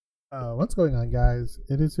What's going on, guys?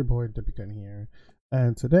 It is your boy Dippycast here,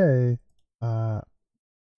 and today, uh,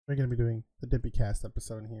 we're gonna be doing the Dippycast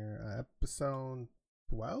episode here, episode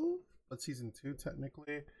 12, but season 2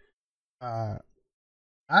 technically. Uh,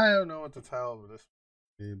 I don't know what to tell this,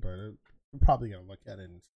 but we're probably gonna look at it.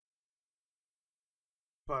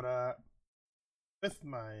 But with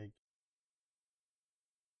my,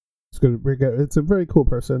 it's gonna bring it. It's a very cool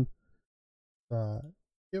person. Uh,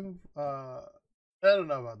 give I don't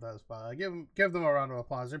know about that, but give them a round of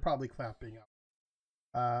applause. They're probably clapping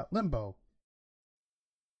up. Limbo.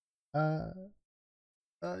 Uh,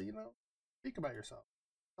 you know, speak about yourself.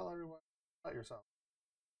 Tell everyone about yourself.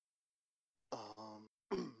 Um,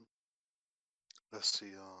 let's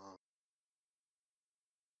see.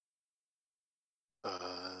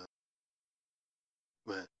 Uh,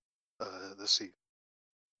 man, let's see.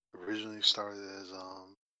 Originally started as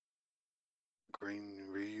Green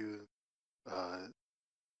Ryu, uh,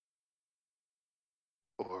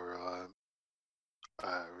 or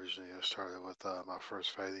I originally started with my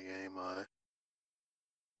first fighting game,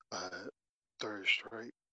 Third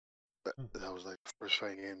Strike. Hmm. That was like the first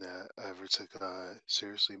fighting game that I ever took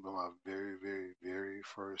seriously. But my very, very, very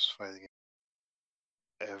first fighting game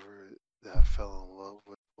ever that I fell in love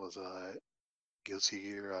with was Guilty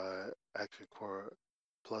Gear Action Core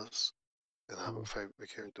Plus. And my Cool. favorite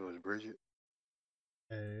character was Bridget,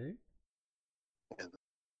 Hey.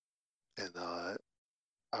 and I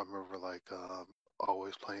remember like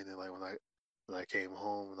always playing it like when I came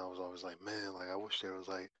home, and I was always like, man, like I wish there was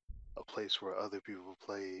like a place where other people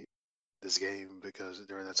played this game, because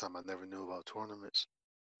during that time I never knew about tournaments.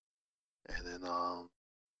 And then got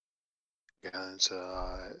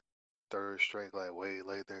into Third Strike like way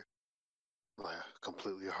later, like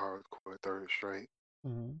completely hardcore Third Strike.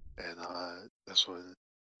 Mm-hmm. And that's when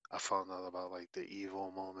I found out about like the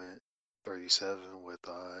evil moment 37 with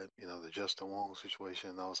the Justin Wong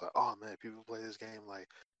situation. And I was like, oh man, people play this game like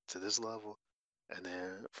to this level. And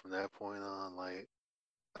then from that point on, like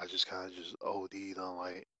I just kind of just OD'd on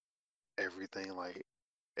like everything like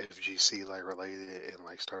FGC like related, and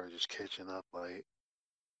like started just catching up like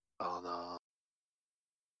on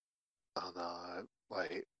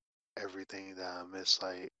like everything that I missed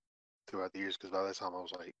like throughout the years, because by that time I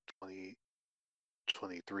was like 20,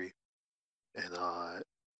 23. And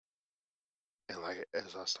like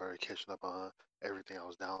as I started catching up on everything, I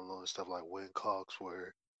was downloading stuff like WinCogs,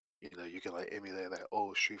 where you can like emulate like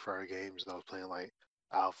old Street Fighter games. And I was playing like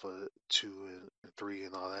Alpha 2 and 3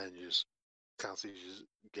 and all that, and just constantly just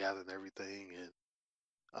gathering everything, and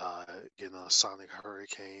getting a Sonic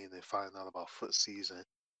Hurricane, and finding out about Footsies and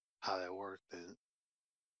how that worked, and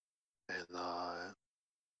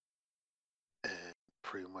and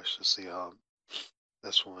pretty much to see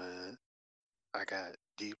that's when I got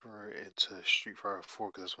deeper into Street Fighter 4,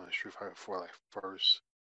 because that's when Street Fighter 4 like first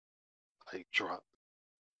like dropped.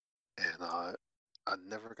 And I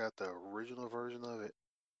never got the original version of it,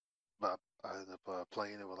 but I ended up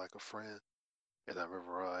playing it with like a friend. And I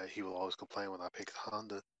remember he would always complain when I picked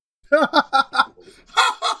Honda, because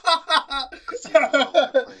he was always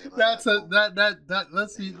playing That's a Akuma. that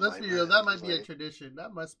And he was let's like, be real. man, That he might was be a like, tradition.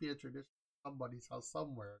 That must be a tradition. Somebody's house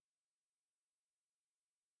somewhere.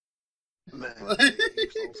 man, like he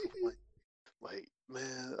used to always complain, like,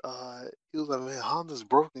 man, he was like, man, Honda's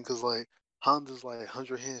broken, because like Honda's like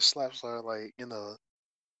 100 hand slaps are like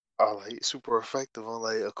are like super effective on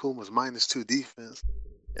like Akuma's -2 defense.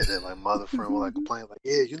 And then like my other friend would like complain like,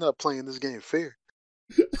 yeah, you're not playing this game fair.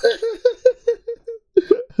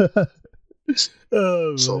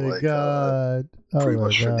 Oh So my like god. Oh pretty my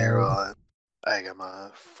much from there god. on, I got my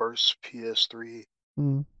first PS3,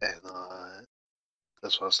 Mm. and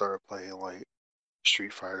that's when I started playing like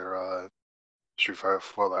Street Fighter, Street Fighter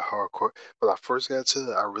 4 like hardcore. But I first got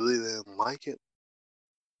to it, I really didn't like it.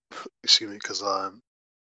 Excuse me, because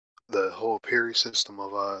the whole parry system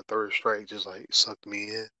of Third Strike just like sucked me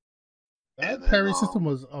in. And That then parry system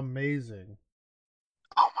was amazing.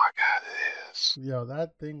 oh my god, it is. Yo,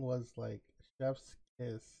 that thing was like chef's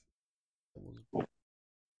kiss. It was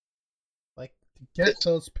like to get It's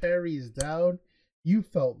those parries down, you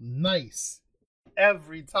felt nice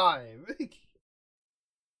every time.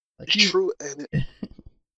 Like you true, and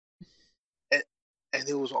and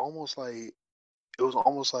it was almost like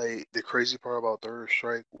the crazy part about Third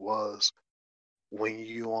Strike was when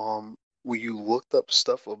you looked up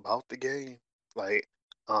stuff about the game, like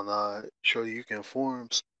on Show You Can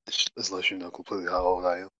forums. This lets you know completely how old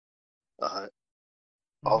I am. Uh,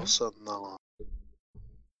 all of a Mhm. sudden, all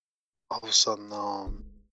of a sudden,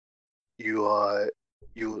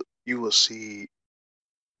 you you will see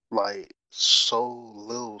like so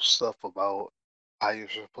little stuff about how you're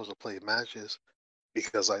supposed to play matches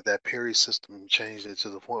because like that parry system changed it to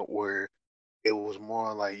the point where it was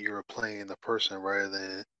more like you were playing the person rather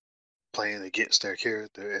than playing against their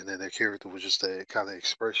character, and then their character was just a kind of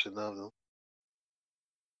expression of them.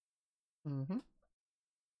 Mm-hmm.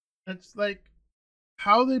 It's like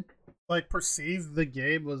how they like perceived the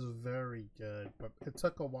game was very good, but it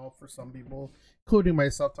took a while for some people, including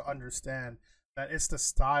myself, to understand that it's the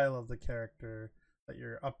style of the character that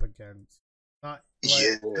you're up against, not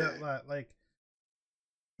like Yeah,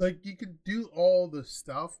 like you can do all the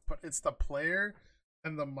stuff, but it's the player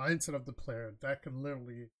and the mindset of the player that can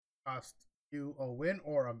literally cost you a win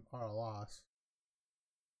or a loss.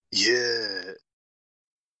 yeah,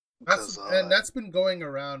 That's because and that's been going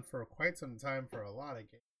around for quite some time for a lot of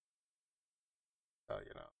games. So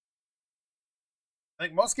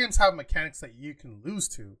like most games have mechanics that you can lose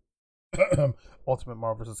to. Ultimate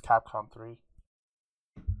Marvel vs. Capcom 3.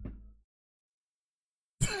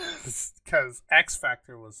 Because X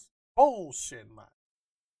Factor was bullshit, man.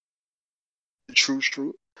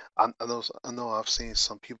 true. I know. I've seen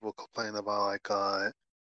some people complain about like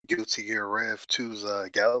Guilty Gear Rev 2's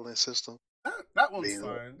Gallon system That one's being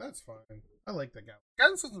fine. That's fine. I like the guy.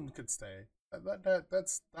 Gun system could stay.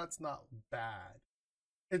 That's not bad.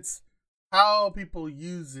 It's how people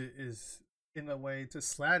use it is in a way to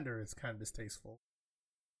slander is kind of distasteful.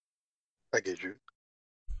 I get you.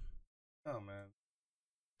 Oh man.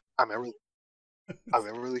 I mean, I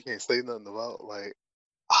really can't say nothing about like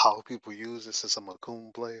how people use it since I'm a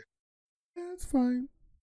Coon player. Yeah, it's fine.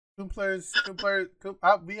 Two players.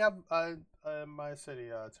 We have in my city,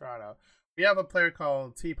 Toronto. We have a player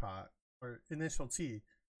called Teapot or Initial T.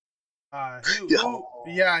 Yo,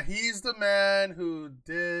 He's the man who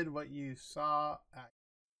did what you saw at,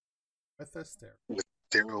 with us there. with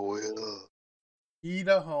steering wheel. He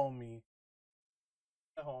the homie,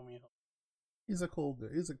 the homie. He's a cool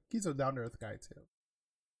dude. He's a down to earth guy too.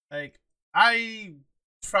 Like I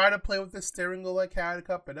try to play with the steering wheel like Cat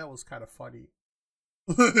Cup, and that was kind of funny.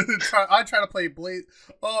 I try to play Blade.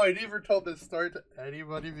 Oh, I never told this story to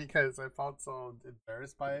anybody because I felt so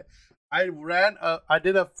embarrassed by it. I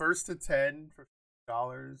did a first to 10 for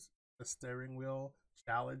 $50, the steering wheel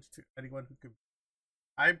challenge to anyone who could.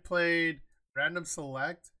 I played random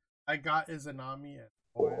select. I got Izanami, and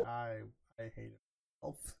boy, I hated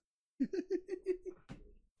myself.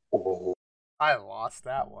 Oh, I lost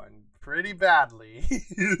that one pretty badly.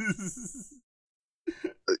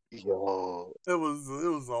 yo, It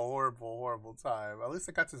was a horrible time. At least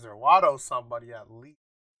I got to Zerwato somebody at least.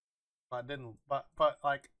 But I didn't but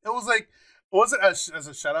like it wasn't as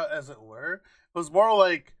a shutout as it were. It was more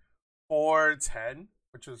like 4-10,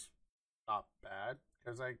 which is not bad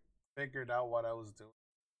because I figured out what I was doing.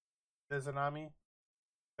 Izanami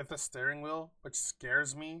with the steering wheel, which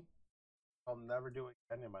scares me. I'll never do it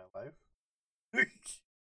again in my life.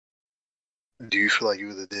 do you feel like you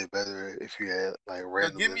would have did better if you had like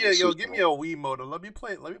randomly Give me a Wii mode. Let me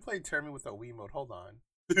play Termi with a Wii mode. Hold on.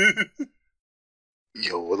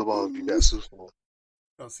 Yo, what about if you got Susanoo?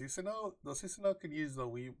 No, Susanoo could use the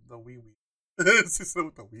Wii. Susanoo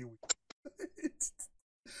with the Wii.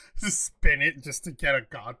 Just spin it just to get a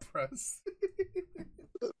God press.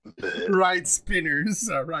 Ride spinners.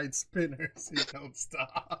 You don't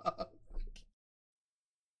stop.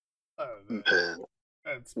 I don't know. Man,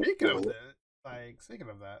 And speaking of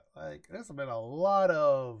that, like there's been a lot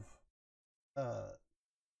of uh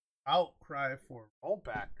outcry for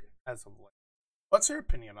rollback as of late. What's your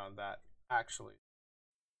opinion on that, actually?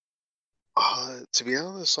 to be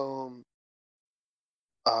honest, I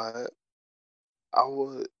I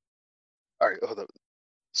would. All right, hold up.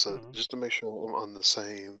 So Mm-hmm. just to make sure I'm on the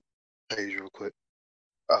same page, real quick.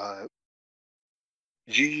 Uh,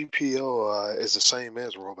 GGPO is the same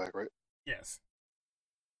as rollback, right? Yes.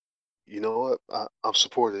 You know what? I'm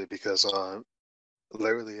supported because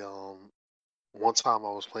literally one time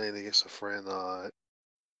I was playing against a friend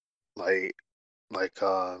like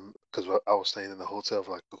because I was staying in the hotel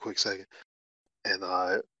for like a quick second, and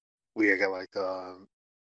we had got like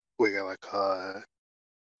we got like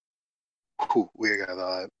we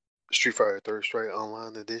got Street Fighter Third Strike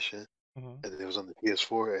Online Edition, Mm-hmm. and it was on the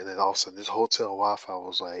PS4, and then all of a sudden this hotel Wi-Fi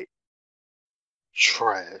was like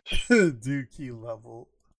trash, Dookie level.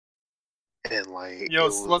 and like Yo,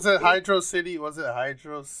 it was it Hydro City? Was it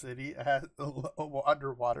Hydro City at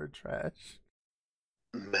underwater trash?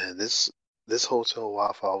 man, this hotel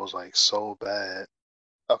Wi-Fi was like so bad.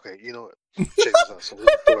 Okay, you know what? Check this out. So here's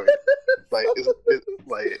the story. Like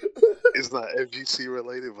it's not FGC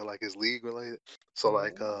related, but like it's league related. So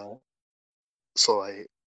like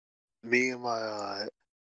me and my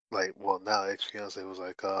like well now ex fiance was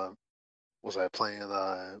like was like playing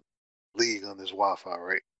League on this Wi-Fi,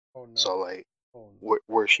 right? Oh no. So like Oh no.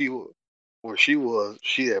 where she was,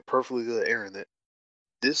 she had perfectly good internet.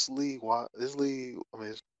 This league, I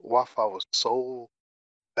mean, Wi-Fi was so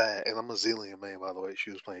bad, and I'm a Zillion man, by the way.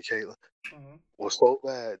 She was playing Caitlyn. Mm-hmm. Was so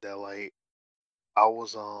bad that like I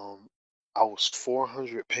was um I was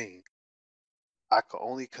 400 ping. I could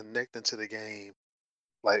only connect into the game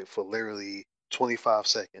like for literally 25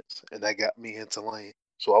 seconds, and that got me into lane.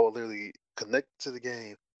 So I would literally connect to the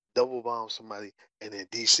game, double bomb somebody, and then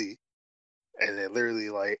DC, and then literally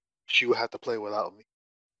like she would have to play without me,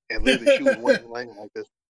 and literally she was winning lane like this.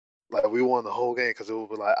 Like we won the whole game because it would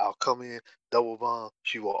be like I'll come in, double bomb,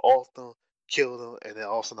 she will off them, kill them, and then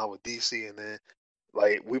all of a sudden I would DC, and then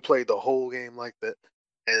like we played the whole game like that.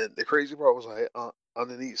 And the crazy part was like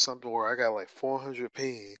underneath something where I got like 400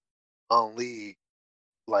 ping on League.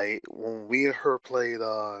 Like when we and her played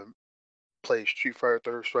Street Fighter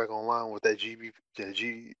Third Strike online with that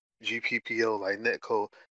GPPO like netcode,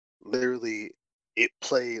 literally it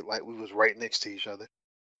played like we was right next to each other.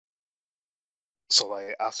 So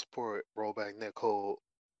like I support rollback netcode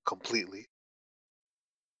completely.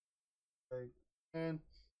 Like, and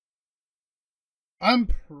I'm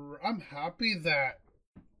happy that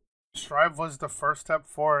Strive was the first step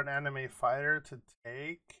for an anime fighter to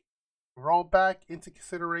take rollback into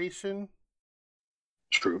consideration,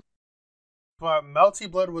 True. but Melty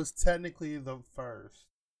Blood was technically the first.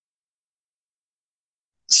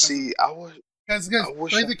 See, Because I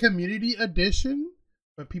wish like I the community edition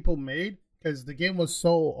that people made, because the game was so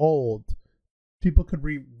old, people could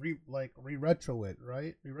re retro it,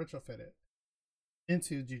 right? Re retrofit it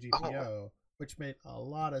into oh, GGPO, which made a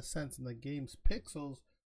lot of sense. And the game's pixels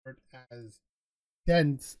weren't as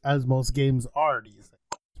dense as most games are these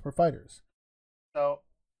days for fighters. So,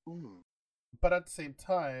 hmm, but at the same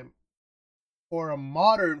time, for a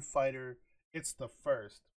modern fighter, it's the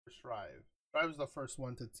first for Strive. Strive was the first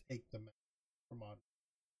one to take the match for modern.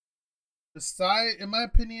 Besides, in my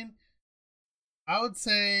opinion, I would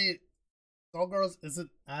say Skullgirls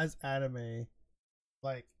isn't as anime.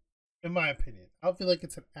 Like, in my opinion, I don't feel like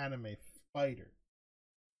it's an anime fighter.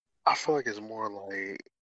 I feel like it's more like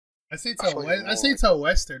I say it's I a feel like it's I more say like it's a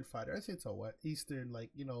Western fighter. I say it's a Eastern,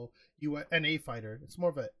 like NA fighter. It's more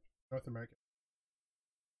of a North American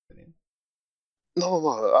opinion.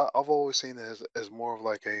 no. I've always seen it as more of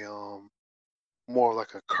like a more of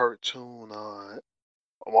like a cartoon.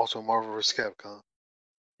 I'm also Marvel vs. Capcom.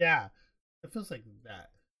 Yeah, it feels like that.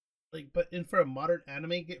 Like, but in for a modern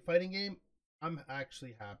anime fighting game, I'm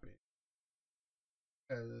actually happy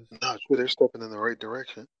because No, true. They're stepping in the right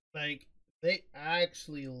direction. like they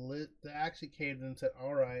actually came and said,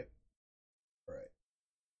 all right,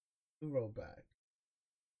 we roll back,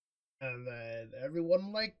 and then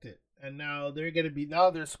everyone liked it, and now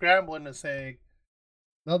they're scrambling to say,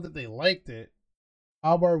 now that they liked it,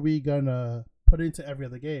 how are we gonna put it into every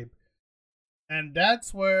other game? And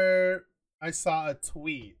that's where I saw a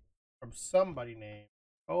tweet from somebody named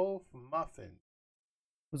Oh Muffin.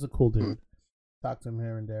 Was a cool Hmm. dude. Talked to him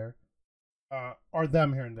here and there, or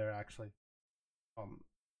them here and there actually. Um,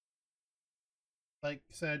 like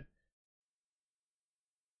said,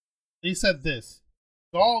 he said this: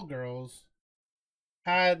 Doll Girls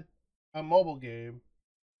had a mobile game.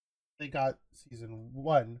 They got season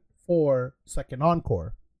one for second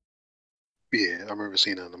encore. Yeah, I remember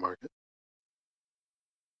seeing it on the market.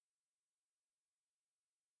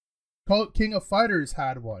 King of Fighters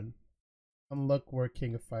had one. And look where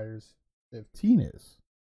King of Fighters 15 is.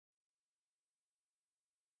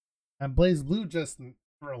 And Blaze Blue just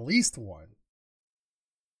released one.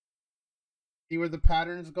 See where the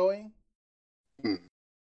pattern's going? Hmm.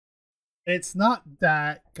 It's not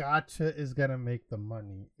that Gotcha is gonna make the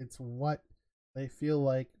money. It's what they feel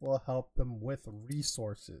like will help them with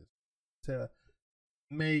resources to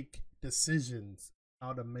make decisions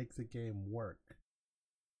how to make the game work.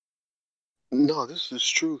 No, this is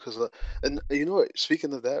true because and you know what?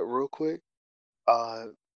 Speaking of that, real quick, uh,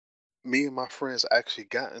 me and my friends actually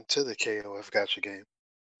got into the KOF Gotcha game,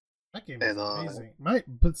 That game is and amazing. My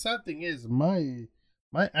but sad thing is my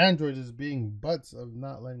Android is being butts of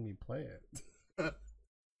not letting me play it.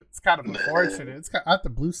 It's kind of unfortunate. man, I have to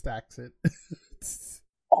blue stacks it.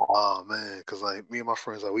 oh man, because like me and my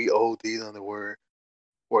friends, like we OD'd on the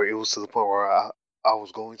where it was to the point where I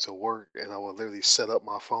was going to work and I would literally set up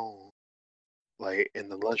my phone like in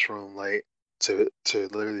the lunchroom like to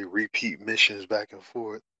literally repeat missions back and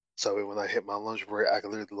forth. So that when I hit my lunch break, I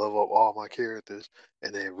can literally level up all my characters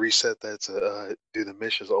and then reset that to do the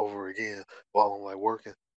missions over again while I'm like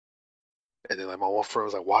working. And then like my one friend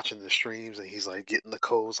was like watching the streams and he's like getting the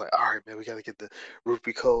codes. Like, all right, man, we gotta get the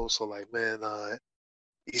rupee code. So like, man,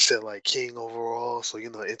 he said like king overall. So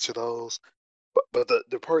enter those. But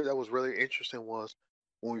the part that was really interesting was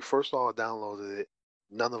when we first all downloaded it,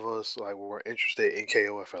 none of us like were interested in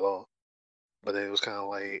KOF at all. But then it was kind of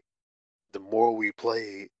like the more we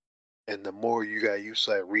played and the more you got used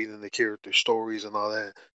to like reading the character stories and all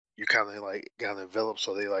that, you kind of like got enveloped.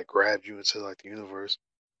 So they like grabbed you into like the universe.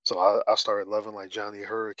 So I started loving like Johnny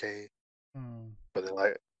Hurricane, Hmm. but then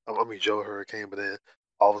like I mean Joe Hurricane, but then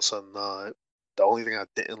all of a sudden the only thing I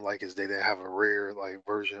didn't like is they didn't have a rare like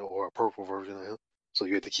version or a purple version of him. So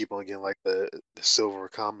you had to keep on getting like the silver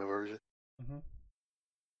common version. Mm-hmm.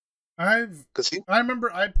 I've Cause he, I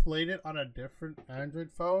remember I played it on a different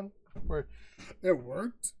Android phone where it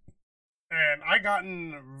worked, and I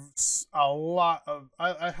gotten a lot of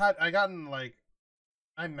I gotten like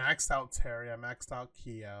I maxed out Terry, I maxed out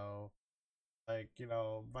Keo, like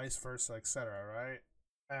vice versa, etc. Right,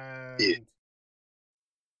 yeah,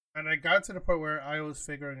 and I got to the point where I was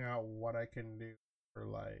figuring out what I can do for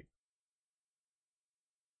like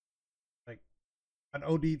an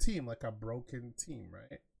OD team, like a broken team,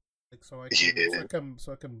 right? Like yeah,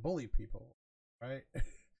 so I can bully people, right? in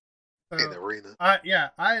So the arena.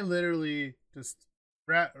 I literally just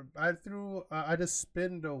I just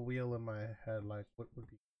spin the wheel in my head like what would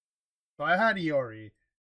be. So I had Iori,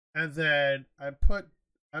 and then I put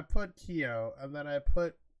Kyo, and then I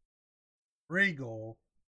put Regal,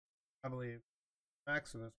 I believe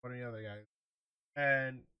Maximus, one of the other guys,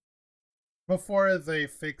 and before they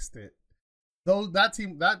fixed it, though that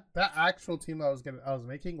actual team I was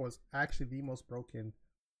making was actually the most broken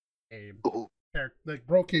game, Ooh. like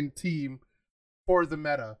broken team for the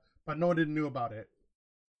meta, but no one didn't knew about it.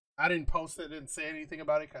 I didn't post it, didn't say anything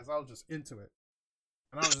about it because I was just into it,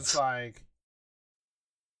 and I was just like,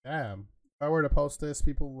 "Damn, if I were to post this,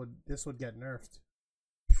 this would get nerfed."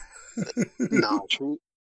 Nah, true.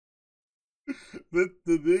 The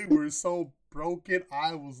thing was so broken.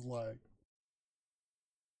 I was like,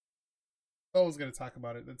 I was gonna talk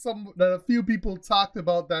about it. That a few people talked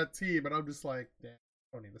about that team, and I'm just like, damn,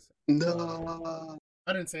 I don't need to say. No.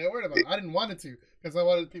 I didn't say a word about it. I didn't want it to because I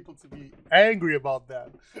wanted people to be angry about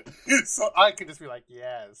that, so I could just be like,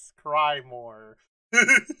 yes, cry more.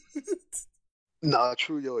 Nah,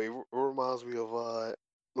 true, yo. It reminds me of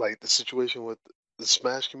like the situation with the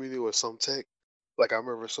Smash community with some tech. Like I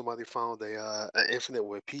remember somebody found a an infinite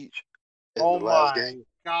with Peach in Oh the last my game,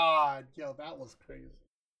 god, yo, that was crazy.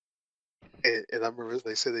 and I remember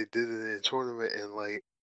they said they did it in a tournament, and like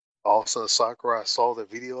all of a sudden Sakurai saw the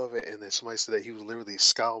video of it, and then somebody said that he was literally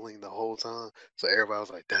scowling the whole time. So everybody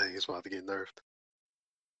was like, "Dang, it's about to get nerfed."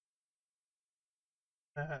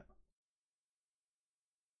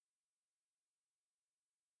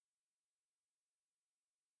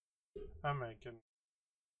 I'm making.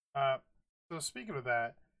 Uh, so speaking of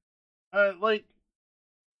that, like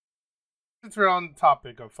since we're on the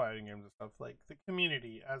topic of fighting games and stuff, like the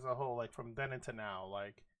community as a whole, like from then into now,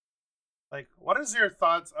 what is your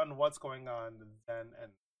thoughts on what's going on then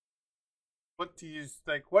and what do you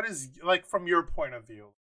like? What is like from your point of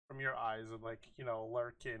view, from your eyes, of like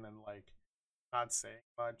lurking and like not saying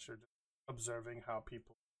much or just observing how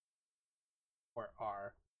people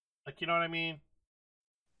are, like what I mean?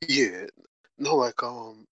 Yeah, no, like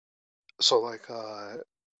so like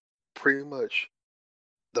pretty much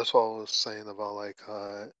that's what I was saying about like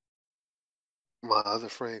my other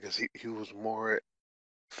friend because he was more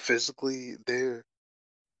physically there.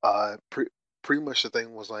 Pretty much the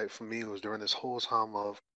thing was like for me it was during this whole time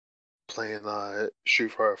of playing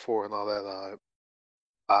Street Fighter 4 and all that.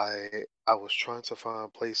 I was trying to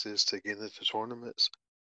find places to get into tournaments,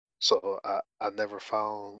 so I never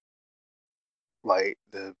found like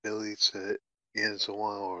the ability to get into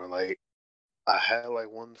one or like I had like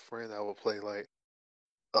one friend that would play like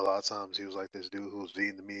a lot of times he was like this dude who was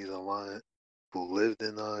Vietnamese online who lived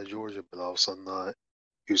in Georgia, but all of a sudden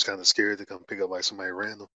he was kind of scared to come pick up like somebody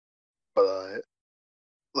random. But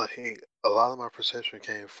like a lot of my perception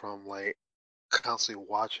came from like constantly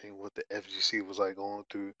watching what the FGC was like going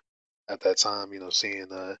through at that time. Seeing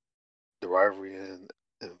the rivalry in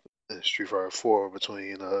Street Fighter 4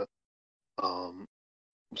 um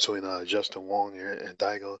between Justin Wong and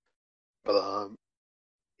Daigo. But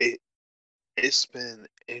it it's been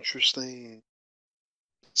interesting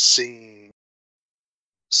seeing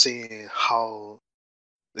seeing how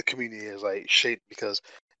the community is like shaped because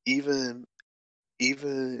even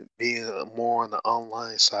even being more on the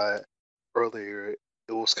online side earlier,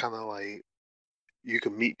 it was kind of like you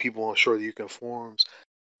can meet people on Short You Can forums,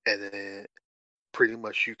 and then pretty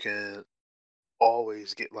much you can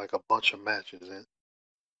always get like a bunch of matches in.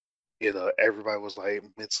 Everybody was like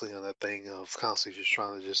mentally on that thing of constantly just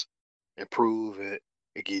trying to just improve and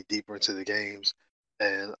get deeper into the games.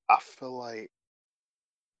 And I feel like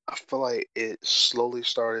it slowly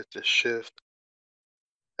started to shift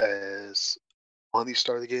as money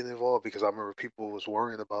started getting involved because I remember people was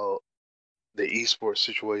worrying about the esports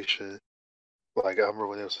situation. Like I remember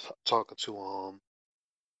when they was talking to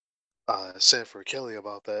Sanford Kelly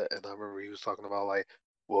about that, and I remember he was talking about like,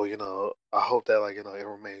 well, I hope that like it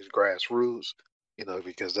remains grassroots,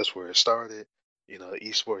 because that's where it started.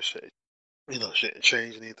 Esports shouldn't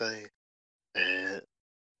change anything, and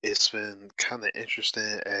it's been kind of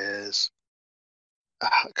interesting as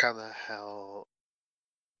kind of how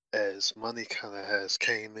as money kind of has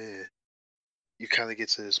came in, you kind of get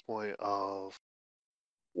to this point of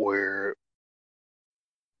where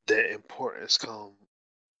the importance come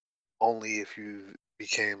only if you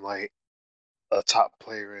became like a top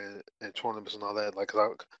player in tournaments and all that. Like,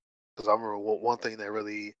 cause I remember one thing that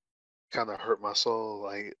really kind of hurt my soul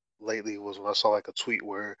like lately was when I saw like a tweet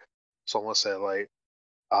where someone said like,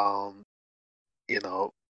 um, you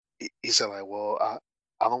know, he said like, well,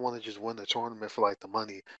 I don't want to just win the tournament for like the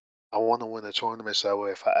money. I want to win the tournament so that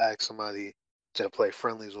way if I ask somebody to play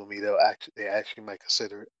friendlies with me, they actually might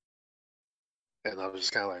consider it. And I was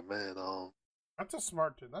just kind of like, man, That's a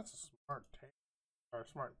smart dude. That's a smart take or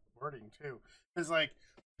smart wording too. It's like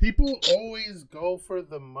people always go for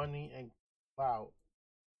the money and clout.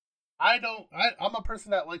 I don't. I'm a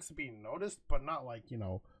person that likes to be noticed, but not like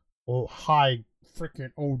high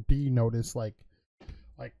freaking OD notice like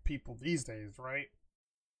people these days, right?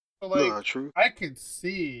 So like no, true, I could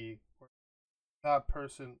see that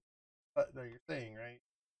person that you're saying, right?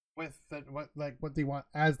 With what they want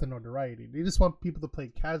as the notoriety. They just want people to play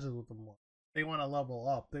casual with them more. They want to level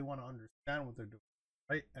up. They want to understand what they're doing,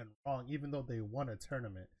 right and wrong, even though they won a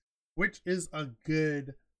tournament, which is a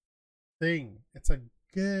good thing. It's a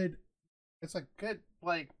good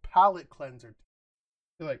like palate cleanser.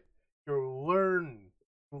 Like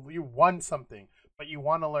you won something, but you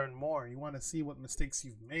want to learn more. You want to see what mistakes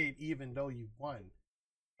you've made, even though you've won.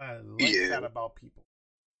 I like yeah. that about people.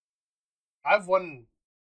 I've won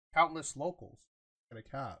countless locals at a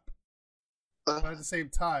cap. Uh, But at the same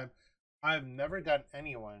time, I've never gotten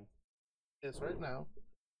anyone. This right now.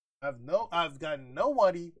 I've gotten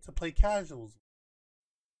nobody to play casuals.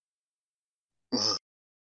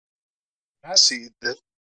 That's See that.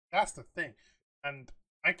 that's the thing, and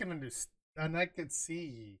I can understand, and I could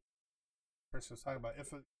see. Person was talking about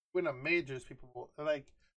if you win a majors,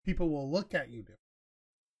 people will look at you different.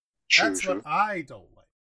 True, That's what true. I don't like,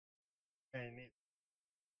 and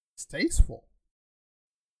it's tasteful.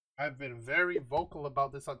 I've been very vocal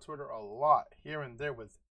about this on Twitter a lot, here and there,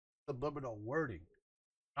 with subliminal wording,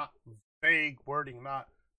 not vague wording, not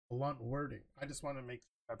blunt wording. I just want to make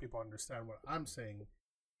sure that people understand what I'm saying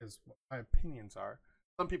is what my opinions are.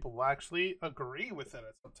 Some people will actually agree with it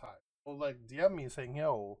at some time. Well, like DM me saying,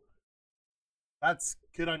 "Yo, that's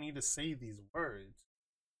good on you to say these words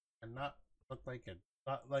and not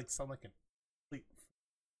not like sound like a complete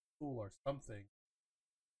fool or something."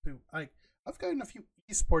 Like I've gotten a few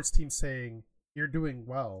esports teams saying you're doing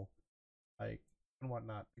well, like and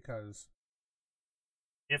whatnot, because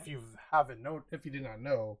if you did not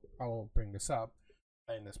know, I will bring this up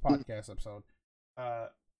in this Mm, podcast episode. Uh,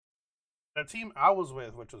 the team I was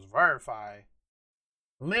with, which was Verify,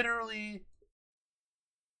 literally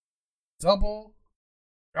double.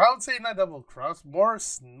 I would say not double cross,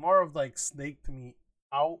 more of like snaked me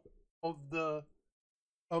out of the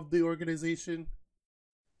organization.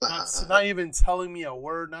 uh, Not even telling me a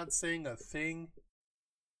word, not saying a thing,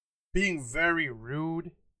 being very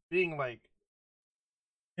rude, being like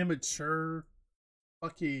immature,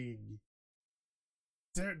 fucking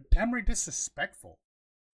they're damn right disrespectful.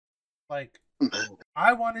 Like man,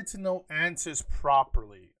 I wanted to know answers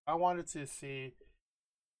properly. I wanted to see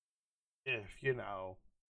if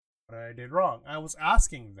what I did wrong. I was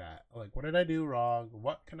asking that, like, what did I do wrong?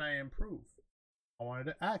 What can I improve? I wanted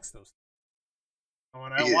to ask those. And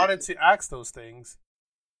when I yeah. wanted to ask those things,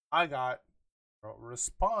 I got a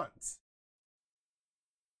response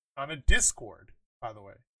on a Discord. By the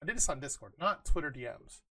way, I did this on Discord, not Twitter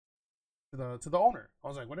DMs. To the owner, I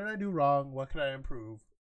was like, "What did I do wrong? What can I improve?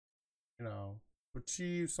 You know,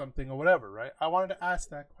 achieve something or whatever." Right? I wanted to ask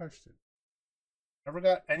that question. Never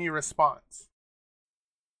got any response.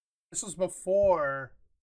 This was before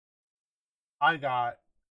I got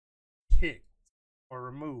kicked or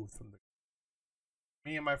removed from the.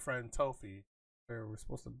 Me and my friend Tofi,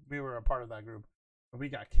 we were a part of that group, but we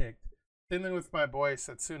got kicked. Same thing with my boy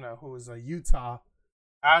Setsuna, who was a Utah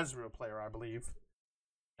Azrael player, I believe,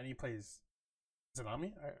 and he plays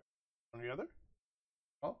Zanami. On the other,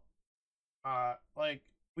 well, like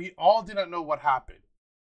we all did not know what happened,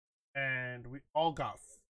 and we all got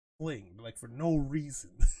flinged like for no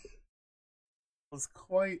reason. It was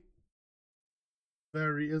quite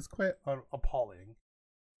appalling,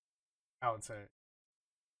 I would say,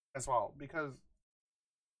 as well, because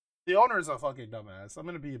the owner is a fucking dumbass. I'm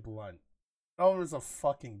gonna be blunt. The owner is a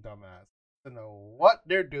fucking dumbass. Doesn't know what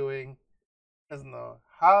they're doing. Doesn't know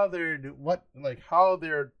how they're how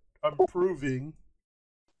they're improving,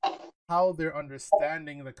 how they're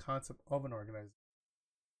understanding the concept of an organization,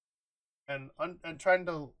 and trying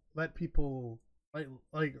to let people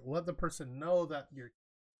let the person know that you're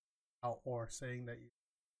out or saying that you're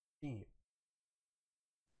team.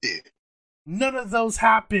 Yeah. None of those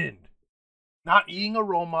happened. Not being a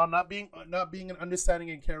role model, not being an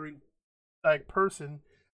understanding and caring person.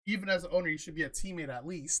 Even as an owner, you should be a teammate at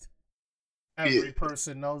least. Every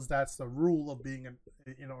person knows that's the rule of being in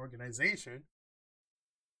an organization.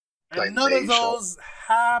 And like none of those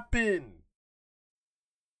happened.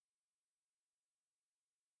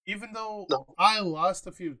 Even though I lost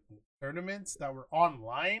a few tournaments that were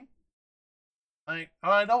online, I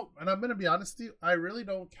don't, and I'm gonna be honest with you, I really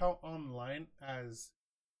don't count online as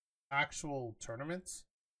actual tournaments.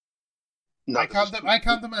 I count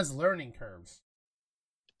them as learning curves.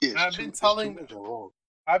 Yeah, I've been telling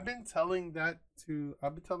that to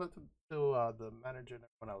the manager and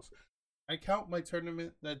everyone else. I count my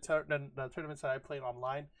tournaments that I played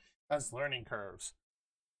online as learning curves.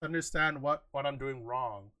 Understand what I'm doing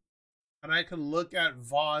wrong, and I can look at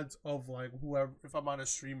VODs of like whoever, if I'm on a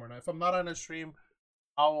stream or not. If I'm not on a stream,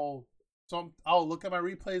 I'll look at my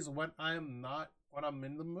replays when I'm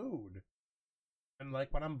in the mood, and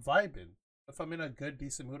like when I'm vibing. If I'm in a good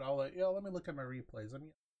decent mood, I'll let me look at my replays. Let me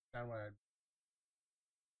understand why.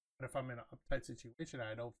 But if I'm in an uptight situation,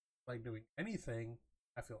 I don't feel like doing anything.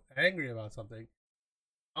 I feel angry about something.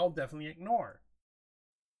 I'll definitely ignore.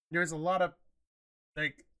 There's a lot of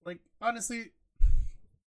like honestly,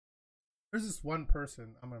 there's this one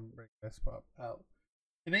person. I'm gonna bring this pop out.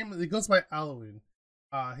 He goes by Halloween.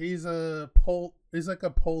 He's like a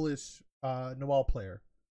Polish Noel player,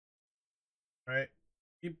 right?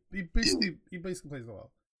 He basically plays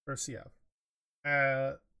Noel for CF.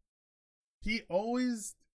 He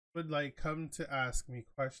always would like come to ask me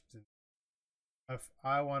questions if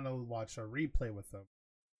I want to watch a replay with him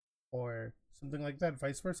or something like that.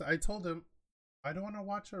 Vice versa. I told him I don't want to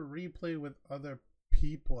watch a replay with other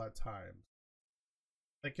people at times.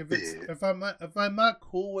 Like if I'm not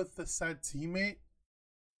cool with the said teammate,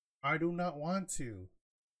 I do not want to.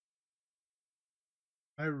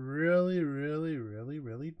 I really, really, really,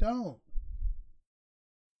 really don't.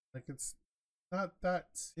 Like it's not that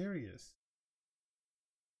serious.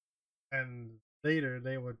 And later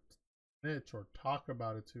they would snitch or talk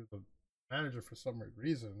about it to the manager for some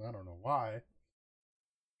reason. I don't know why.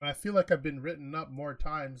 And I feel like I've been written up more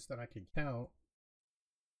times than I can count.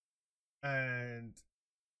 And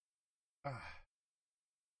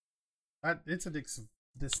it's a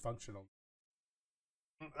dysfunctional.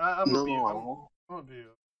 I'm gonna be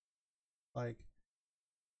like,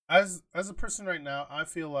 as a person right now, I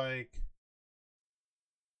feel like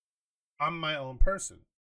I'm my own person.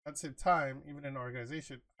 At the same time, even in an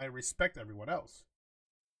organization, I respect everyone else.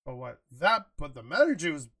 But what the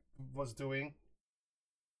manager was doing,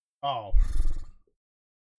 oh,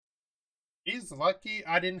 he's lucky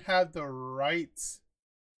I didn't have the rights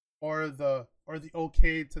or the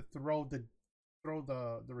okay to throw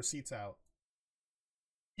the receipts out.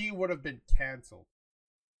 He would have been canceled.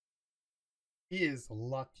 He is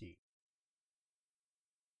lucky.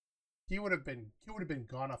 He would have been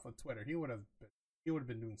gone off of Twitter. He would have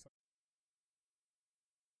been doing something.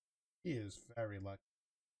 He is very lucky.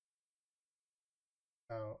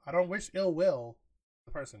 So I don't wish ill will to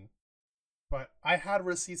the person, but I had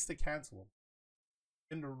receipts to cancel him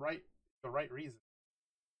in the right reason,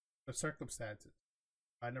 the circumstances.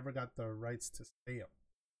 I never got the rights to stay him.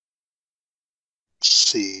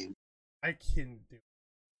 See, I can do it.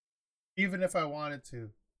 Even if I wanted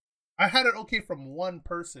to. I had it okay from one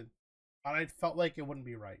person, but I felt like it wouldn't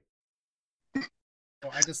be right. So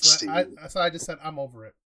I just said I'm over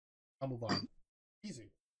it. I'll move on.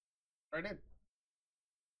 Easy. Right in.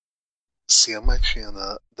 See, I'm actually on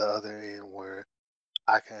the other end where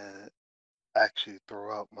I can actually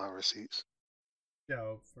throw out my receipts.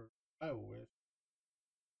 Yeah, I wish.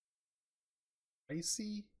 I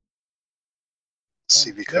see.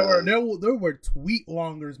 Because there were tweet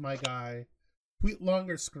longers, my guy. Tweet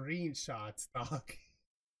longer screenshots, doc.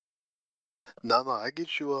 No, I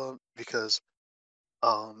get you because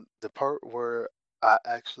The part where I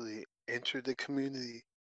actually entered the community,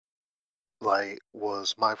 like,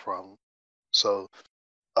 was my problem. So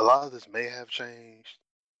a lot of this may have changed,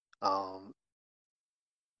 um,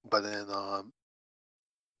 but then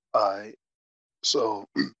I so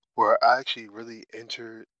where I actually really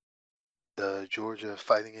entered the Georgia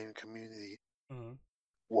fighting game community Mm-hmm.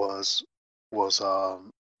 was was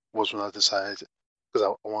um was when I decided because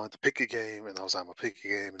I wanted to pick a game and I was like, I'm gonna pick a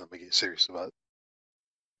game and I'm gonna get serious about it.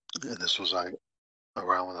 And this was like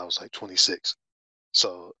around when I was like 26.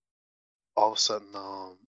 So all of a sudden,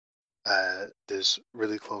 I had this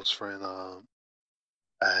really close friend. I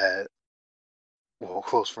had well,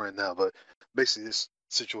 close friend now, but basically this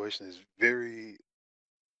situation is very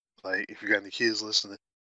like if you got any kids listening,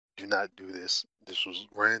 do not do this. This was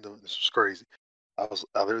random. This was crazy.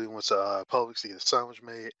 I literally went to Publix to get a sandwich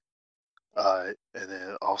made. And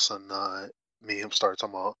then all of a sudden, me and him started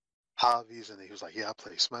talking about hobbies, and he was like, "Yeah, I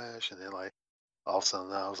play Smash." And then like all of a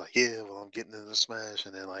sudden, I was like, "Yeah, well, I'm getting into Smash."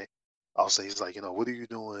 And then like all of a sudden, he's like, "What are you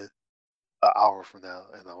doing an hour from now?"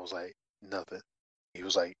 And I was like, "Nothing." He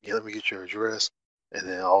was like, "Yeah, let me get your address." And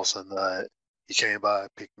then all of a sudden, he came by,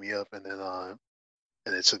 picked me up, and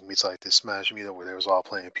it took me to like this Smash meetup where they was all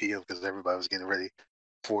playing PM because everybody was getting ready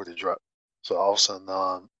for the drop. So all of a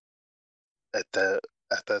sudden, at that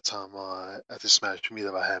at that time, at the Smash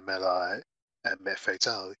meetup, I met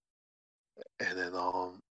Fatality, and then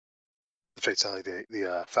the Fatality,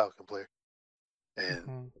 the Falcon player, and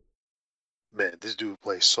Mm-hmm. man, this dude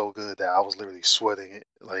plays so good that I was literally sweating it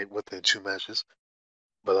like within 2 matches.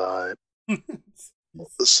 But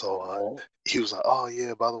so he was like, "Oh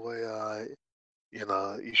yeah, by the way,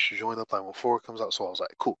 you should join up like when four comes out." So I was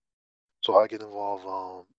like, "Cool." So I get involved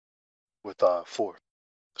with four.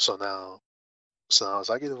 So now, as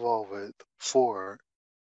I get involved with four,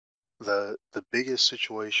 the biggest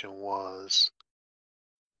situation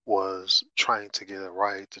was trying to get a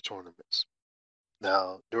ride to tournaments.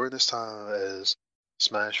 Now, during this time as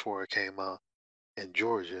Smash 4 came out in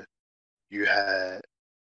Georgia, you had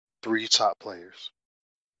three top players.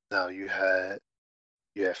 Now you had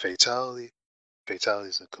Fatality. Fatality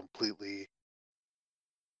is a completely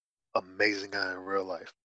amazing guy in real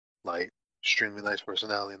life. Like extremely nice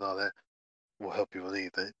personality and all that will help you with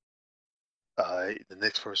anything. The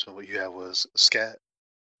next person what you had was Scat,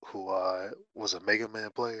 who was a Mega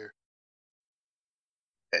Man player,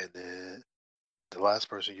 and then the last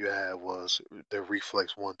person you had was the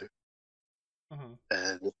Reflex Wonder. Mm-hmm.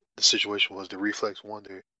 And the situation was the Reflex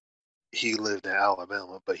Wonder. He lived in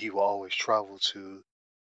Alabama, but he will always travel to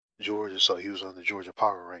Georgia, so he was on the Georgia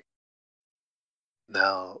Power Rank.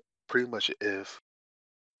 Now, pretty much if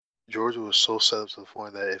Georgia was so set up to the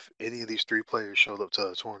point that if any of these three players showed up to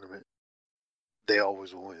a tournament, they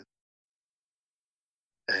always would win.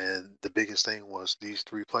 And the biggest thing was these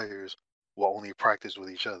three players will only practice with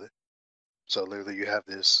each other. So literally, you have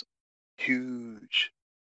this huge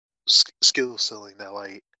skill ceiling that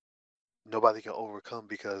like nobody can overcome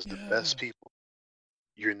because the Yeah. best people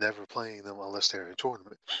you're never playing them unless they're in a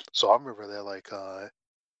tournament. So I remember that like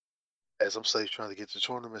as I'm still trying to get to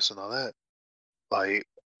tournaments and all that, like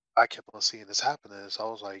I kept on seeing this happening. So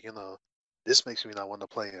I was like, this makes me not want to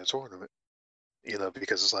play in a tournament.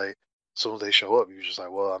 Because it's like as soon as they show up, you're just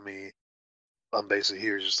like, well, I mean, I'm basically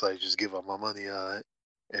here just like just give up my money on it,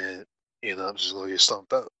 and I'm just gonna get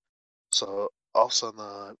stumped up. So all of a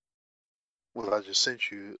sudden, what I just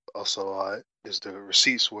sent you also is the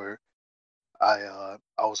receipts where I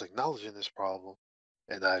was acknowledging this problem,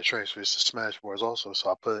 and I transferred this to Smashboards also.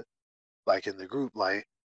 So I put like in the group like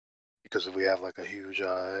because we have like a huge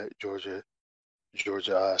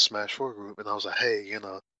Georgia Smash Four group, and I was like, hey,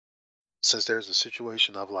 since there's a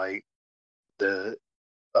situation of like the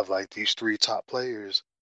of like these three top players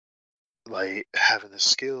like having the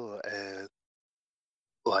skill and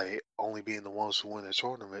like only being the ones who win the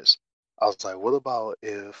tournaments, I was like, what about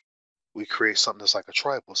if we create something that's like a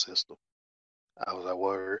tribal system? I was like,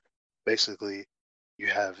 well, basically, you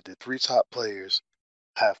have the three top players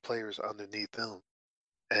have players underneath them,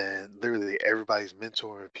 and literally everybody's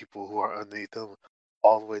mentoring people who are underneath them,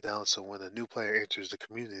 all the way down to when a new player enters the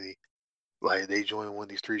community, like they join one of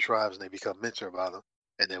these three tribes and they become mentored by them,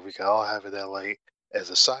 and then we can all have it at like as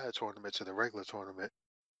a side tournament to the regular tournament.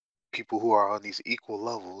 People who are on these equal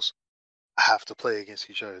levels have to play against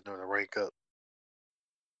each other in order to rank up.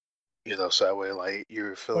 So that way, like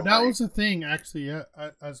you're But feeling that like was the thing, actually,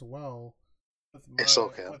 as well with it's my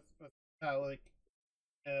okay. with like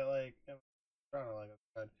I don't know, like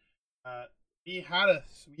I said, uh, we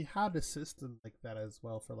had a system like that as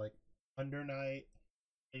well for like Under Night,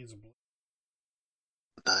 Blaze Blue,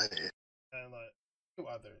 Nah, and like two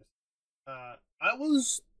others. I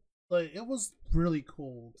was like, it was really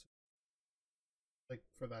cool, like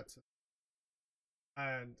for that,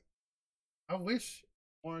 and I wish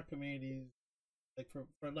more communities, like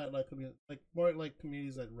for like community, like more like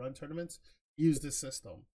communities that run tournaments, use this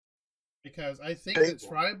system because I think the Bingo.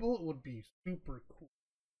 tribal would be super cool,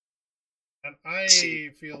 and See, I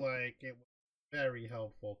feel like it was very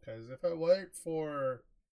helpful because if it weren't for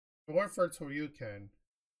Toryuken,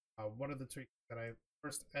 one of the tweaks that I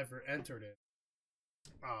first ever entered it,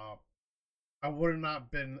 uh, I would have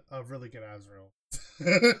not been a really good Azrael.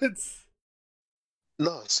 It's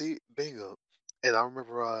no, see, bingo. And I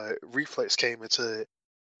remember Reflex came into it,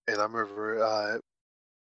 and I remember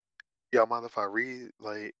y'all mind if I read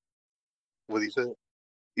like what he said?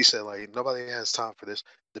 He said like nobody has time for this.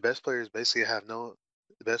 The best players basically have no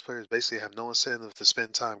the best players basically have no incentive to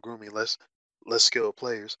spend time grooming less skilled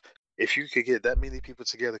players. If you could get that many people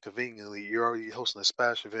together conveniently, you're already hosting a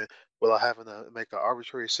splash event without having to make an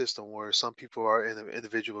arbitrary system where some people are in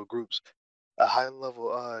individual groups. A high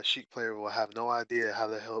level Sheik player will have no idea how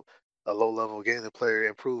to help a low level gainer player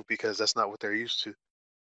improve because that's not what they're used to.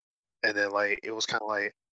 And then like it was kind of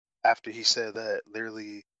like after he said that,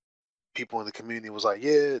 literally people in the community was like,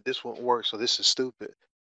 "Yeah, this won't work, so this is stupid."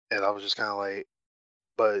 And I was just kind of like,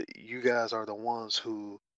 "But you guys are the ones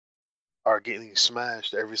who are getting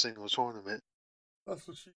smashed every single tournament." that's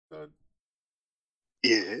what she said.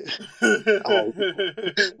 Yeah, I'm like,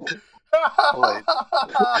 I'm like,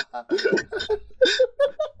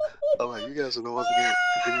 I'm like, you guys are the ones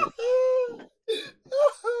getting.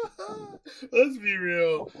 Let's be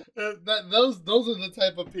real. Those are the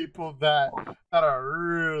type of people that are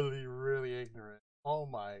really really ignorant. Oh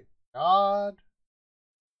my god.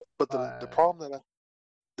 But the Uh, problem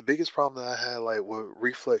the biggest problem that I had like with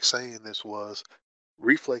Reflex saying this was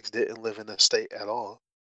Reflex didn't live in the state at all.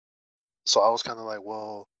 So I was kind of like,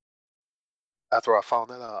 well, after I found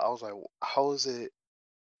that out, I was like, how is it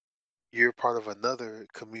you're part of another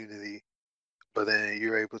community, but then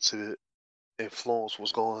you're able to influence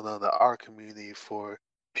what's going on in our community for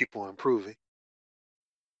people improving?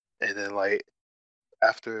 And then like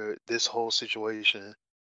after this whole situation,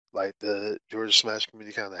 like the Georgia Smash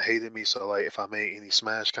community kind of hated me. So like if I made any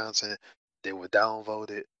Smash content, they would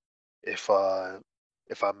downvote it. If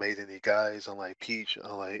if I made any guys on like Peach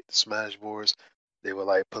on like the Smash boards, they would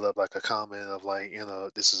like put up like a comment of like,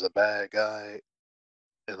 this is a bad guy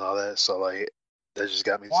and all that. So like that just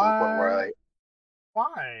got me to the point where why? like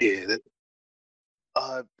Why?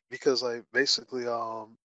 yeah, because like basically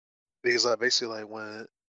like when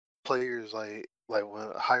players like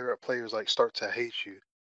when higher up players like start to hate you,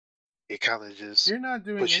 it kind of just You're not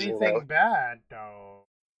doing pushes it out. anything bad, though.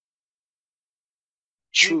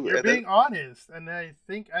 True, You're and then being honest, and I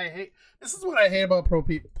think I hate. This is what I hate about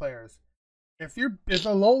players. If a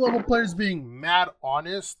low level player is being mad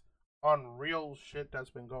honest on real shit that's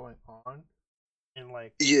been going on, and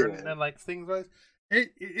like yeah, and like things like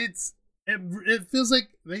it feels like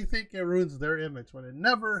they think it ruins their image when it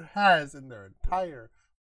never has in their entire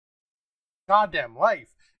goddamn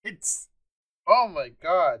life. It's oh my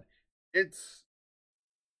god, it's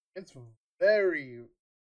it's very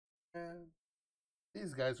man.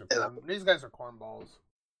 and I These guys are cornballs.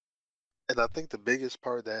 and I think the biggest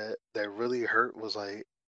part that really hurt was like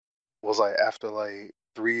after like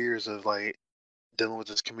 3 years of like dealing with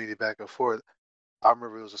this community back and forth. I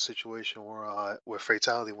remember it was a situation where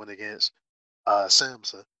Fatality went against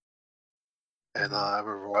Samsa, and Mm-hmm. I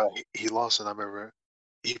remember he lost, and I remember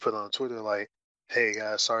he put on Twitter like, "Hey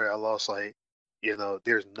guys, sorry I lost. Like,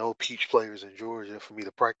 there's no Peach players in Georgia for me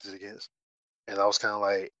to practice against." And I was kind of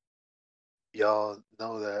like, "Y'all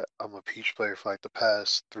know that I'm a Peach player for like the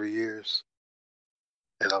past 3 years,"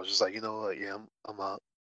 and I was just like, "You know what? Yeah, I'm out."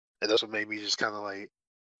 And that's what made me just kind of like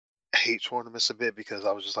hate tournaments a bit because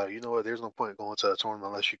I was just like, you know what? There's no point going to a tournament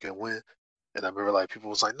unless you can win. And I remember like people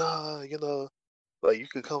was like, nah, like you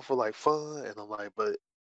can come for like fun, and I'm like, but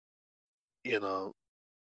you know,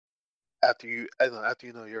 after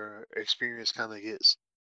your experience kind of gets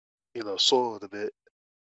soiled a bit.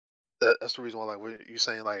 That's the reason why like what you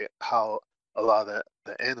saying like how a lot of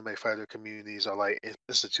the anime fighter communities are like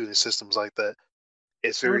instituting systems like that.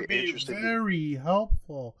 It's It very would be interesting. very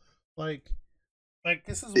helpful. Like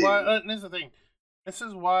this is why. Yeah. This is the thing. This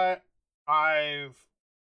is why I've.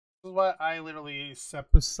 This is why I literally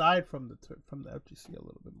step aside from the FGC a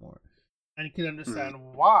little bit more, and you can Mm,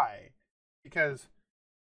 understand why. Because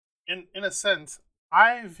in a sense,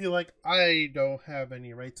 I feel like I don't have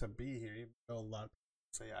any right to be here, even though a lot of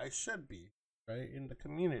people say I should be right in the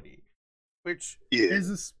community, which yeah. is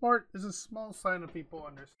a small sign of people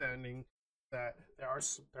understanding that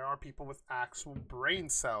there are people with actual brain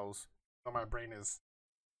cells So my brain is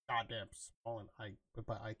goddamn swollen. But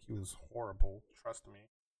my IQ is horrible. Trust me.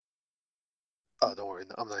 Oh, don't worry.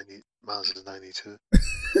 I'm 90. Mine's is 92.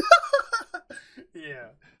 Yeah,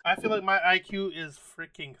 I feel like my IQ is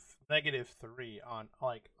freaking -3 on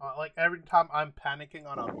like every time I'm panicking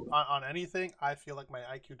on anything, I feel like my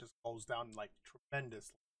IQ just goes down like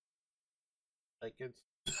tremendously. Like it's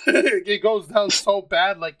it goes down so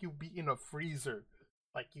bad, like you be in a freezer.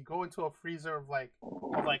 Like you go into a freezer of like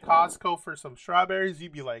Costco for some strawberries,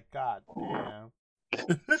 you'd be like, God damn.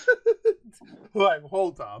 Like,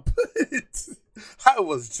 hold up. I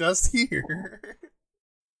was just here.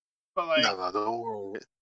 But like No, don't worry.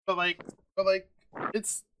 but like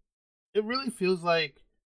it's it really feels like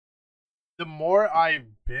the more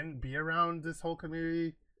I've be around this whole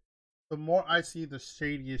community, the more I see the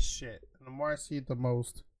shadiest shit, and the more I see the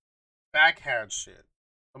most backhand shit,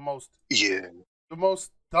 the most Yeah.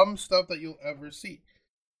 dumb stuff that you'll ever see.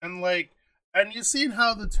 And you've seen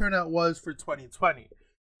how the turnout was for 2020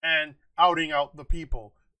 and outing out the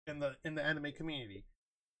people in the anime community.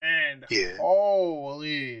 And Yeah.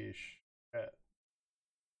 holy shit.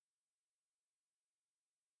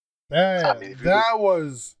 I mean, That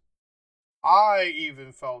was I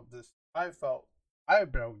even felt this. I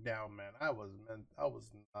broke down, man. I was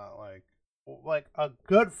not like a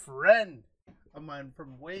good friend of mine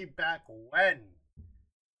from way back when.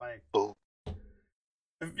 Like, oh,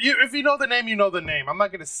 if you know the name, you know the name. I'm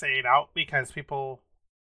not gonna say it out because people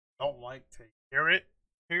don't like to hear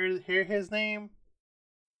his name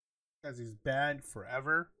because he's banned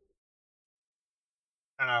forever.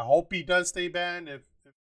 And I hope he does stay banned. If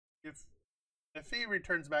he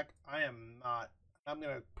returns back, I am not. I'm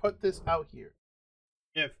gonna put this out here.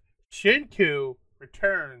 If Shinku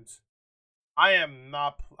returns, I am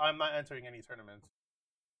not. I'm not entering any tournaments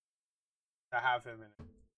to have him in it,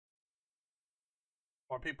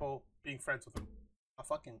 or people being friends with him. I'll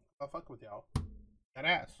fuck with y'all. That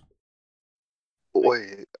ass.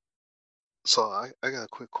 wait. So I got a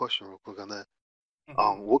quick question real quick on that.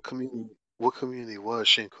 Mm-hmm. What community was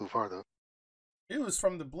Shinku part of? He was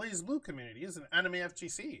from the Blaze Blue community. He's an anime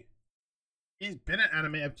FGC. He's been an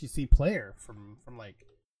anime FGC player from like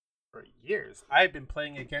for years. I've been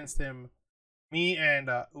playing against him. Me and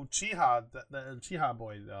Uchiha, the Uchiha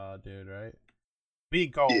boy dude, right? We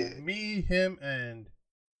go him,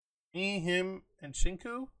 and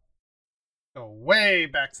Shinku go way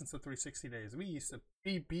back since the 360 days. We used to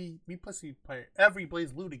we play every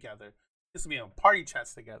Blaze Blue together. Used to be on party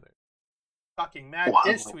chats together, talking mad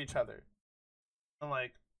ish to each other, and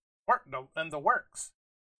like the works.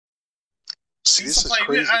 See, this is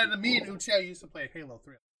crazy. Me and Uchiha used to play Halo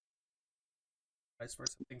 3. Vice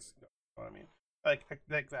versa, things go. You know what I mean?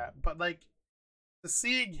 Like that. But like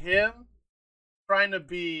seeing him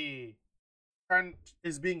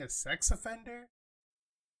is being a sex offender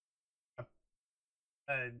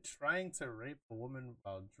and trying to rape a woman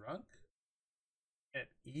while drunk at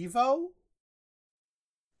Evo.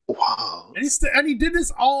 Wow. And he did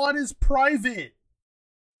this all on his private.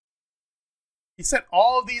 He said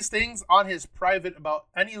all these things on his private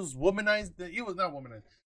and he was womanized. He was not womanized.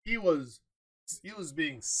 He was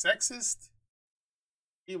being sexist.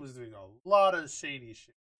 He was doing a lot of shady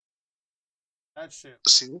shit. That shit.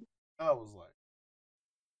 See, I was like,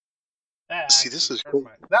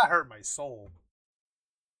 that hurt my soul.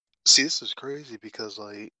 See, this is crazy because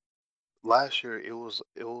like last year it was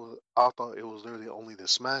I thought it was literally only the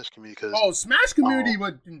Smash community because Smash community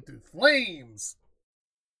went into flames.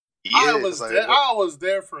 Yeah, I was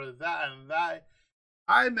there for that, and that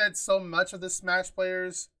I met so much of the Smash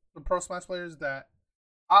players, the pro Smash players, that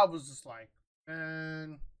I was just like,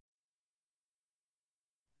 man.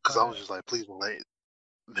 Because I was just like, please don't let it,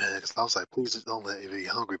 man. Because I was like, please don't let it be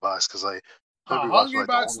Hungry Box. Because like, Hungry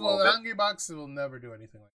Box will never do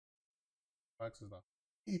anything like that. Box is not.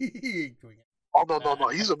 He ain't doing it. Oh no,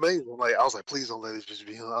 he's amazing. Like I was like, please don't let it just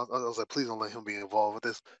be him. I was like, please don't let him be involved with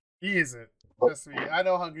this. He isn't. Trust me. I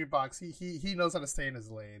know Hungry Box. He knows how to stay in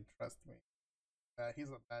his lane. Trust me. He's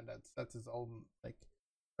a man that sets his own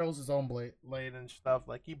controls his own lane and stuff.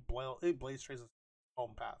 Like he blaze traces his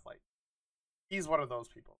own path. Like he's one of those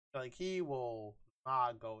people. Like he will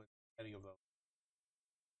not go into any of them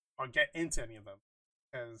or get into any of them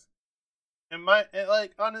because in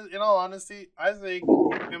all honesty, I think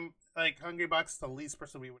him Hungry Box is the least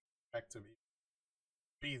person we would expect to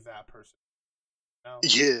be that person. You know?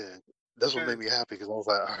 Yeah, that's what made me happy because I was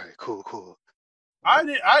like, all right, cool. I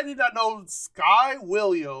did not know Sky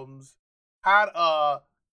Williams had a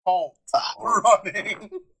cult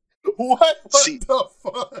running. What the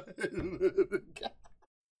fuck?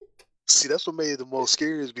 See, that's what made it the most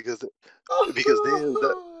scary is because then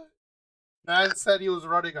Man said he was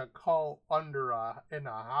running a call in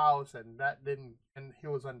a house, and that didn't, and he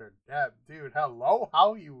was under debt, dude. Hello,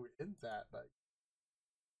 how you in that?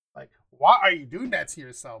 Like, why are you doing that to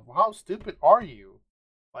yourself? How stupid are you?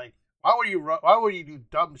 Like, why would you do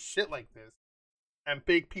dumb shit like this and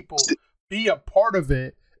make people be a part of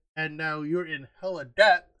it? And now you're in hella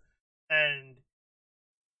debt, and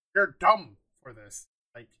you're dumb for this.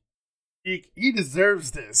 Like, he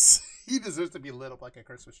deserves this. He deserves to be lit up like a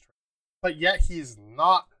Christmas tree. But yet he's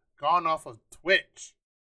not gone off of Twitch.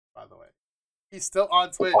 By the way, he's still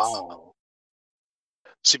on Twitch. Wow.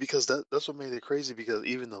 See, because that's what made it crazy. Because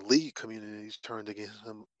even the league communities turned against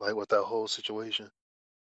him, like with that whole situation.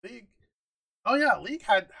 League. Oh yeah, League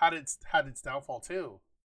had its downfall too.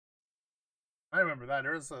 I remember that.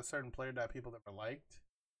 There was a certain player that people never liked.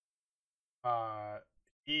 Uh,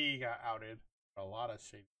 he got outed for a lot of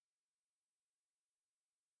shit.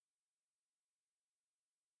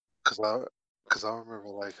 Cause cause I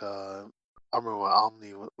remember I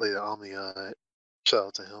remember when Omni shout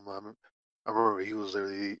out to him. I remember he was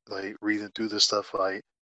literally like reading through this stuff like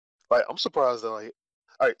I'm surprised that like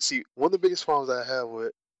all right, see one of the biggest problems that I had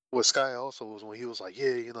with Sky also was when he was like,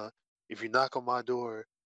 yeah, if you knock on my door,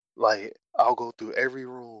 like I'll go through every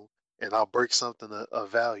room and I'll break something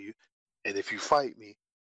of value, and if you fight me,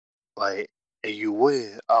 like and you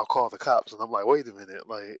win, I'll call the cops. And I'm like, wait a minute,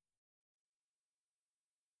 like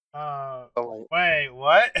Uh, I'm like, wait,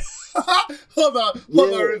 what? Hold yeah.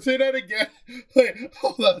 on, say that again. Wait,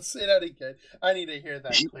 hold on, say that again. I need to hear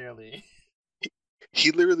that He, clearly.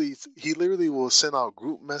 he literally will send out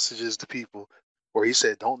group messages to people where he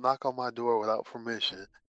said, "Don't knock on my door without permission."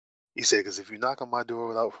 He said, "Because if you knock on my door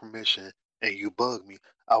without permission and you bug me,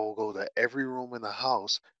 I will go to every room in the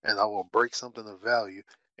house and I will break something of value.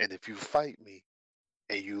 And if you fight me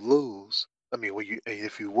and you lose, I mean,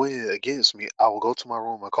 if you win against me, I will go to my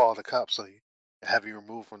room and call the cops on you and have you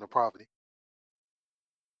removed from the property."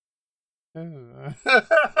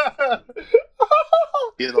 Scott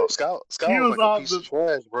He was was like a off piece the of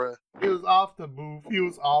trash, bruh. he was off the move. He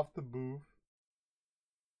was off the move.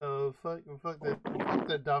 Fuck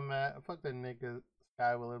the dumb man, fuck the nigga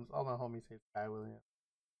Sky Williams. All my homies say Sky Williams.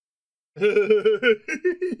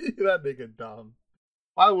 That nigga dumb.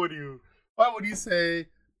 Why would you? Why would you say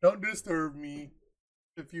don't disturb me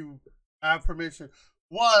if you have permission?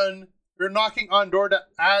 One, you're knocking on door to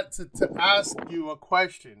ask you a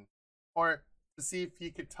question or to see if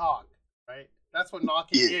you could talk. Right? That's what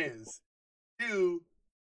knocking Yeah. is. Two,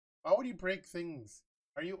 why would you break things?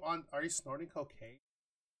 Are you snorting cocaine?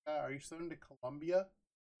 Are you snorting to Colombia?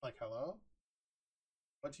 Like hello?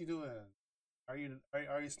 What you doing? Are you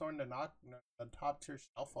snorting the top tier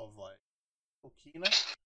shelf of like cocaine?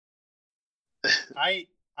 I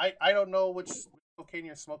I don't know which cocaine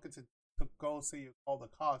you're smoking to go say you call the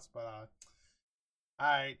cops, but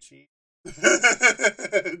I cheat.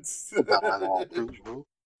 Nah, nah, true, bro.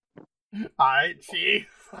 I cheat.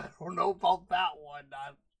 I don't know about that one.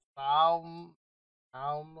 I don't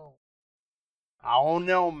know. I don't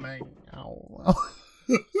know, man. I don't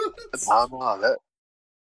know. Nah, nah,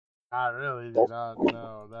 I really do that not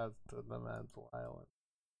know. That's the man's violent.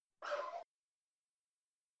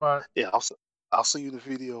 But yeah, I'll send you the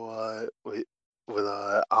video with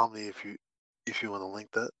Omni if you want to link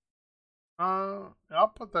that. I'll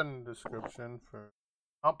put that in the description for.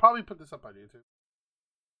 I'll probably put this up on YouTube.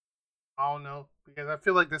 I don't know because I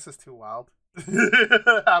feel like this is too wild.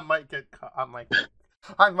 I might get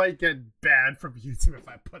banned from YouTube if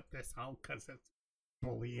I put this out because it's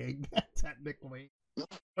bullying technically.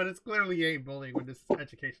 But it's clearly ain't bullying when this is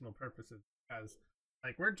educational purposes because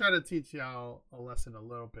like we're trying to teach y'all a lesson a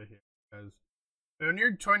little bit here because when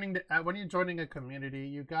you're joining a community,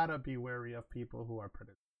 you gotta be wary of people who are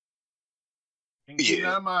predatory. And keep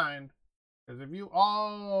Yeah, that in mind because if you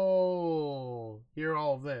all hear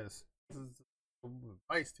all of this is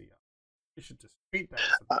advice to you. You should just treat that as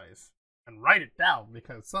I, advice and write it down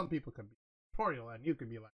because some people could be tutorial and you could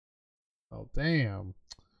be like, oh damn,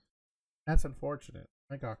 that's unfortunate.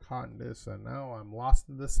 I got caught in this and now I'm lost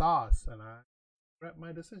in the sauce and I regret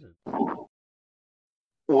my decision.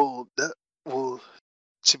 well, well,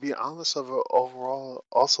 to be honest, overall,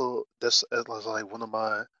 also that's like one of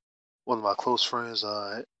my close friends.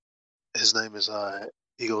 His name is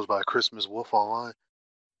he goes by Christmas Wolf online,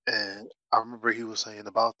 and I remember he was saying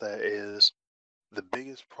about that is the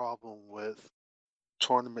biggest problem with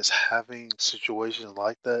tournaments having situations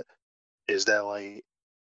like that is that like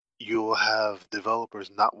you'll have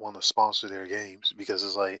developers not want to sponsor their games because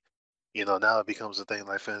it's like now it becomes a thing.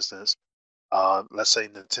 Like for instance, let's say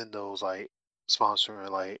Nintendo's like sponsoring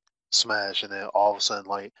like Smash, and then all of a sudden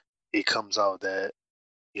like it comes out that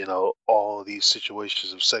all these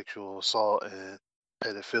situations of sexual assault and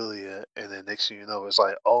pedophilia, and then next thing you know, it's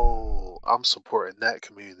like, oh, I'm supporting that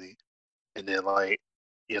community, and then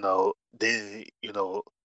then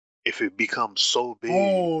if it becomes so big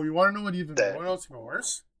Oh, you want to know what even? You that want to know what's even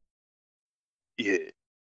worse? yeah,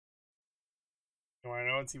 You want to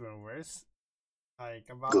know what's even worse? Like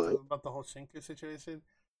good. about the whole Shinku situation.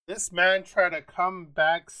 This man tried to come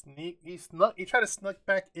back, sneak. He tried to sneak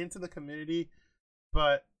back into the community,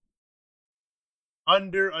 but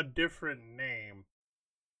under a different name,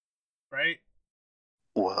 right?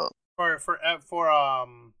 Well,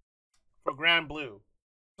 For Grand Blue,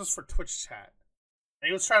 just for Twitch chat. And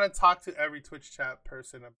he was trying to talk to every Twitch chat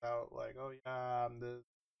person about like, oh yeah, I'm this.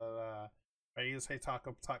 Right? He was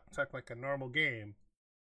talk like a normal game,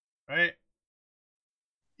 right?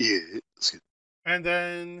 yeah, And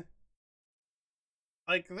then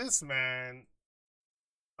like this man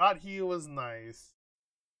thought he was nice.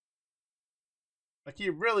 Like he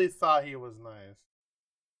really thought he was nice.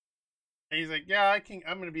 And he's like, yeah,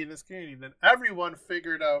 I'm gonna be in this community. Then everyone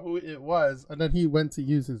figured out who it was, and then he went to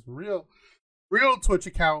use his real Twitch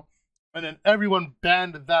account, and then everyone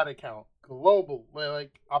banned that account. Global.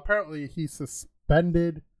 Like apparently he's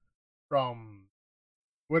suspended from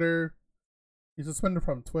Twitter. He's suspended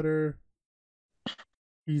from Twitter.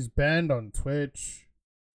 He's banned on Twitch.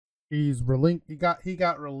 He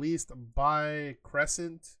got released by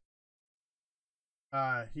Crescent.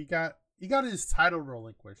 He got his title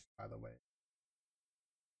relinquished, by the way.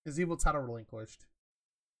 His evil title relinquished.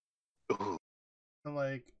 ooh, And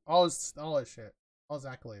like all his shit, all his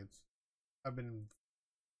accolades have been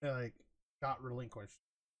like got relinquished.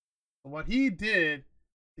 So what he did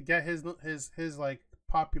to get his like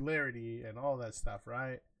popularity and all that stuff,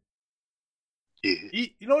 right? yeah.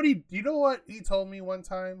 You know what he told me one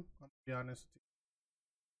time? I'll be honest with you.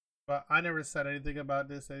 But I never said anything about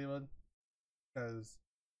this to anyone because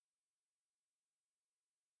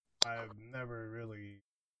I've never really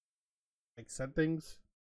like said things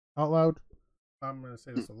out loud. I'm gonna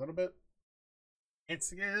say Mm, this a little bit.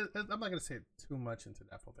 I'm not gonna say too much into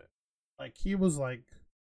depth of it. Like he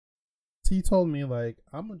told me like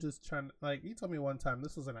I'm just trying to like he told me one time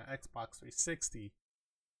this was in an Xbox 360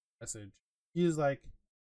 message. He was like,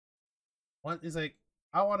 "What?" He's like,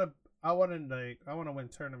 I want to win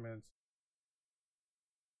tournaments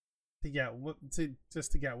to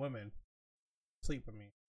get women sleep with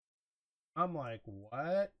me." I'm like,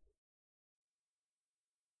 what?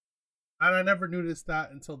 And I never noticed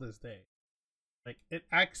that until this day. Like it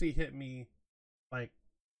actually hit me like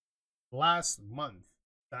last month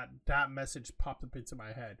that message popped up into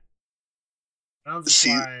my head. And I was just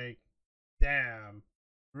See, like, damn,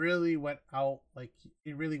 really went out like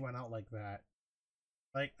it really went out like that.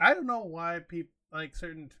 Like I don't know why people like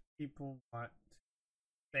certain people want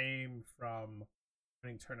fame from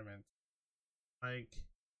winning tournaments. Like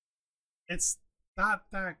it's not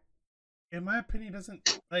that in my opinion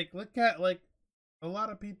doesn't like look at like a lot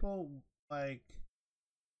of people like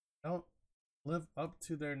don't live up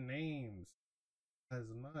to their names as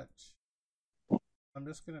much. I'm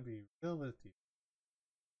just gonna be real with you.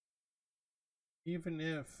 Even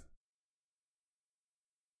if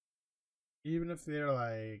even if they're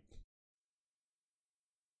like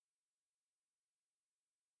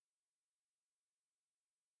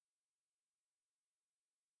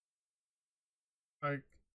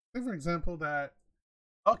say for example that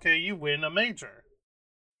okay, you win a major.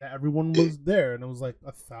 That everyone yeah, was there and it was like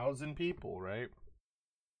 1,000 people, right?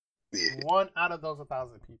 yeah, One out of those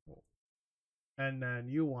 1,000 people. And then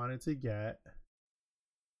you wanted to get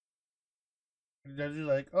and then you're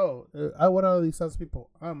like, oh, I want all these 1,000 people.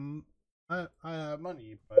 I have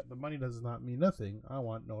money, but the money does not mean nothing. I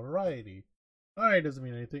want notoriety. Notoriety doesn't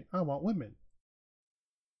mean anything. I want women.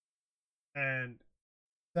 And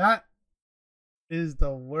that is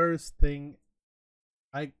the worst thing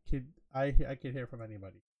I could hear from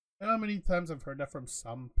anybody. You know how many times I've heard that from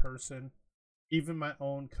some person, even my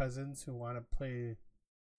own cousins who want to play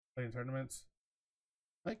in tournaments.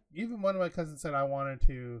 Like even one of my cousins said I want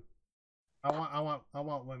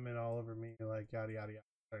women all over me, like yada yada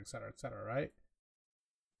yada, et cetera, right?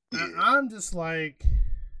 And yeah, I'm just like,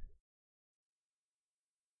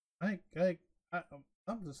 I, I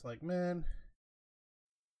I'm just like, man,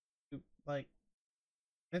 like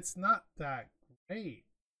it's not that great.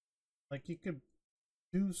 Like you could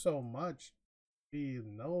do so much, be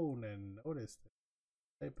known and noticed,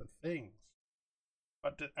 type of things.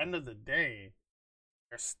 But at the end of the day,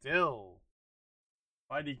 you're still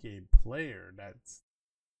a fighting game player that's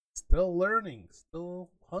still learning, still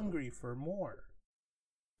hungry for more.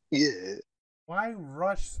 yeah. Why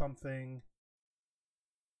rush something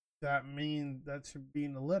that mean that should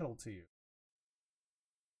mean a little to you?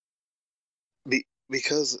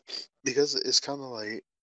 Because it's kind of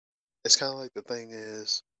like the thing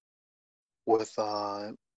is with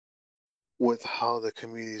with how the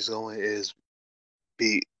community is going is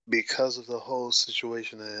because of the whole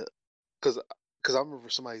situation that because I remember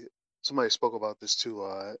somebody spoke about this too.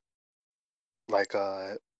 Like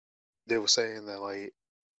they were saying that like,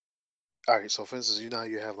 all right, so for instance, you know how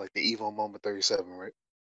you have like the Evo Moment 37, right?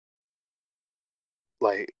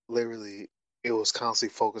 Like literally, it was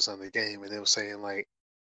constantly focused on the game, and they were saying like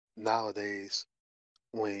nowadays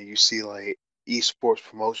when you see like esports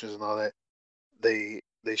promotions and all that, they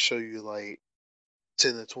show you like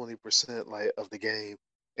 10 to 20% like of the game,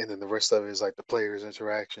 and then the rest of it is like the players'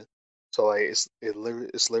 interaction. So like it's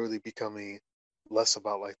literally becoming less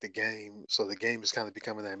about like the game. So the game is kind of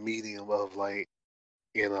becoming that medium of like,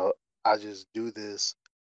 you know, I just do this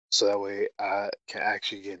so that way I can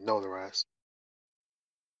actually get notarized.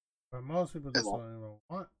 But most people And just don't even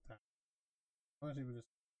want that. Most people just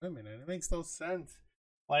women, and it makes no sense.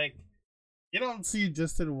 Like, you don't see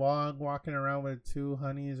Justin Wong walking around with two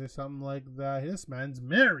honeys or something like that. This man's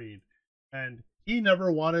married, and he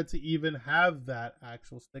never wanted to even have that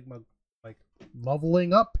actual stigma, like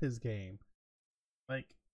leveling up his game.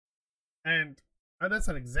 Like, and that's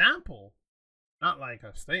an example, not like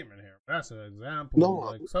a statement here. But that's an example of no,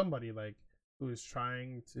 like somebody like who is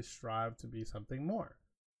trying to strive to be something more.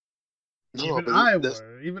 no, but that's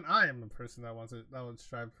Even I am a person that would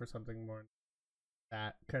strive for something more than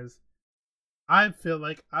that, because I feel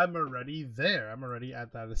like I'm already there. I'm already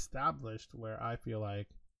at that established where I feel like,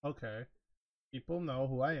 okay, people know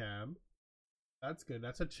who I am. That's good.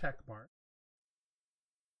 That's a check mark.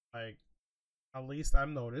 Like, at least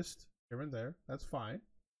I'm noticed here and there. That's fine.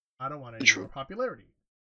 I don't want any more true. popularity.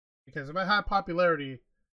 Because if I had popularity,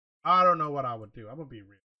 I don't know what I would do. I'm gonna be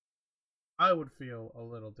real. I would feel a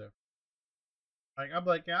little different. Like I'm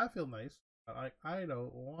like, yeah, I feel nice, but like I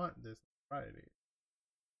don't want this variety.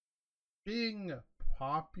 Being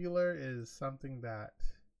popular is something that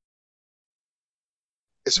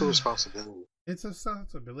It's a responsibility. it's a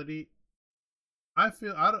sensibility. I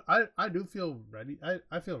do feel ready.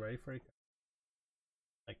 I feel ready for it.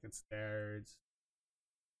 Like it's there. It's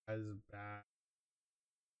as bad.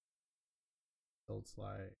 So it's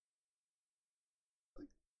like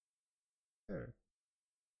there.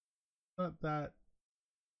 Not that.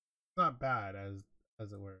 Not bad as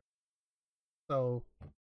it were. So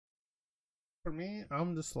for me,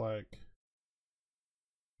 I'm just like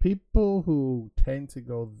people who tend to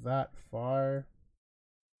go that far.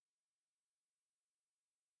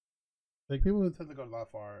 Like people who tend to go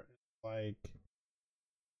that far, like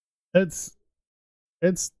it's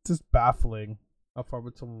it's just baffling how far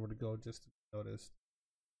would someone would go just to be noticed.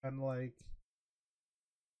 And like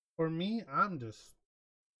for me, I'm just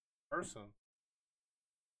a person.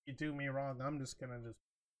 You do me wrong, I'm just gonna just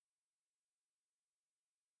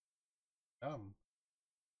dumb.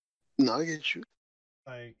 No, I get you.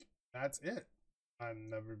 Like that's it. I'm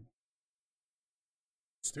never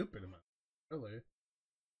stupid enough. Really.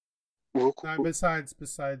 Real Now quick, besides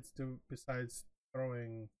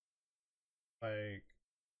throwing like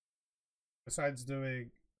besides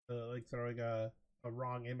doing like throwing a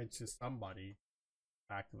wrong image to somebody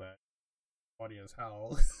back that funny as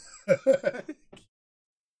hell.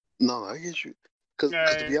 no, I get you. Cause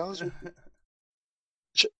to Okay. be honest with you,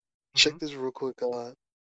 ch- check Mm-hmm. this real quick.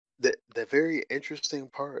 The very interesting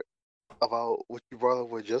part about what you brought up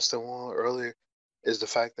with Justin Wong earlier is the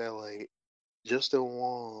fact that like Justin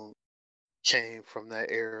Wong came from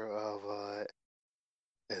that era of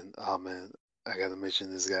and oh man, I gotta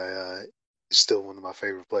mention this guy. Still one of my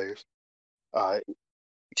favorite players.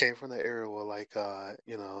 He came from the era where like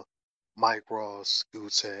you know, Mike Ross,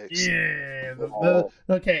 Gutex. Yeah, Uh, the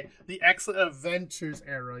okay, the excellent adventures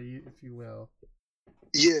era, if you will.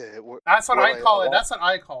 yeah, That's what we're I like a call it. lot. That's what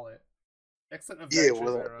I call it. Excellent Yeah,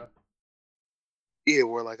 adventures era.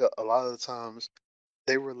 we're like a lot of the times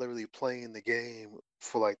they were literally playing the game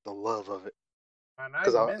for like the love of it. And I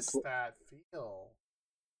Cause I, miss that feel.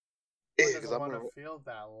 One yeah, cause I doesn't want to remember. feel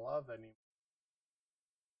that love anymore.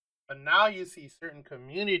 But now you see certain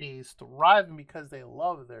communities thriving because they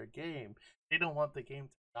love their game. They don't want the game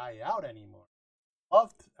to die out anymore.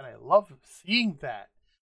 And I love seeing that.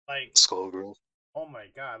 Like, Skullgirls. oh my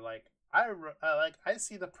god, like I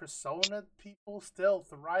see the Persona people still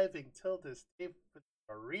thriving till this day for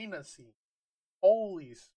the arena scene.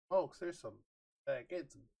 Holy smokes, there's some like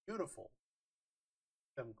it's beautiful.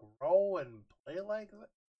 Them grow and play like that.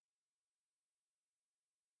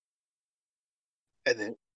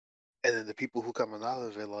 And then the people who coming out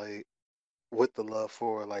of it like with the love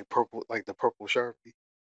for like purple, like the purple Sharpie.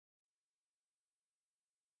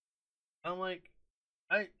 I'm like,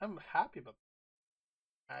 I'm happy about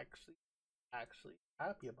that. Actually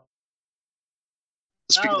happy about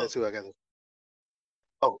that. Speaking of Now, that too, I gotta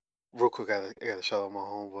oh real quick, I gotta shout out my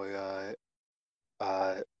homeboy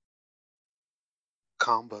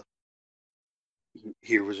Kamba.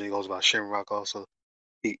 He originally goes by Shamrock also.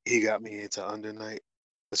 He got me into Under Night.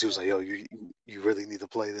 Cause he was like, yo, you really need to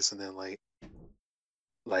play this, and then like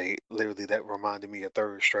literally that reminded me of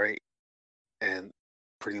Third Strike, and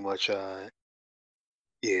pretty much yeah,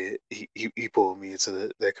 he pulled me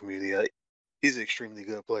into that community. He's an extremely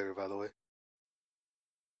good player, by the way.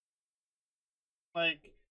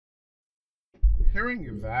 like,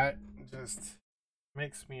 hearing that just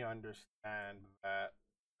makes me understand that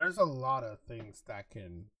there's a lot of things that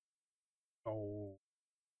can go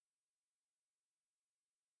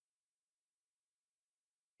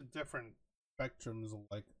different spectrums of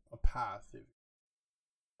like a path.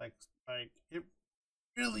 Like it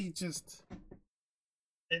really just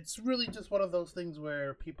it's really just one of those things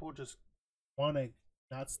where people just want to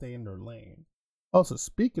not stay in their lane. Also,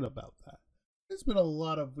 speaking about that, there's been a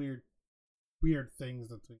lot of weird things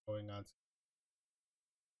that's been going on.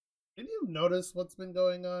 Did you notice what's been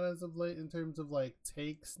going on as of late in terms of like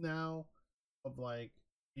takes now of like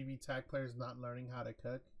BB tag players not learning how to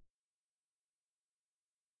cook?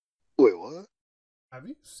 Wait, what? Have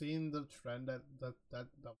you seen the trend that went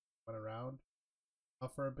around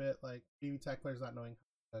for a bit? Like BB tag players not knowing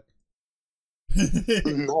how to cook.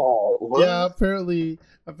 No, Yeah, what? apparently,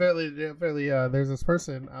 there's this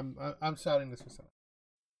person. I'm shouting this for someone.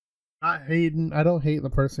 Not hating. I don't hate the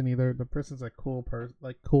person either. The person's a cool person,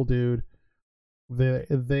 like cool dude.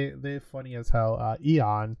 They funny as hell.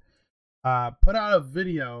 Eon put out a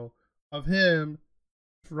video of him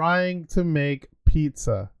trying to make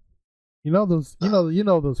pizza. You know those. You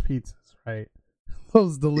know those pizzas, right?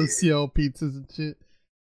 Those Yeah. Delicio pizzas and shit.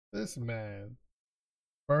 This man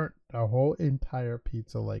burnt the whole entire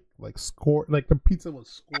pizza, like the pizza was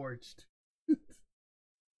scorched.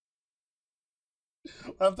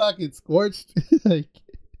 I'm talking scorched. Like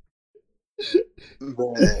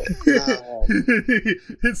Man, nah,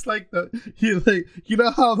 it's like you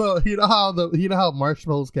know how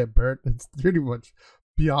marshmallows get burnt. It's pretty much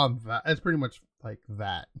beyond that. It's pretty much like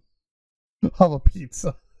that of a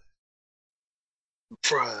pizza.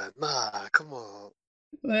 bruh, nah, come on.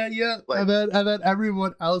 Yeah, Like, and then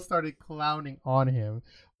everyone else started clowning on him.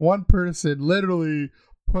 One person literally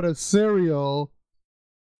put a cereal,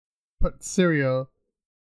 put cereal,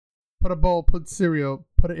 put a bowl, put cereal,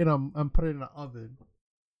 put it in a and put it in an oven.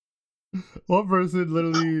 One person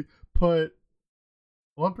literally put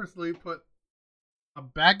a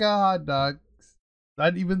bag of hot dogs,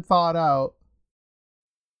 not even thawed out,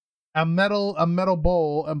 a metal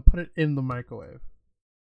bowl, and put it in the microwave.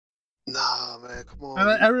 nah, man, come And on.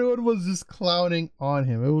 then everyone was just clowning on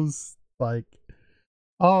him. It was like,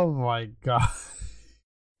 oh my god.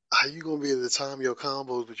 How you gonna be able to time your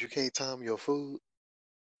combos, but you can't time your food?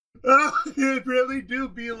 It really do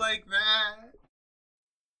be like that.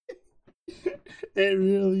 It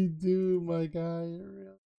really do, my guy.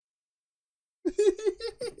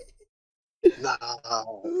 Nah.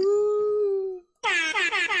 Ooh.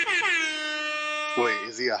 Wait,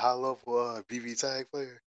 is he a high level BB tag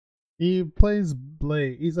player? He plays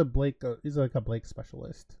Blake. He's a Blake. He's like a Blake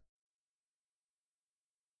specialist.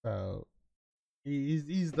 So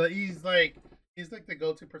he's like the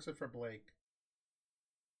go-to person for Blake.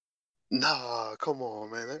 Nah, come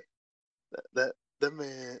on, man. That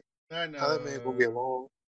man, I how that man gonna be a know. long?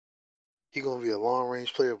 He gonna be a long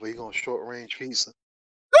range player, but he gonna short range pizza.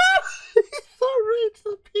 He's so rich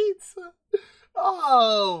for pizza.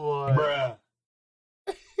 Oh boy. Bruh.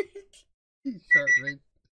 He's short range.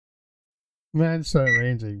 Man, short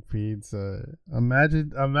ranging pizza.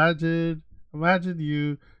 Imagine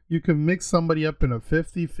you can mix somebody up in a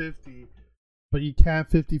 50-50, but you can't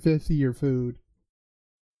 50-50 your food.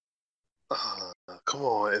 Come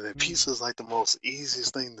on, and then pizza's like the most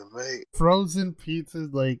easiest thing to make. Frozen pizza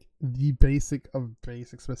is like the basic of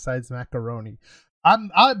basics besides macaroni.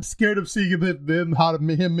 I'm scared of seeing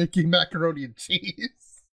him making macaroni and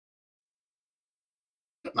cheese.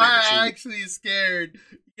 Man, I'm actually scared.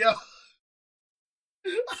 Yo,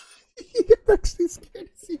 I'm actually scared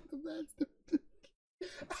to see the master.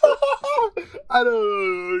 I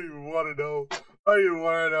don't even want to know. I don't even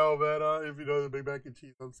want to know, man. If you know the Big Mac and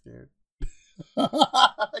cheese, I'm scared.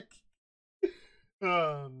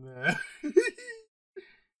 Oh man.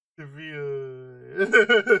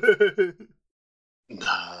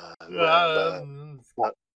 nah, nah,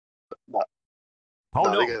 nah, nah, Oh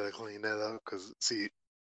No, they no! gotta clean that up because see,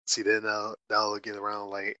 then now get around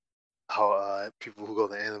like how people who go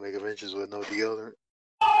to anime conventions with no deodorant.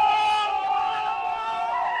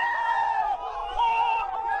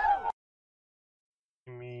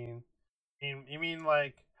 You mean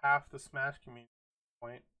like half the Smash community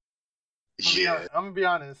point? Yeah, I'm gonna be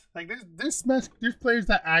honest. Like there's players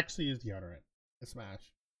that actually use deodorant in Smash.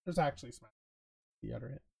 There's actually Smash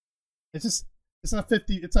deodorant. It's just it's not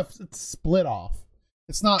 50. It's split off.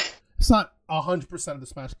 It's not 100% of the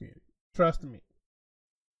Smash community. Trust me.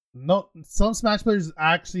 No, some Smash players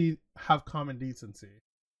actually have common decency.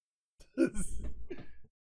 I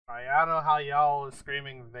don't know how y'all was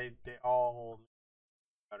screaming they all hold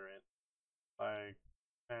deodorant. Like,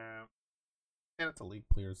 and it's a league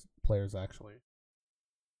players actually.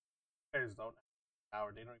 Players don't have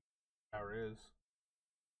power. They don't even know what power is.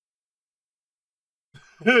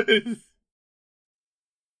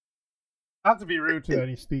 Not to be rude to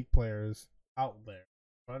any Speak players out there,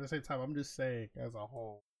 but at the same time, I'm just saying as a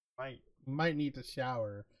whole, might need to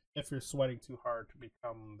shower if you're sweating too hard to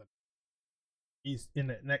become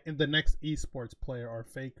the next esports player or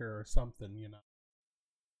faker or something. You know,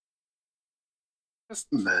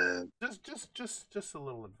 just man. just a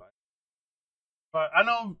little advice. But I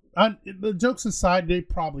know, the jokes aside, they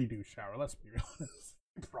probably do shower. Let's be honest,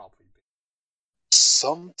 they probably do.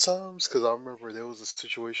 Sometimes, because I remember there was a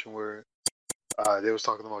situation where they was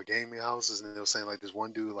talking about gaming houses, and they were saying like this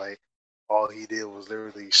one dude, like all he did was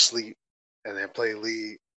literally sleep and then play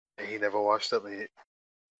League, and he never washed up. And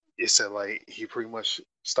it said like he pretty much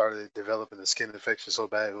started developing a skin infection so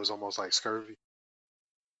bad it was almost like scurvy.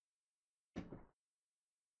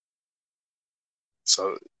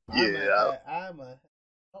 So yeah, I'm a.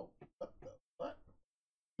 Oh, what the what?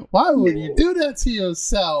 Why would you do that to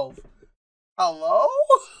yourself? Hello?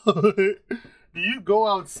 Do you go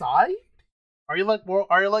outside? Are you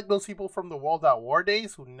like those people from the World at War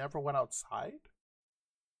days who never went outside?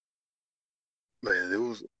 man,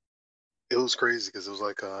 it was crazy because it was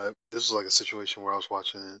like this was like a situation where I was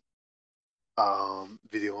watching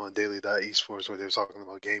video on daily.esports where they were talking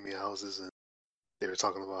about gaming houses, and they were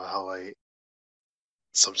talking about how like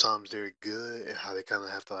sometimes they're good and how they kind of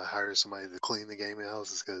have to hire somebody to clean the gaming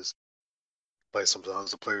houses because like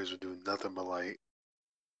sometimes the players would do nothing but like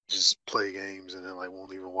just play games and then like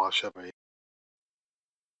won't even wash up or anything.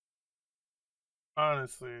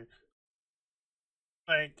 Honestly,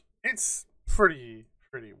 like it's pretty.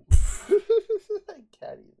 I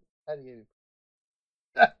can't even.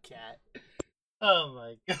 I can't. Oh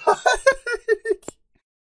my god.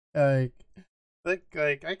 like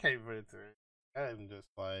I can't put it through. I'm just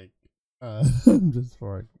like, I'm just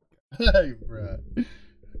for hey, bro.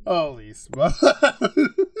 Holy smokes.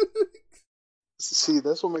 See,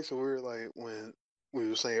 that's what makes it weird. Like when we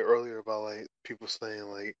were saying earlier about like people saying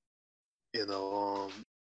like you know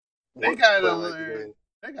They wanting to play gotta like the learn. game.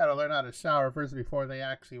 They gotta learn how to shower first before they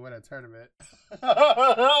actually win a tournament.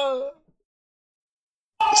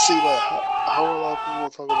 See, like how a lot of people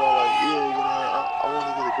talk about like yeah, I want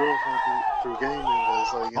to get a girlfriend through gaming, but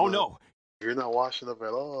it's like Oh no! if you're not washing up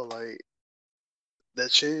at all, like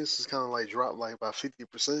that chance is kind of like dropped like by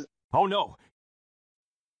 50%. Oh no!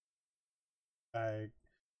 Like,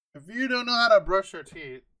 if you don't know how to brush your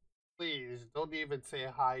teeth, please don't even say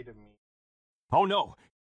hi to me. Oh no!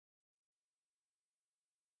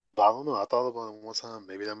 But I don't know. I thought about it one time.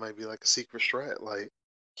 Maybe that might be like a secret strat. Like,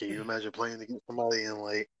 can you imagine playing against somebody and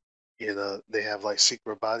like, they have like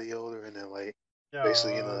secret body odor and then like,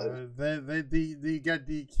 basically, They get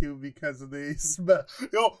DQ because of the smell.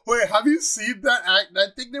 Yo, wait, have you seen that act? I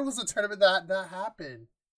think there was a tournament that happened.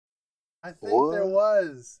 I think there what?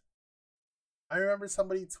 was. I remember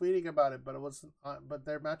somebody tweeting about it, but it wasn't. But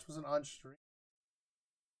their match wasn't on stream.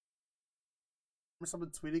 I remember someone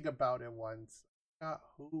tweeting about it once. I forgot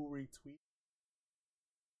who retweeted.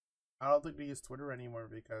 I don't think they use Twitter anymore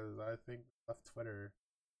because I think they left Twitter.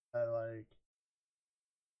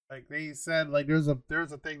 Like they said, like there's a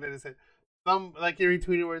thing that it said some like he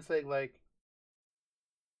retweeted where it's saying like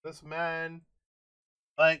this man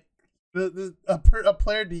like a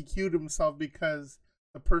player DQ'd himself because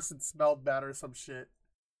the person smelled bad or some shit.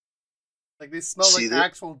 Like they smelled See like that?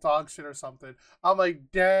 actual dog shit or something. I'm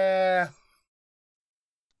like, damn,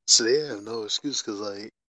 So they have no excuse because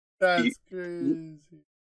like, you, that's you crazy.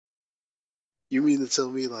 you mean to tell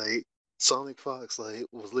me like Sonic Fox like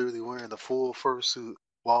was literally wearing the full fursuit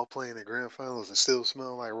while playing the grand finals and still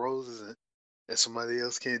smelling like roses and somebody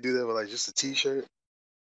else can't do that with like just a t-shirt?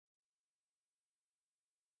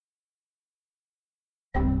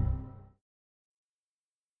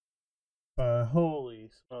 Holy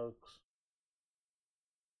smokes.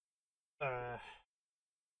 Uh,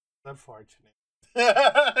 Unfortunate.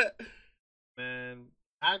 Man,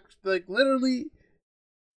 like literally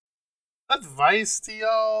advice to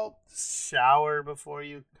y'all: shower before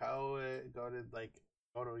you go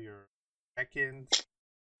to your check-ins.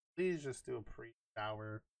 Please just do a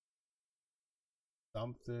pre-shower,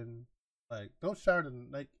 something like don't shower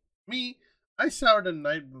like me. I showered the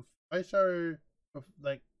night before. I shower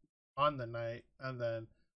like on the night, and then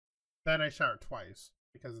I shower twice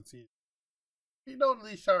because it's easy. If you don't at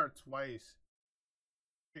least shower twice,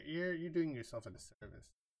 you're doing yourself a disservice.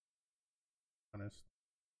 Honest.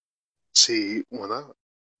 See, when I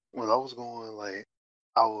was going, like,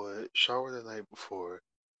 I would shower the night before,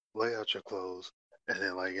 lay out your clothes, and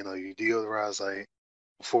then, like, you deodorize, like,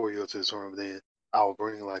 before you go to the tournament. Then I would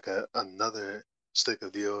bring, like, another stick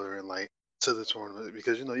of deodorant, like, to the tournament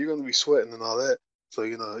because, you're going to be sweating and all that. So,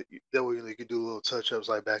 that way, you can do little touch ups,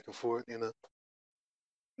 like, back and forth,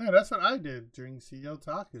 Yeah, that's what I did during CEO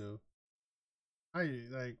Taku. I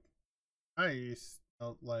like I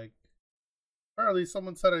smelled like early.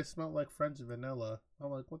 Someone said I smelled like French vanilla.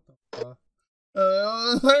 I'm like, what the fuck?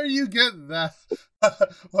 Where do you get that?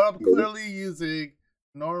 Well, I'm clearly using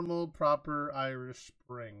normal, proper Irish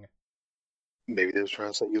Spring. Maybe they was trying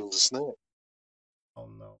to say you was a snack. Oh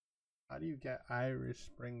no. How do you get Irish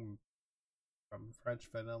Spring from French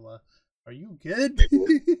vanilla? Are you good?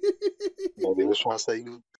 Maybe they was trying to say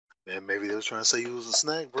you, man. Maybe they was trying to say you was a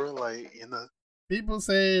snack, bro. Like, People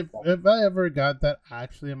say if I ever got that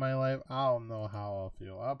actually in my life, I don't know how I'll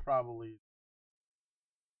feel. I'll probably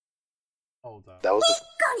hold up. that was the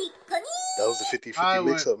that was the 50-50 I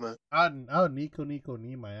mix would, up, man. I'd Nico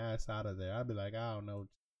knee my ass out of there. I'd be like, I don't know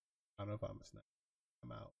if I'm a snack.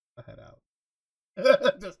 I'm out. I head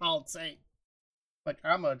out. Just all saying. Like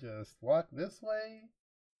I'ma just walk this way.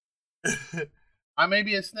 I may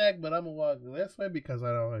be a snack, but I'm gonna walk this way because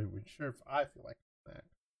I don't even sure if I feel like a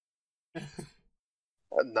snack.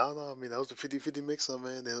 No, I mean that was the 50-50 mix up,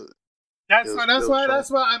 man. That's They was trying.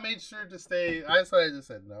 that's why I made sure to stay. That's why I just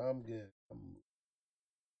said no. I'm good.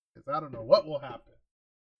 Because I don't know what will happen.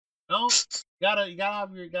 No, you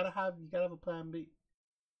gotta have a plan B.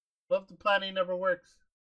 What if the plan A never works?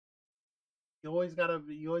 You always have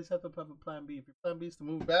to have a plan B. If your plan B is to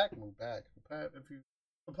move back, move back. If you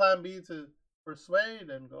the plan B to persuade,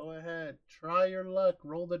 then go ahead, try your luck,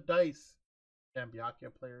 roll the dice. Damn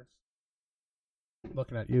Byakuya players,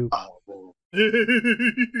 looking at you. Oh, man.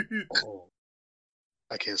 Oh,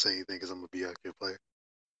 I can't say anything because I'm a Byakuya player.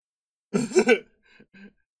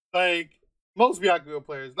 Like most Byakuya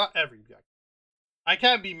players, not every Byakuya. I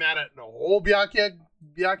can't be mad at the whole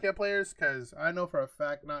Byakuya players because I know for a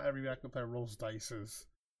fact not every Byakuya player rolls dices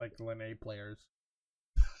like the Lane players.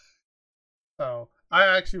 So I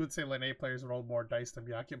actually would say Lane players roll more dice than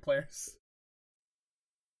Byakuya players.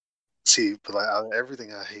 See, but like out of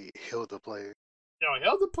everything, I hate Hilda players. You know,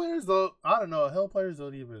 Hilda players though, I don't know. Hill players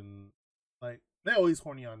don't even like they always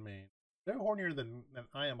horny on main. They're hornier than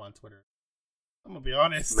I am on Twitter. I'm gonna be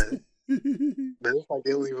honest. Man, man, it's like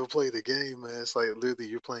they don't even play the game, man. It's like literally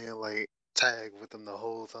you're playing like tag with them the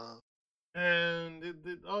whole time. And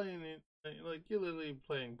all you need, like, you're literally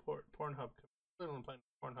playing Pornhub. Literally playing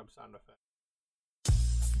Pornhub sound effect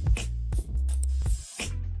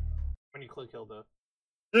when you click Hilda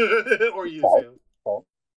or use you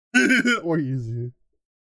or use you.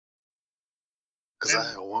 Because I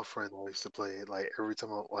had one friend I used to play it, like every time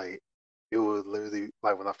it would literally,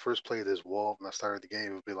 like when I first played this wall, when I started the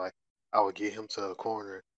game, it would be like, I would get him to a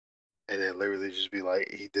corner and then literally just be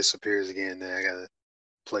like, he disappears again. Then I gotta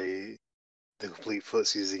play the complete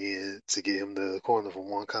footsies again to get him to the corner for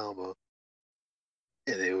one combo.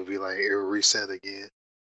 And it would be like, it would reset again.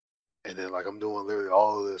 And then like I'm doing literally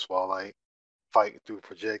all of this while like fighting through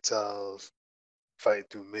projectiles, fighting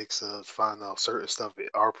through mix-ups, finding out certain stuff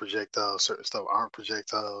are projectiles, certain stuff aren't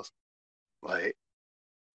projectiles. Like,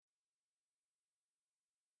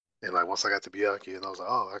 and like once I got to Byakuya, and I was like,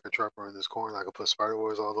 oh, I could trap her in this corner. I could put spider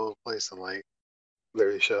webs all over the place and like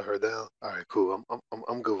literally shut her down. All right, cool.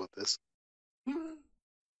 I'm good with this. Now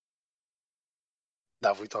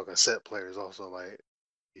if we talking set players, also like,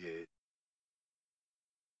 yeah,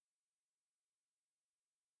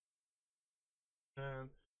 And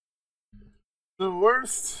the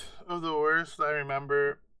worst of the worst I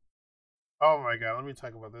remember. Oh my god, let me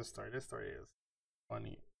talk about this story. This story is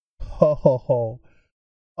funny.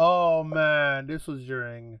 Oh man, this was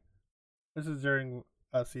during CEO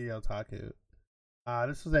Taku.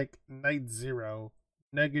 This was like night zero,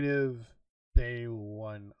 negative day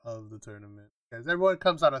one of the tournament. Because everyone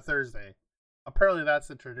comes on a Thursday. Apparently that's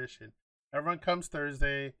the tradition. Everyone comes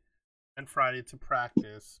Thursday and Friday to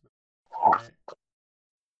practice. Right?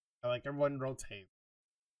 And, like everyone rotates.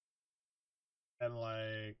 and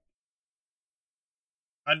like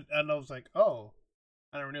I was like, oh,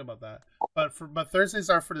 I never knew about that. But Thursdays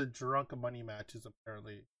are for the drunk money matches.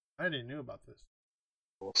 Apparently, I didn't knew about this.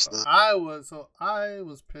 I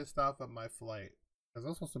was pissed off at my flight because I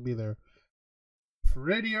was supposed to be there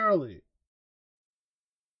pretty early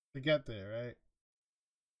to get there. Right,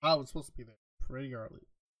 I was supposed to be there pretty early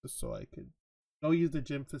just so I could go use the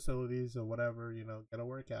gym facilities or whatever, get a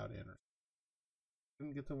workout in, or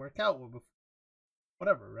didn't get to work out before,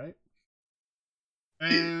 whatever, right?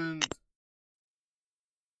 And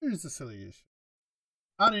here's the silly issue.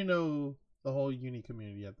 I didn't know the whole uni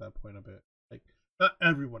community at that point a bit. Like, not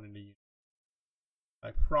everyone in the uni.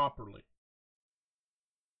 Like, properly.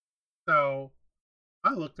 So,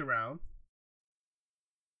 I looked around.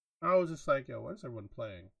 I was just like, yo, what is everyone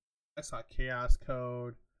playing? I saw Chaos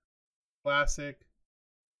Code, Classic.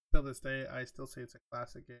 Till this day, I still say it's a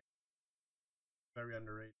classic game. Very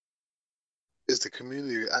underrated. Is the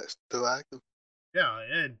community still active? Yeah,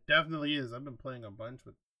 it definitely is. I've been playing a bunch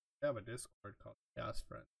with. I have a Discord called Chaos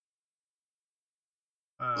Friends.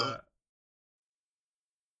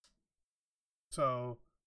 So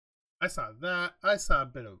I saw that. I saw a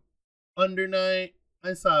bit of Undernight.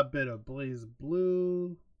 I saw a bit of Blaze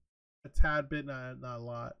Blue. A tad bit, not a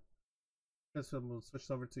lot. This one was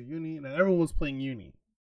switched over to Uni, and everyone was playing Uni.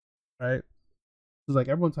 Right? It was like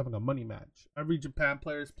everyone's having a money match. Every Japan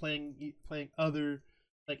player is playing other,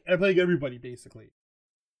 like playing everybody basically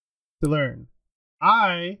to learn.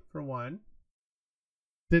 I, for one,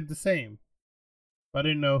 did the same, but I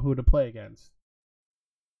didn't know who to play against.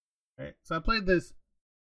 Right? So I played this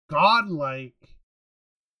godlike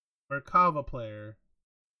Merkava player.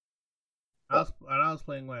 I was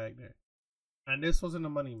playing Wagner. And this wasn't a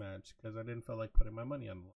money match because I didn't feel like putting my money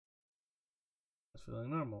on the line. I was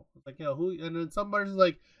feeling normal. I was like, yo, who? And then somebody's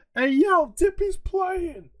like, hey, yo, Dippy's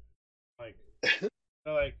playing. Like,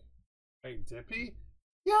 they're like, hey, Dippy?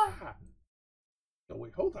 Yeah. Yo,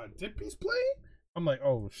 wait, hold on. Dippy's playing? I'm like,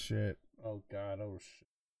 oh, shit. Oh, God. Oh,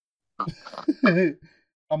 shit.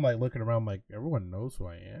 I'm like looking around, like, everyone knows who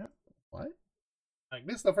I am? What? Like,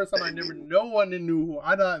 this is the first time no one knew who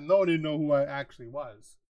I actually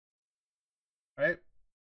was. Right?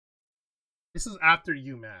 This is after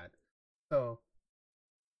you mad. So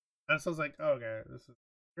I was like, oh, okay, this is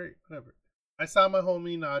great, whatever. I saw my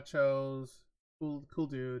homie Nachos, cool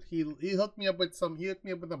dude. He hooked me up with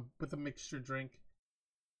a mixture drink.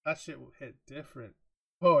 That shit hit different.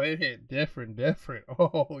 Oh, it hit different.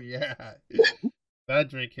 Oh yeah. That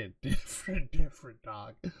drink hit different,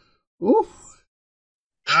 dog. Oof.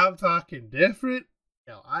 I'm talking different.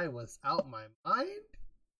 Yo, I was out my mind.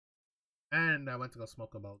 And I went to go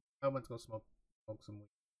smoke some weed.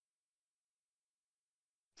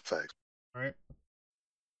 Fact. Right?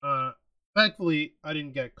 Thankfully, I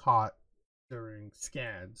didn't get caught during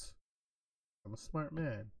scans. I'm a smart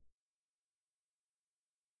man.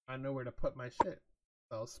 I know where to put my shit.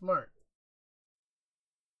 So I was smart.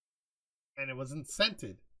 And it wasn't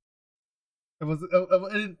scented.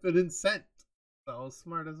 It didn't scent. So I was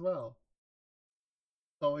smart as well.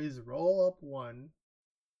 So always roll up one,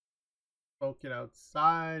 smoke it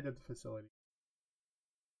outside of the facility,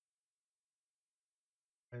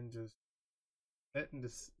 and just sit and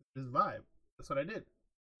just vibe. That's what I did.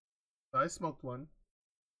 So I smoked one,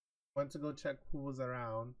 went to go check who was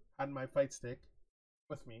around, had my fight stick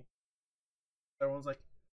with me. Everyone's like,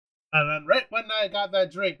 and then right when I got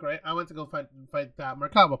that drink, right, I went to go fight that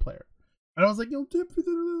Merkava player. And I was like, yo, Dippy,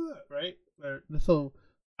 right? So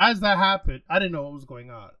as that happened, I didn't know what was going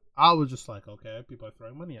on. I was just like, okay, people are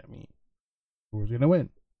throwing money at me. Who's going to win?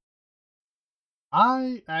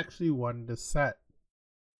 I actually won the set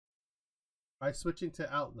by switching to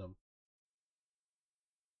Altnum.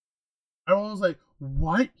 Everyone was like,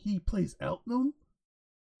 what? He plays Altnum?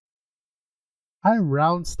 I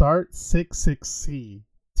round start 6-6C,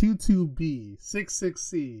 2-2B,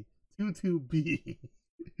 6-6C, 2-2B,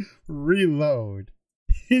 reload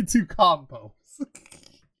into combos.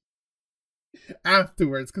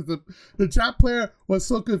 Afterwards, because the chat player was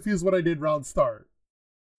so confused what I did round start.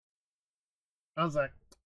 I was like,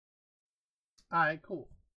 alright, cool.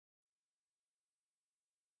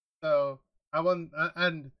 So I won,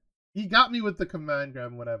 and he got me with the command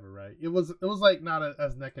grab, whatever, right? It was like not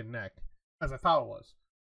as neck and neck as I thought it was.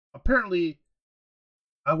 Apparently,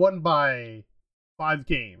 I won by 5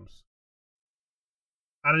 games.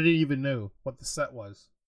 And I didn't even know what the set was.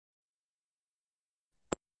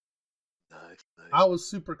 Nice. I was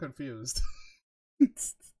super confused. I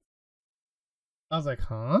was like,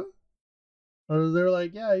 huh? Or they were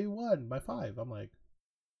like, yeah, you won by 5. I'm like,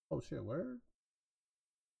 oh shit, where?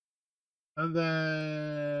 And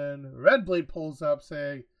then then Red Blade pulls up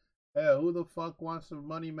saying, "Hey, who the fuck wants to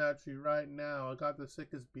money match you right now? I got the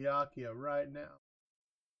sickest Byakuya right now."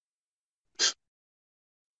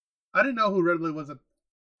 I didn't know who Red Blade was at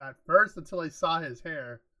first until I saw his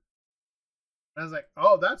hair. And I was like,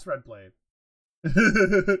 "Oh, that's Red Blade."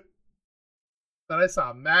 Then I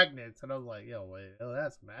saw Magnets, and I was like, "Yo, wait, oh,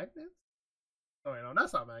 that's Magnets? Oh, wait, no,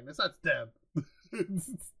 that's not Magnets. That's Deb."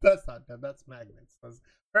 That's not Deb. That's Magnets.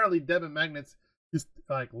 Apparently, Deb and Magnets just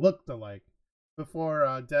like looked alike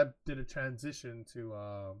before Deb did a transition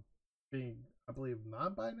to being, I believe,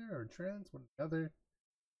 non-binary or trans, one or the other.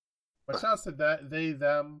 But shouts to that they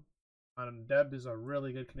them. Deb is a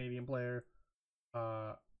really good Canadian player.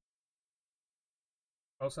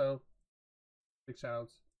 Also, big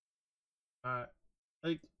shoutouts.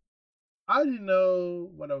 Like I didn't know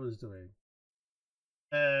what I was doing,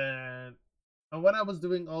 and when I was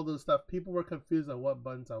doing all those stuff, people were confused on what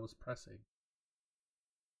buttons I was pressing.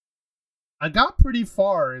 I got pretty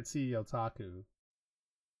far in CEO Taku.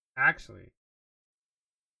 Actually,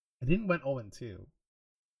 I didn't went 0-2. And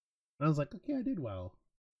I was like, okay, I did well.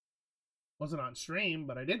 Wasn't on stream,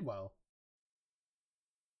 but I did well.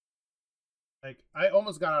 Like, I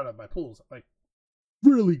almost got out of my pools. Like,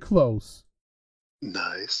 really close.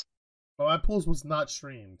 Nice. But my pools was not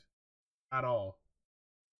streamed at all.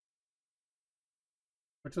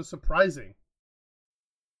 Which was surprising.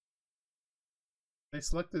 They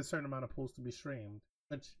selected a certain amount of pools to be streamed.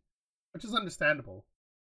 Which is understandable.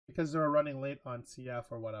 Because they were running late on CF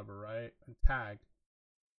or whatever, right? And tag.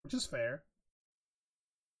 Which is fair.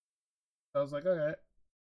 So I was like, okay.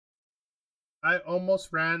 I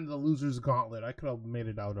almost ran the loser's gauntlet. I could have made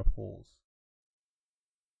it out of pools.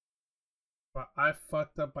 But I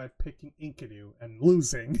fucked up by picking Inkadu and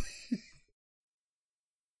losing.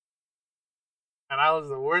 And that was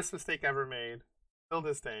the worst mistake ever made. Till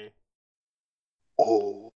this day.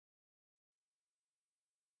 Oh.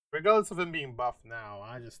 Regardless of him being buffed now,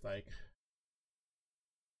 I just like...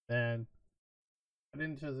 Man. I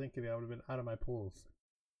didn't choose Inkadu, I would have been out of my pools.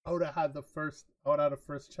 I would have had the first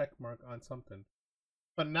check mark on something.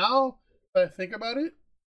 But now that I think about it,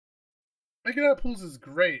 making out pools is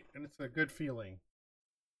great and it's a good feeling.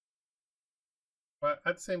 But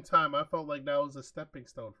at the same time, I felt like that was a stepping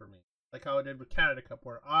stone for me. Like how I did with Canada Cup,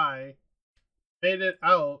 where I made it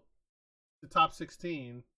out the top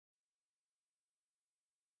 16.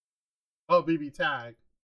 Oh, BB tag.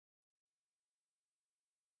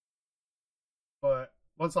 But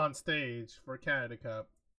was on stage for Canada Cup.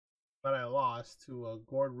 But I lost to a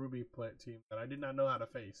Gord Ruby team that I did not know how to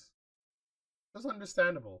face. That's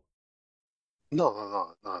understandable.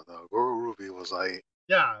 No. Goro Ruby was like,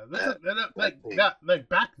 like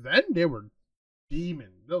back then they were demon.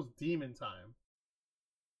 That was demon time.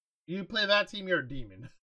 You play that team, you're a demon.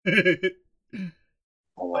 Like,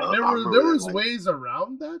 there was ways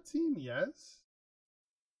around that team, yes.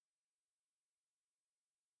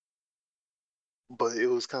 But it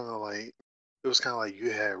was kind of like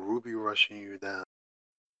you had Ruby rushing you down,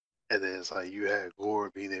 and then it's like you had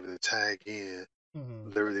Gore being able to tag in,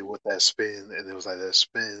 literally with that spin, and it was like that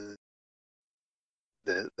spin,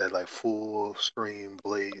 that like full screen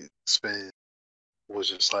blade spin was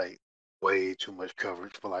just like way too much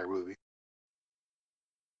coverage for like Ruby.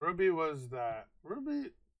 Ruby was that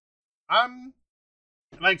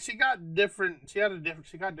like she got different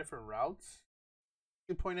routes.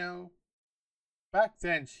 2.0. Back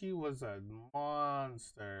then, she was a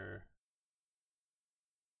monster.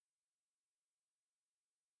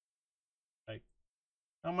 Like,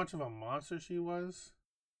 how much of a monster she was?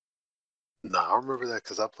 Nah, I remember that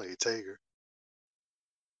because I played Tager.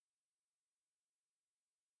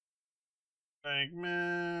 Like,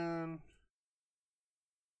 man.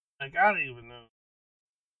 Like, I don't even know.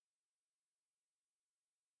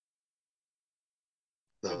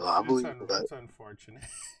 No, I believe that. It's unfortunate.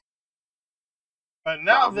 But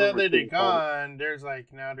now that they're gone, there's the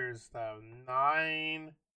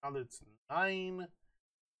 9. Now it's 9.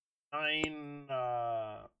 9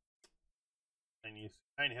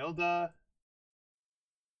 Hilda.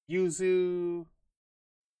 Yuzu.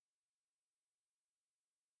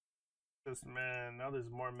 Just, man, now there's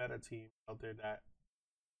more meta teams out there that.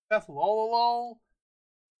 Seth Lololol.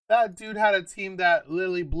 That dude had a team that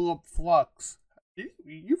literally blew up Flux.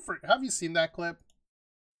 Have you seen that clip?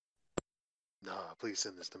 Nah, please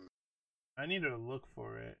send this to me. I need to look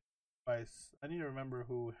for it. I need to remember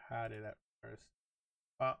who had it at first.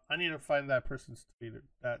 I need to find that person's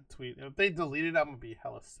tweet. If they delete it, I'm gonna be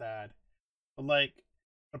hella sad. But like,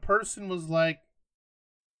 the person was like,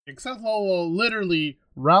 except literally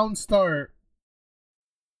round start.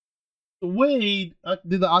 Wade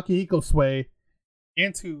did the Akihiko sway,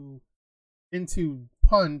 into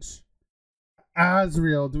Punch,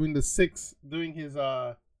 Azrael doing his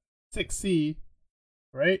 6C,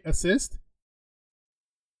 right? Assist.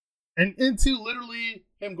 And into literally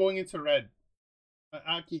him going into red.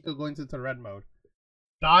 Akiko going into red mode.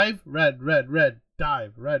 Dive, red, red, red,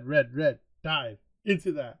 dive, red, red, red, dive.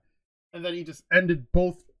 Into that. And then he just ended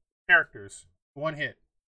both characters. One hit.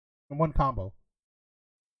 In one combo.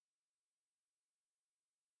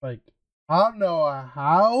 Like, I don't know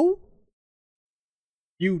how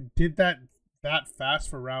you did that fast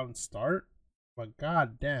for round start, but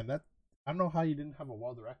god damn, that I don't know how you didn't have a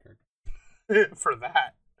world record for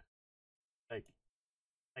that. Like,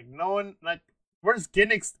 no one like where's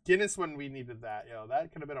Guinness when we needed that?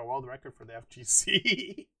 That could have been a world record for the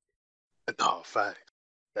FGC. No, fact.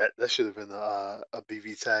 That should have been a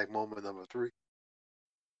BV tag moment number 3.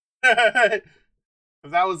 That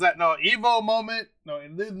was that Evo moment. No,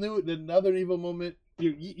 another Evo moment.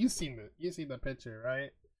 You seen the picture,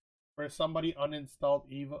 right? Where somebody uninstalled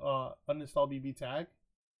BB tag.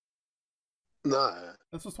 Nah.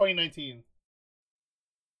 This was 2019.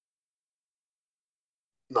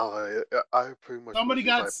 No, I pretty much Somebody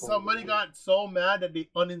got so mad that they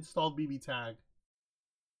uninstalled BB tag.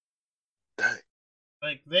 Dang.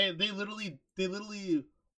 Like they literally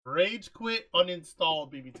rage quit,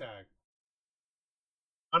 uninstalled BB tag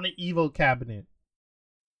on the Evo cabinet.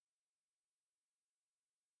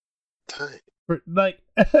 Dang. For like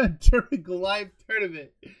during live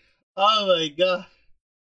tournament. Oh my god.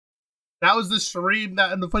 That was the stream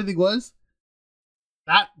and the funny thing was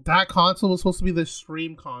that console was supposed to be the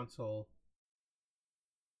stream console.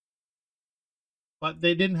 But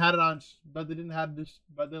they didn't have it on but they didn't have this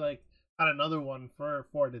but they like had another one for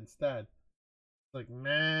it instead. Like,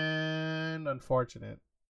 man, unfortunate.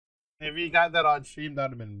 If you got that on stream, that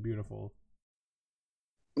would have been beautiful.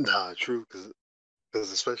 Nah, true,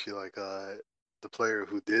 because especially like the player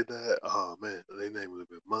who did that, oh man, their name would have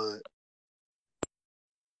been Mud.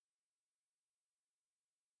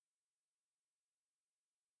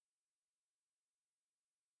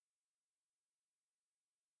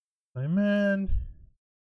 My man,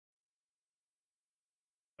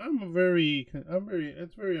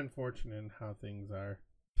 it's very unfortunate how things are.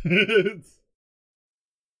 It's,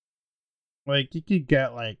 like, you could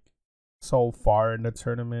get like so far in the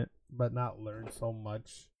tournament, but not learn so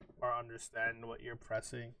much or understand what you're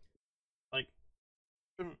pressing. Like,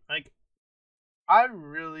 I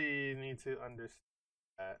really need to understand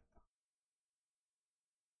that.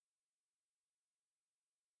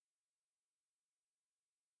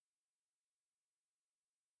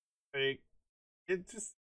 Like, it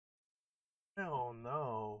just, I don't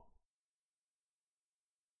know.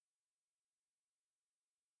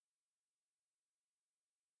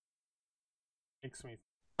 Makes me.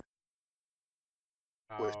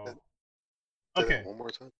 Wait, Oh. say that Okay. one more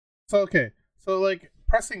time. So like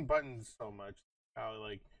pressing buttons so much, how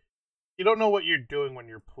like you don't know what you're doing when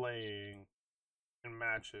you're playing in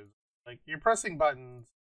matches. Like you're pressing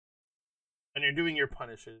buttons and you're doing your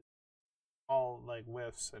punishes, all like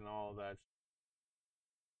whiffs and all that.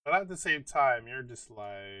 But at the same time, you're just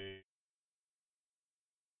like,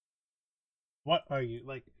 what are you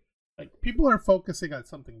like? Like people are focusing on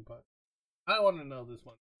something, but I want to know this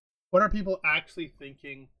one. What are people actually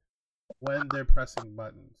thinking when they're pressing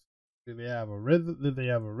buttons? Do they have a rhythm? Do they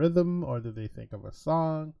have a rhythm, or do they think of a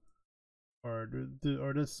song, or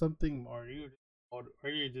or does something? Or are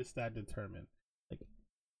you just that determined? Like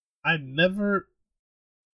I never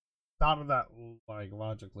thought of that like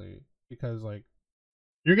logically because like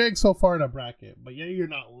you're getting so far in a bracket, but yeah, you're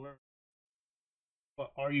not learning.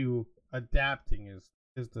 But are you adapting?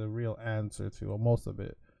 Is the real answer to most of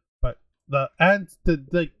it. But to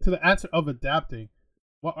the answer of adapting,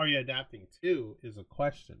 what are you adapting to is a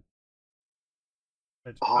question.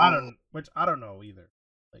 Which I don't know either.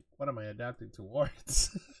 Like, what am I adapting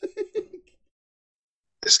towards?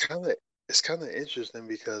 It's kind of interesting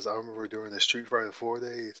because I remember during the Street Fighter 4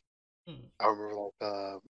 days, I remember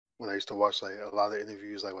like when I used to watch like a lot of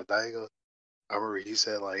interviews like with Daigo. I remember he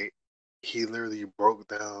said like he literally broke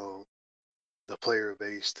down the player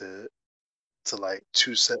base to like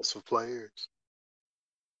 2 sets of players,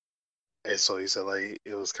 and so he said like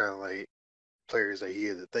it was kind of like players that he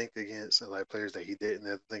had to think against and like players that he didn't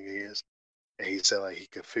have to think against, and he said like he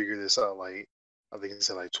could figure this out like I think he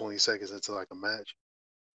said like 20 seconds into like a match.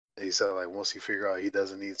 And he said like once he figure out he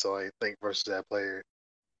doesn't need to like think versus that player,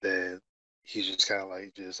 then he just kind of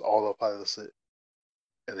like just autopilots it.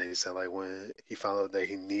 And then he said like when he found out that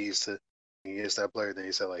he needs to against that player, then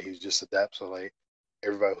he said like he just adapts. So like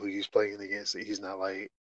everybody who he's playing against, he's not like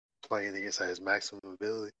playing against at his maximum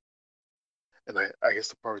ability. and I guess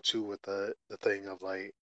the part too with the thing of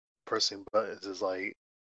like pressing buttons is like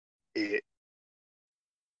it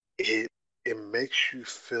it it makes you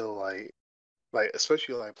feel like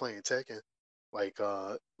especially like playing Tekken, like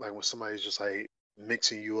when somebody's just like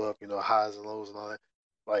mixing you up, highs and lows and all that,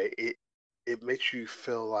 like it makes you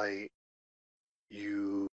feel like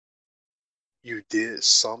you you did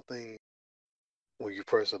something when you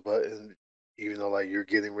press a button, even though like you're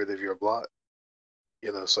getting rid of your block,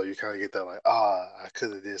 so you kind of get that like, I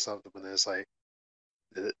could have did something, but then it's like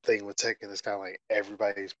the thing with Tekken is kind of like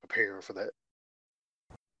everybody's preparing for that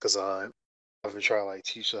because I've been trying to like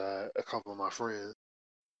teach a couple of my friends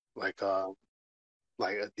like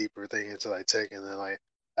like a deeper thing into like Tekken, and then like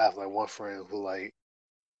I have like one friend who like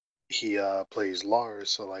he plays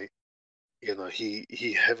Lars, so like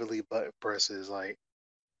he heavily button presses like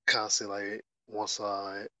constantly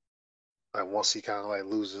like once he kind of like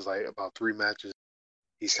loses like about 3 matches,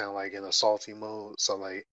 he's kind of like in a salty mode. So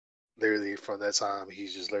like literally from that time,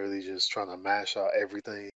 he's just literally just trying to mash out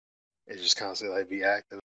everything and just constantly like be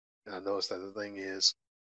active. And I noticed that the thing is,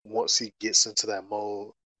 once he gets into that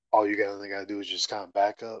mode, all you gotta do is just kind of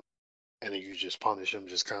back up, and then you just punish him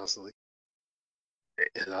just constantly.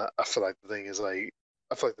 And I feel like the thing is like,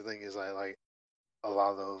 I feel like the thing is like a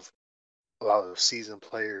lot of a lot of seasoned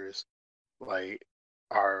players like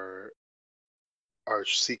are are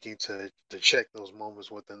seeking to check those moments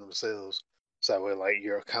within themselves, so that way like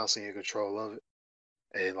you're constantly in control of it.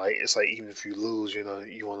 And like it's like even if you lose, you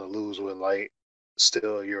want to lose with like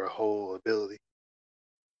still your whole ability.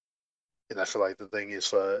 And I feel like the thing is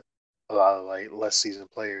for a lot of like less seasoned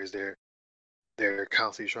players, they're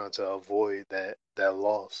constantly trying to avoid that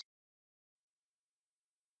loss.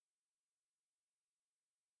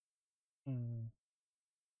 Mm,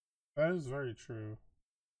 that is very true.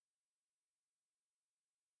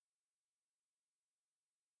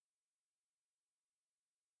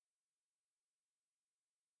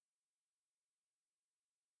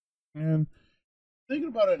 And thinking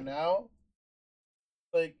about it now,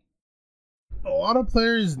 like a lot of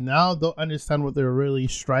players now don't understand what they're really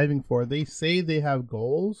striving for. They say they have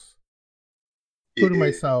goals, including Yeah,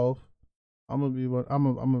 myself. I'm gonna be one.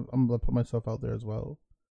 I'm gonna put myself out there as well.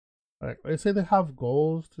 Like they say they have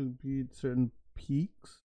goals to be certain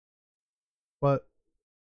peaks, but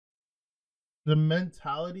the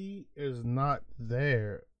mentality is not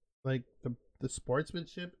there. Like the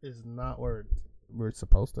sportsmanship is not where we're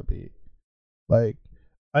supposed to be. Like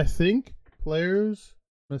I think players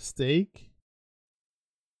mistake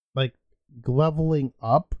like leveling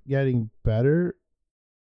up, getting better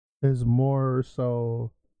is more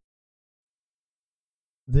so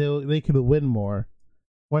they could win more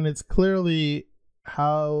when it's clearly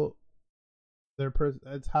how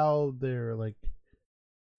it's how they're like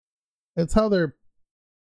it's how their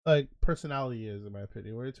like personality is in my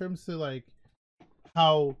opinion. Where in terms to like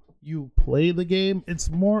how you play the game, it's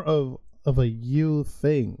more of a you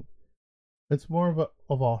thing. It's more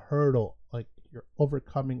of a hurdle. Like you're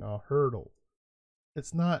overcoming a hurdle.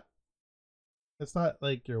 It's not it's not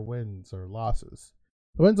like your wins or losses.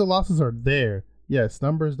 The wins and losses are there. Yes,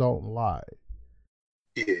 numbers don't lie.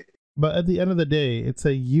 yeah, But at the end of the day, it's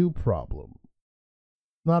a you problem,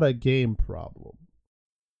 not a game problem.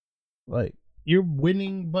 Like you're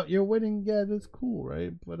winning, yeah, that's cool,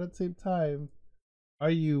 right? But at the same time,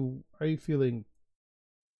 are you feeling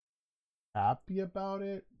happy about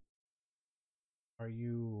it? Are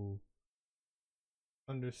you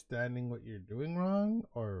understanding what you're doing wrong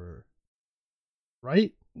or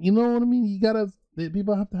right? You know what I mean?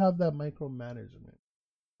 People have to have that micromanagement.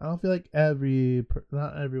 I don't feel like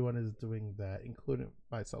not everyone is doing that, including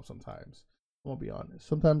myself. Sometimes I won't be honest.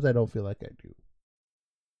 Sometimes I don't feel like I do.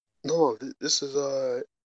 no, this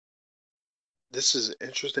is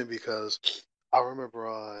interesting because I remember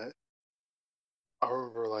uh I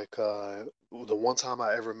remember like the one time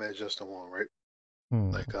I ever met Justin Wong, right?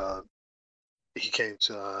 Hmm. Like he came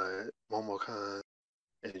to MomoCon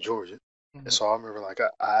in Georgia, and Mhm. so I remember like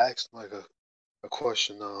I asked him like a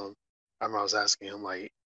question. I remember I was asking him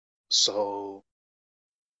like, so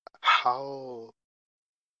how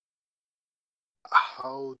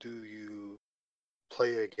how do you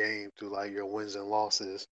play a game through like your wins and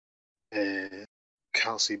losses and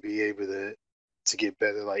constantly be able to get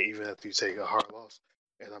better like even after you take a hard loss?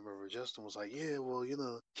 And I remember Justin was like, yeah, well, he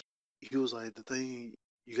was like the thing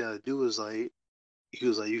you gotta do is like he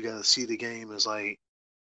was like you gotta see the game as like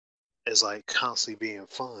constantly being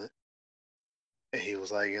fun. And he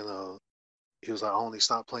was like, he was like, I only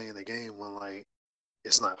stop playing the game when like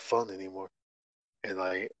it's not fun anymore. And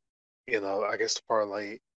like, I guess the part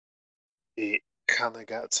like it kind of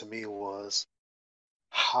got to me was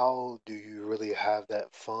how do you really have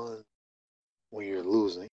that fun when you're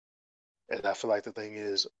losing? And I feel like the thing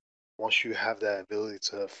is, once you have that ability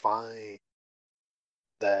to find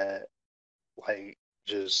that, like,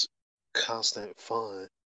 just constant fun,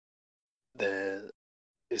 then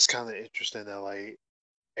it's kind of interesting that, like,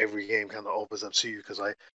 every game kind of opens up to you. Because,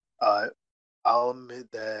 like, uh, I'll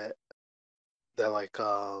admit that, like,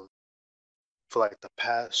 for like the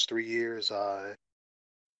past 3 years, I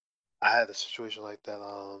had a situation like that,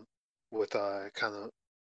 with kind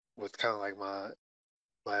of like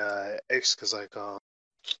my ex, because like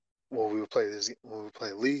when we would play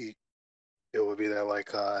League, it would be that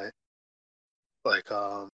like I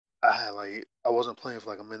had like I wasn't playing for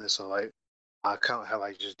like a minute, so like I kind of had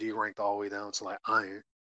like just D ranked all the way down to like iron,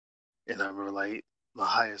 and I remember like my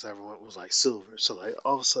highest I ever went was like silver. So like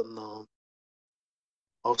all of a sudden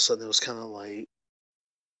it was kind of like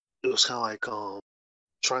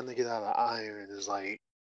trying to get out of iron is like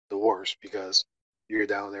the worst, because you're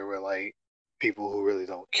down there with like people who really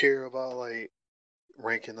don't care about like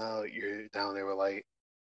ranking out. You're down there with like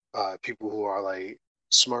people who are like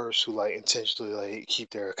Smurfs who like intentionally like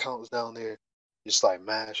keep their accounts down there, just like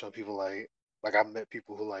mash on people. Like I met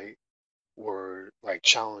people who like were like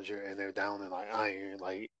challenger and they're down in like iron,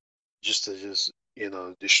 like just to just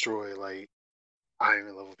destroy like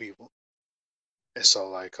iron level people. And so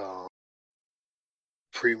like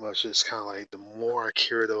pretty much it's kind of like the more I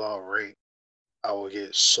cared about rank, I would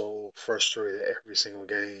get so frustrated every single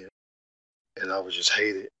game, and I would just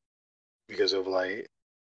hate it because of like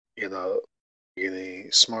you know getting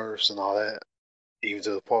Smurfs and all that. Even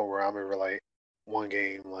to the point where I remember like one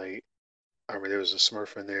game, like I remember there was a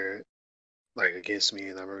Smurf in there like against me,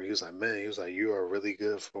 and I remember he was like, "Man, he was like, you are really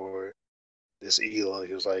good for this Ela."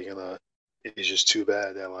 He was like, it's just too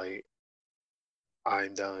bad that like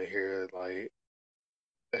I'm down here like,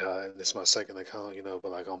 and it's my second account,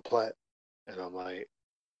 but like on plat, and I'm like,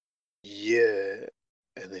 yeah.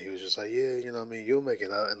 And then he was just like, yeah, what I mean, you'll make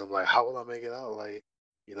it out. And I'm like, how will I make it out? Like,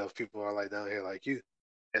 if people are like down here like you.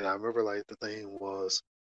 And I remember like the thing was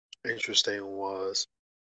interesting was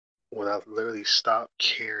when I literally stopped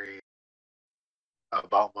caring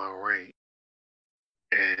about my rank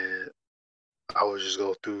and I would just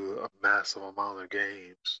go through a massive amount of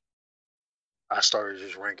games, I started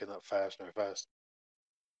just ranking up faster and faster.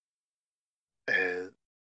 And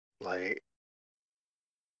like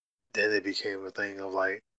then it became a thing of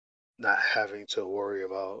like not having to worry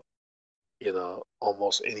about,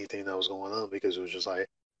 almost anything that was going on, because it was just like,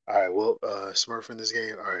 all right, well, Smurf in this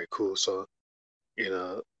game, all right, cool. So, you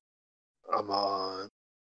know, I'm I'm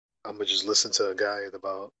gonna just listen to a guide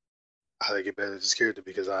about how to get better at this character,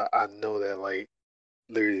 because I know that like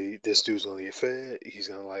literally this dude's gonna get fed, he's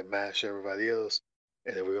gonna like mash everybody else,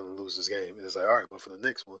 and then we're gonna lose this game. And it's like, all right, but for the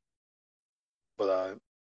next one. But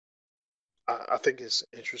I think it's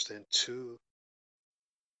interesting too,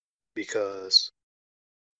 because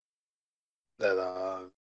that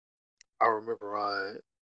I remember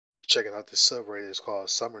checking out this subreddit. It's called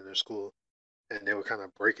Summoner School, and they were kind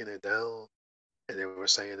of breaking it down, and they were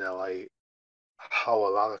saying that like how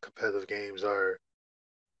a lot of competitive games are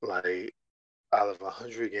like out of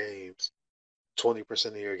 100 games, 20%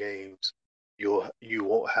 of your games you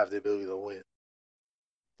won't have the ability to win,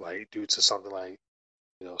 like due to something like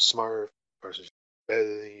Smurf, person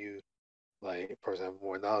better than you, like person have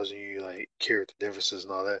more knowledge than you, like character differences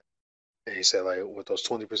and all that. And he said like with those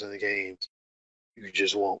 20% of the games you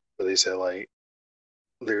just won't. But they said like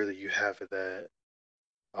literally you have it that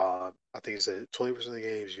I think he said 20% of the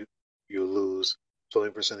games you'll lose,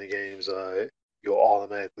 20% of the games you'll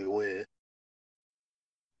automatically win.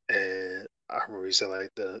 And I remember he said like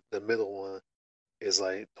the middle one is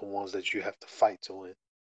like the ones that you have to fight to win.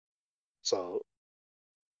 So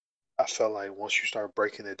I felt like once you start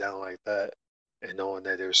breaking it down like that, and knowing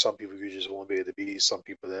that there's some people you just won't be able to beat, some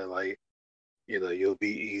people that like you'll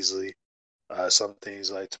beat easily, some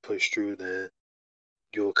things like to push through, then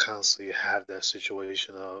you'll constantly have that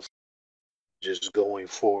situation of just going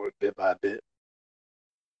forward bit by bit,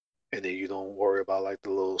 and then you don't worry about like the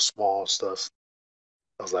little small stuff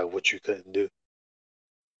of like what you couldn't do.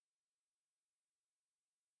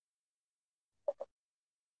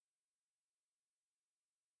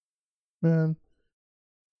 Man,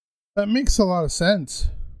 that makes a lot of sense.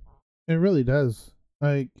 It really does.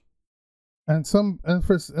 Like, and some, and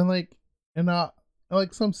for, and like, in a,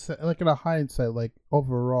 like some, like in a hindsight, like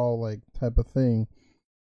overall, like type of thing,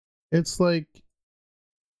 it's like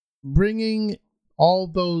bringing all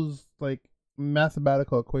those like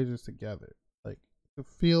mathematical equations together, like to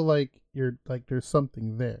feel like you're like there's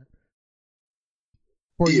something there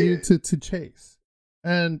for you Yeah, to chase.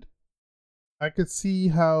 And I could see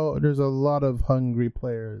how there's a lot of hungry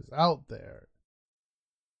players out there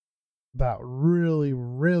that really,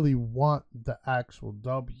 really want the actual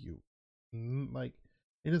W. Like,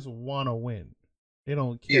 they just want to win. They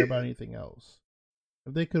don't care about Yeah, anything else.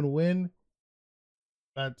 If they could win,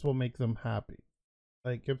 that's what makes them happy.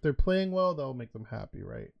 Like, if they're playing well, that'll make them happy,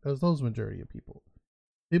 right? Those majority of people.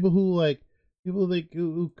 People who like people like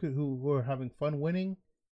who are having fun winning,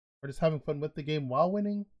 or just having fun with the game while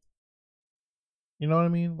winning. You know what I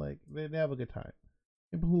mean? Like they have a good time.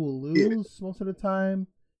 People who will yeah, lose most of the time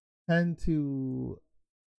tend to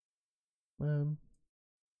um,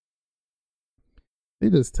 they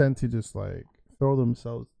just tend to just like throw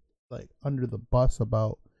themselves like under the bus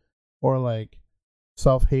about, or like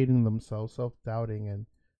self-hating themselves, self-doubting, and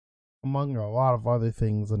among a lot of other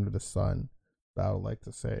things under the sun that I would like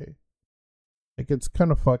to say. Like it's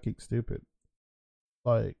kind of fucking stupid.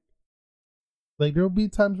 Like there'll be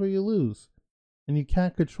times where you lose and you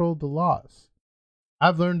can't control the loss.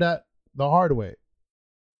 I've learned that the hard way.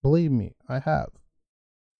 Believe me, I have.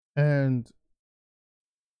 And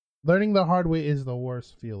learning the hard way is the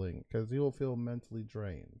worst feeling because you will feel mentally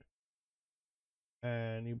drained.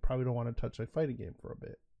 And you probably don't want to touch a fighting game for a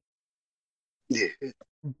bit. yeah,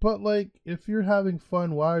 But like if you're having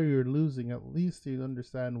fun while you're losing, at least you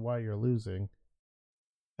understand why you're losing.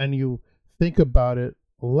 And you think about it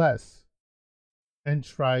less and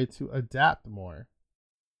try to adapt more.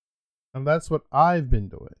 And that's what I've been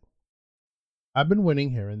doing. I've been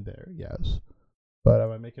winning here and there, yes. But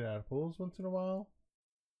am I making it out of pools once in a while?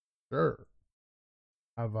 Sure.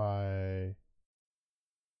 Have I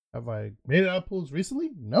made it out of pools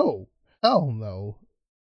recently? No. Hell no.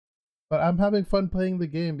 But I'm having fun playing the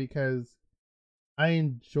game because I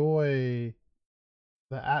enjoy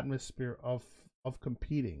the atmosphere of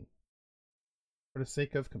competing for the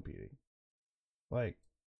sake of competing. Like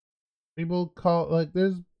people call like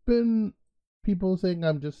there's been people saying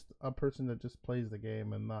I'm just a person that just plays the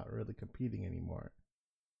game and not really competing anymore.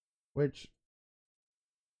 Which,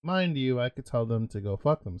 mind you, I could tell them to go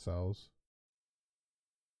fuck themselves.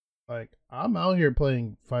 Like, I'm out here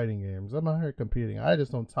playing fighting games. I'm out here competing. I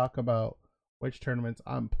just don't talk about which tournaments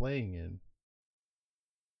I'm playing in.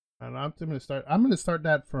 And I'm gonna start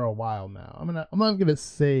that for a while now. I'm not gonna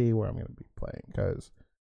say where I'm gonna be playing because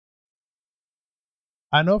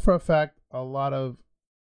I know for a fact a lot of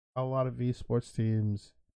esports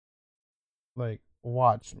teams like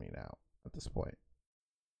watch me now at this point.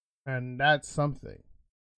 And that's something.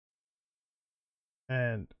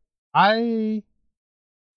 And I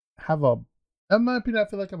have a in my opinion, I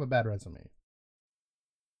feel like I have a bad resume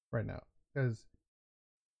right now. Because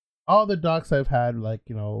all the docs I've had, like,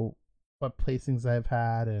 what placings I've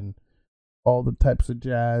had and all the types of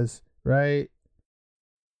jazz, right?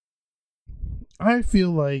 I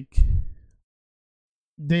feel like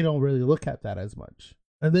they don't really look at that as much.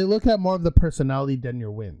 And they look at more of the personality than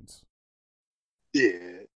your wins.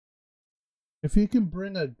 yeah, If you can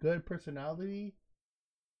bring a good personality,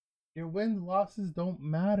 your wins, losses don't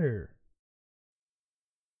matter.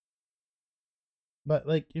 But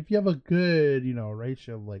like if you have a good,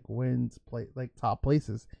 ratio of like wins, play like top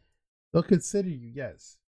places, they'll consider you,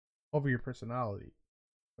 yes, over your personality,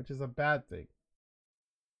 which is a bad thing.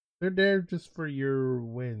 They're there just for your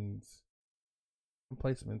wins and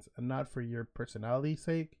placements and not for your personality's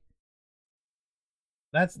sake.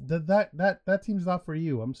 That team's not for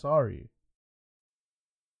you. I'm sorry.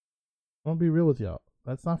 I'm gonna be real with y'all.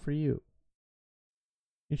 That's not for you.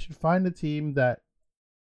 You should find a team that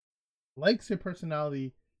likes your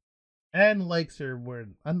personality and likes your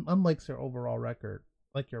word, unlikes your overall record,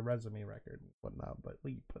 like your resume record and whatnot. But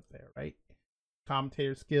what you put there, right?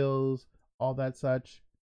 Commentator skills, all that such.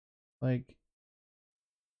 Like,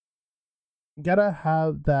 you gotta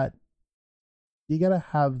have that. You gotta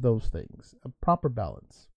have those things, a proper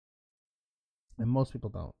balance, and most people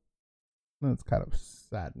don't. And it's kind of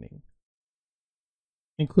saddening,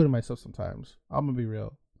 including myself. Sometimes I'm gonna be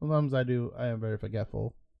real. Sometimes I do. I am very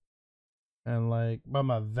forgetful, and like, I'm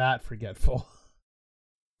not that forgetful.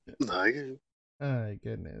 no, I get it. Oh my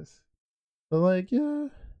goodness. But like, yeah,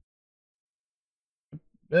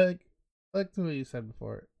 like to what you said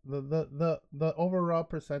before, the overall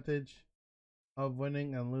percentage of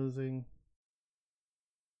winning and losing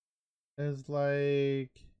is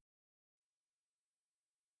like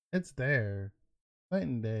it's there, night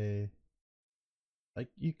and day. Like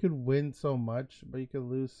you could win so much, but you could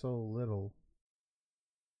lose so little,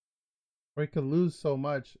 or you could lose so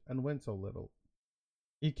much and win so little.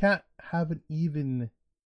 You can't have an even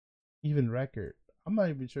record. I'm not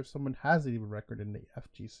even sure if someone has an even record in the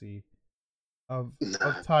FGC of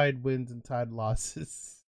Nah, tied wins and tied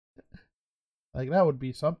losses. Like that would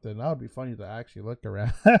be something. That would be funny to actually look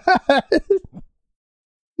around.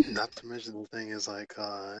 Not to mention the thing is like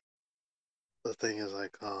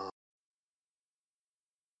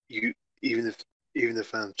you even if in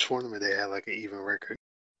a tournament they had like an even record,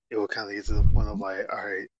 it would kind of get to the point of like, all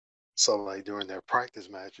right, so like during their practice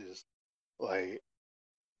matches, like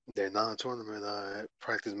their non-tournament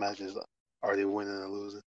practice matches, are they winning or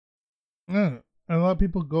losing? Yeah. And a lot of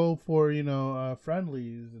people go for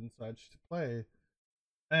friendlies and such to play.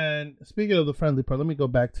 And speaking of the friendly part, let me go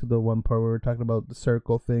back to the one part where we were talking about the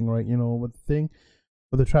circle thing, right? With the thing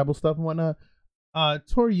with the tribal stuff and whatnot.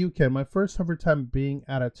 Tour UK, my first ever time being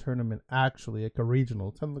at a tournament, actually, like a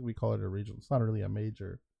regional. Technically, we call it a regional. It's not really a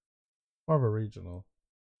major, more of a regional.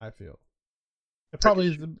 I feel it I get probably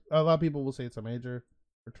is. you. A lot of people will say it's a major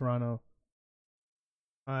for Toronto.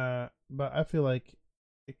 But I feel like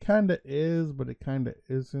it kind of is, but it kind of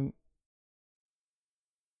isn't.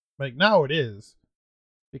 Like now, it is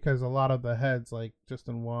because a lot of the heads, like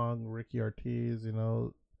Justin Wong, Ricky Ortiz,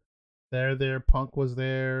 they're there. Punk was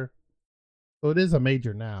there, so it is a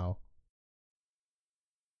major now.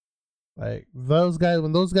 Like those guys,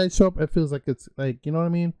 when those guys show up, it feels like it's like what I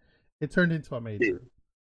mean. It turned into a Yeah. major.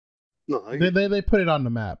 No, I They get they you. they put it on the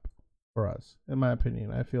map for us, in my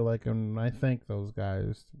opinion. I feel like, and I thank those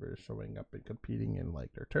guys for showing up and competing in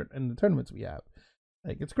like their in the tournaments we have.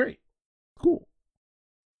 Like it's great, cool.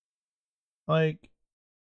 Like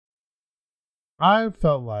I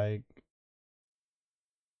felt like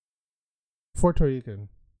for Toriukin,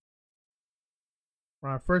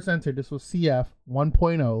 when I first entered, this was CF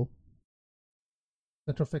 1.0,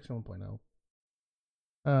 Central Fiction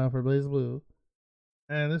 1.0, for Blaze Blue.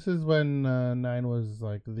 And this is when Nine was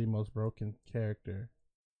like the most broken character.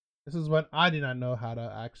 This is when I did not know how to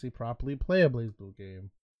actually properly play a Blaze Blue game.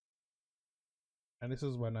 And this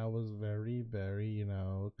is when I was very, very,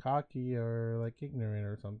 cocky or like ignorant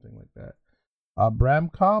or something like that. Bram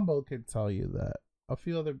Combo could tell you that. A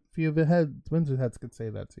few of the Windsor heads could say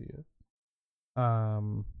that to you. I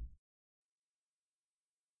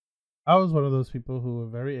was one of those people who were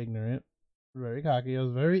very ignorant, very cocky. I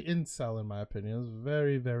was very incel in my opinion. I was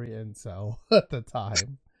very, very incel at the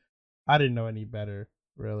time. I didn't know any better,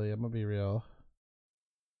 really. I'm gonna be real.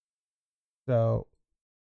 So,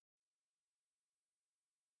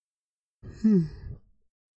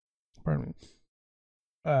 pardon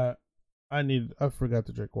me. I forgot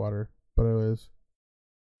to drink water, but anyways.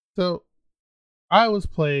 So I was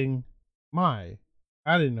playing I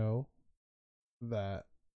didn't know that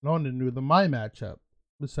no one knew the my matchup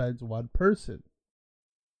besides one person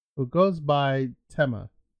who goes by Tema.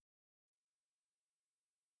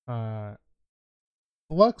 Uh,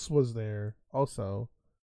 Flux was there also.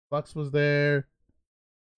 Flux was there.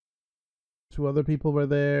 Two other people were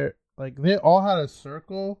there. Like they all had a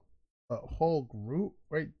circle, a whole group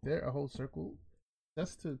right there, a whole circle,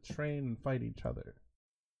 just to train and fight each other.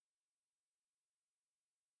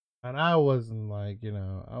 And I wasn't like,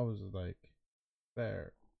 I was like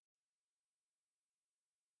there.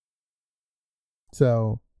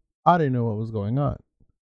 So I didn't know what was going on.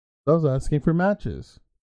 So I was asking for matches.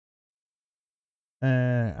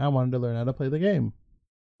 And I wanted to learn how to play the game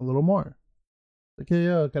a little more. Like, hey,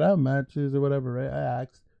 yo, can I have matches or whatever, right? I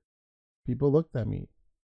asked. People looked at me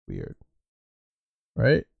weird,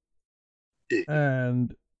 right? Yeah.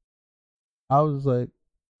 And I was like,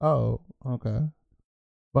 oh, okay.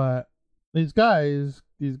 But these guys,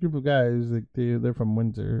 these group of guys, like they're from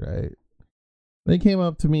Windsor, right? They came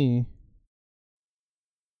up to me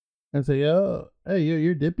and say, "Yo, hey,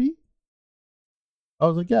 you're Dippy?" I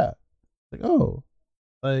was like, "Yeah." Like, oh,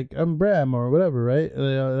 like I'm Bram or whatever, right?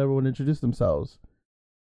 And everyone introduced themselves,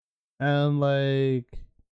 and like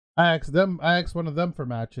I asked one of them for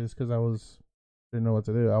matches because didn't know what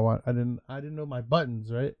to do. I didn't know my buttons,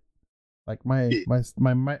 right? Like Yeah. my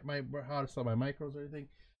how to sell my micros or anything.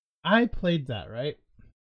 I played that right,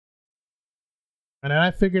 and then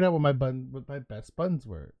I figured out what my best buttons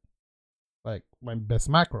were, like my best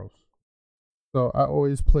macros. So I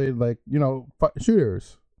always played like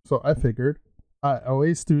shooters. So I figured I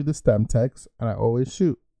always threw the stem text and I always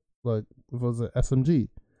shoot like if it was an SMG,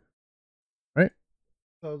 right?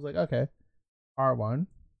 So I was like, okay, R1,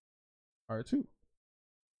 R2,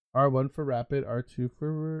 R1 for rapid, R2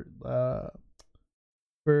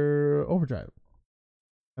 for overdrive,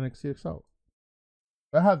 and XCXL.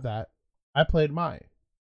 I had that. I played my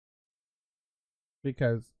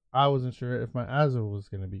because I wasn't sure if my Azure was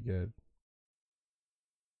gonna be good,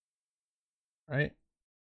 right?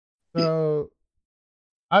 Yeah. So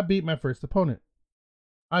I beat my first opponent.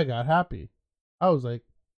 I got happy. I was like,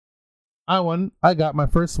 I won. I got my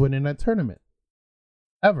first win in that tournament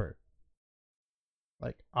ever.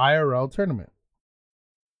 like IRL tournament.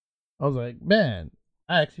 I was like, man,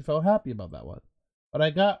 I actually felt happy about that one. But I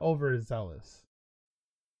got overzealous.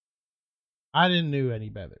 I didn't know any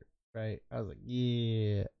better, right? I was like,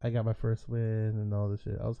 yeah, I got my first win and all this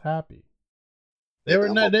shit. I was happy. They were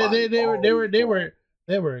not. They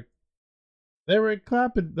were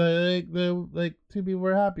clapping. Like two people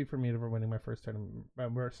were happy for me for winning my first tournament, my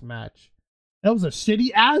first match. That was a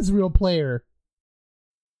shitty Asriel player.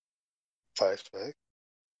 Five back.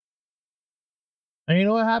 And you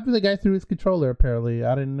know what happened? The guy threw his controller. Apparently,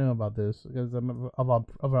 I didn't know about this because of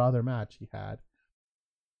another match he had.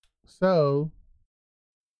 So,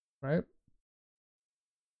 right,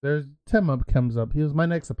 there's Tema comes up. He was my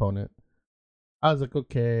next opponent. I was like,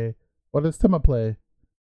 okay, what does Tema play?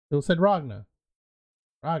 It said Ragna.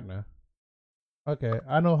 Ragna. Okay,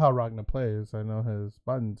 I know how Ragna plays. I know his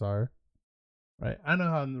buttons are. Right, I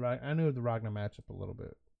knew the Ragna matchup a little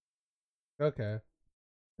bit. Okay,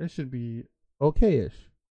 this should be okay-ish.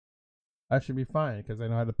 I should be fine because I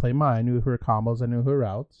know how to play mine. I knew her combos. I knew her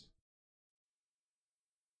routes.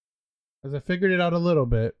 As I figured it out a little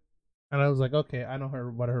bit, and I was like, okay, I know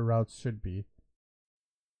what her routes should be.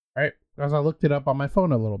 Right, as I looked it up on my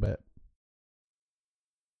phone a little bit,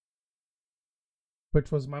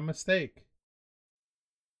 which was my mistake.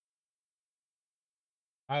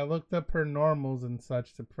 I looked up her normals and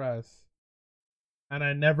such to press, and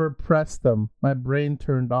I never pressed them. My brain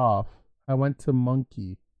turned off. I went to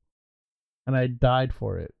monkey, and I died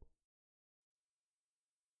for it.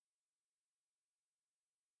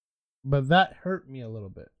 But that hurt me a little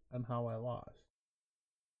bit on how I lost.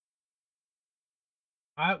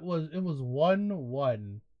 It was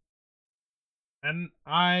 1-1. And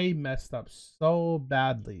I messed up so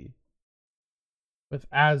badly with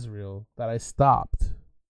Asriel that I stopped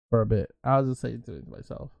for a bit. I was just saying to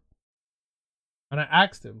myself. And I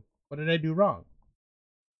asked him, what did I do wrong?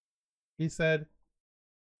 He said,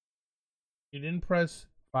 you didn't press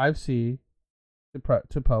 5C to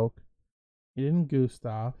poke. You didn't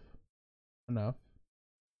Gustav enough.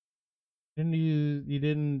 You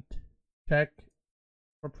didn't check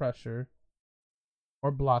for pressure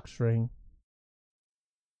or block string.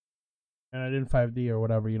 And I didn't 5D or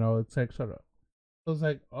whatever, it's like sort of. So I was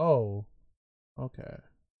like, oh, okay.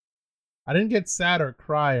 I didn't get sad or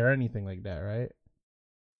cry or anything like that, right?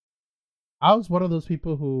 I was one of those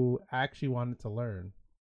people who actually wanted to learn.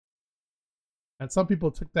 And some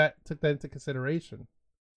people took that into consideration.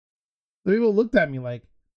 The people looked at me like,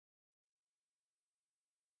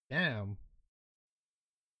 damn,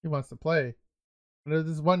 he wants to play. And there's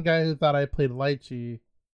this one guy who thought I played Lychee,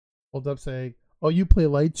 pulled up saying, oh, you play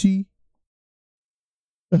Lychee?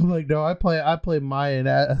 I'm like, no, I play Maya and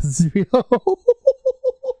Asriel.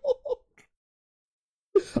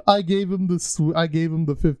 I gave him the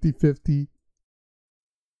 50-50.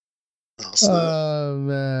 Oh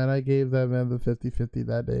man, I gave that man the 50-50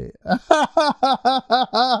 that day.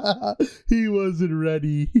 He wasn't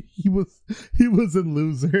ready. He was in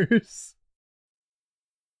losers.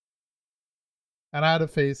 And I had to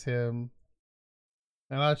face him.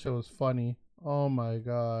 And that shit was funny. Oh my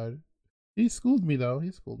god. He schooled me though.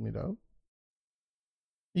 He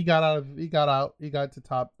got to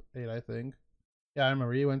top 8, I think. Yeah, I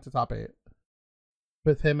remember he went to top 8.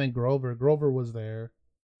 With him and Grover. Grover was there.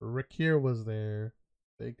 Rakir was there.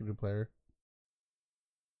 They could do player.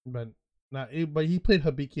 But he played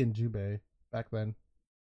Hibiki and Jubei back then.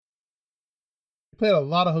 He played a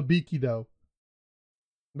lot of Hibiki though.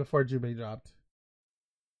 Before Jubei dropped.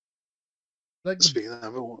 Speaking of,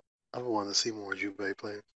 I've been wanting to see more Jubei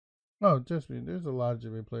players. Oh, trust me, there's a lot of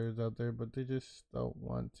Jubei players out there, but they just don't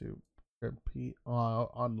want to compete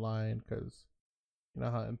online because you know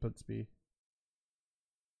how inputs be.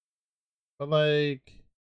 But like,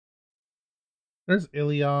 there's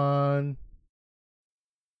Ilion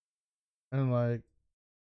and like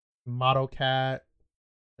Model Cat.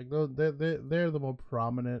 Like they're the more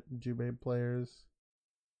prominent Jubei players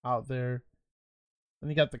out there. And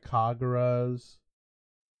you got the Kaguras.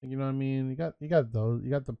 You know what I mean? You got those. You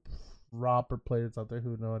got the proper players out there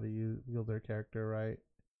who know how to wield their character right.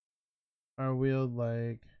 Or wield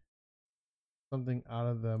like something out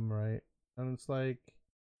of them, right? And it's like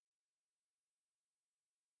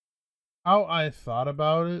how I thought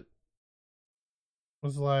about it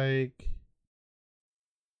was like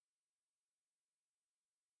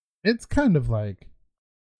it's kind of like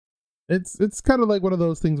one of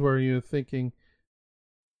those things where you're thinking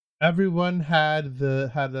everyone had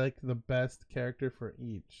like the best character for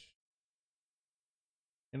each,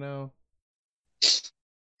 you know,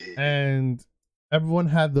 and everyone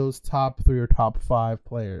had those top 3 or top 5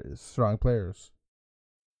 players, strong players.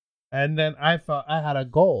 And then I felt I had a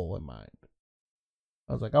goal in mind.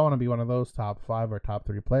 I was like, I want to be one of those top 5 or top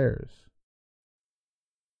 3 players.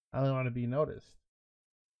 I only want to be noticed,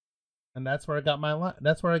 and that's where I got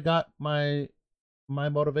my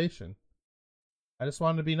motivation. I just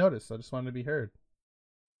wanted to be noticed. I just wanted to be heard.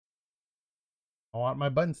 I want my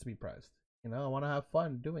buttons to be pressed. I want to have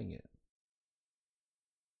fun doing it.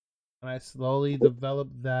 And I slowly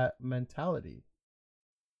developed that mentality.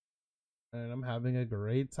 And I'm having a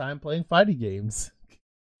great time playing fighting games.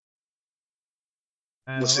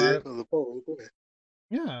 And Let's see that on the phone right there.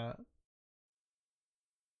 yeah.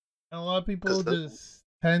 And a lot of people Because just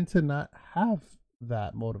tend to not have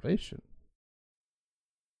that motivation.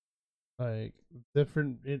 Like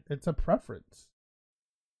it's a preference.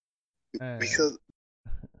 And because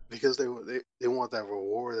they want that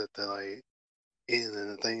reward that they're like in, and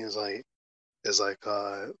the thing is like is like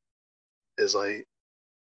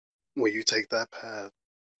when you take that path,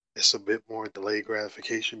 it's a bit more delayed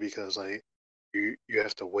gratification because like you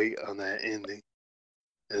have to wait on that ending,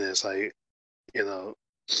 and it's like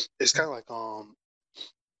it's kind of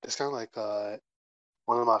like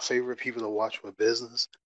one of my favorite people to watch with business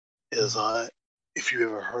is if you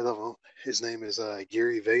ever heard of him, his name is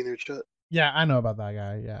Gary Vaynerchuk. yeah, I know about that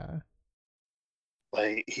guy. Yeah.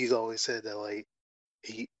 Like he's always said that like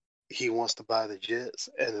he he wants to buy the jets,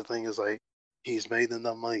 and the thing is like he's made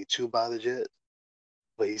enough money to buy the jets,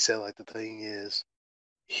 but he said like the thing is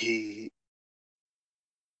he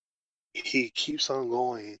he keeps on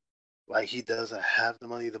going like he doesn't have the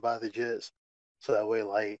money to buy the jets, so that way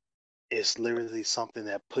like it's literally something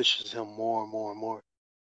that pushes him more and more and more.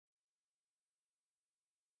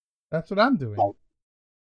 That's what I'm doing. Like,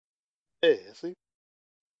 yeah, see,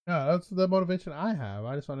 Yeah, that's the motivation I have.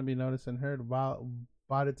 I just want to be noticed and heard. While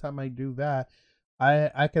by the time I do that,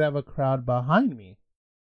 I could have a crowd behind me.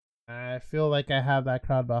 I feel like I have that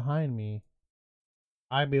crowd behind me.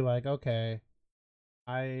 I'd be like, okay,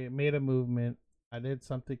 I made a movement. I did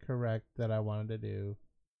something correct that I wanted to do.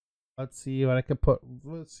 Let's see what I could put.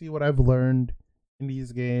 Let's see what I've learned in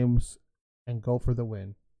these games, and go for the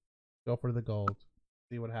win. Go for the gold.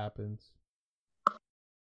 See what happens.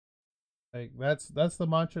 Like that's the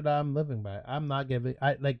mantra that I'm living by. I'm not giving.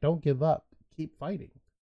 I like don't give up. Keep fighting.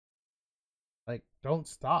 Like don't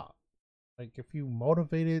stop. Like if you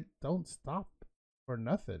motivated, don't stop for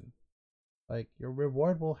nothing. Like your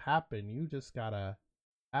reward will happen. You just gotta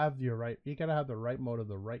have your right. You gotta have the right motive,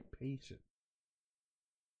 the right patience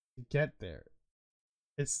to get there.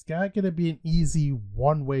 It's not gonna be an easy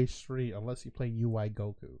one-way street unless you play UI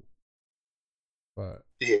Goku. But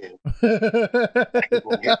yeah, I keep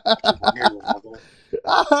on hearing about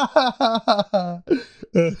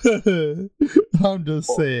I'm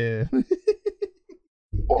just saying.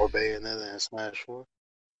 or Bayonetta and Smash 4.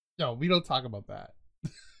 No, we don't talk about that.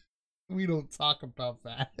 We don't talk about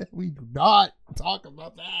that. We do not talk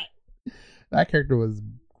about that. That character was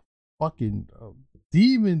fucking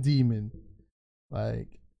demon.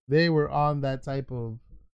 Like they were on that type of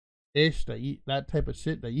that type of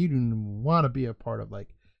shit that you didn't want to be a part of. Like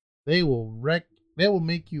they will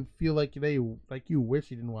make you feel like you wish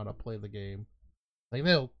you didn't want to play the game. Like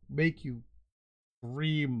they'll make you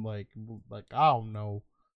scream like I don't know,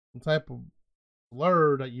 some type of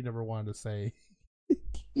slur that you never wanted to say.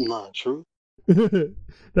 Not true.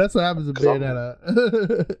 That's what happens to Bayonetta.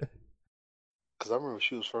 Because I remember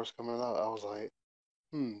she was first coming out, I was like,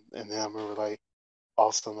 and then I remember like all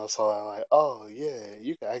of a sudden I saw that like, oh yeah,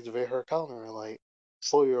 you can activate her counter and like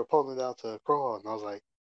slow your opponent down to a crawl, and I was like,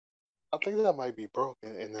 I think that might be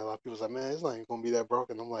broken, and then a lot of people was like, man, it's not even gonna be that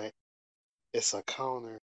broken. I'm like, it's a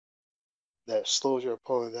counter that slows your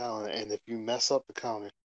opponent down, and if you mess up the counter,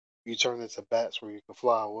 you turn into bats where you can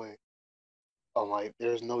fly away. I'm like,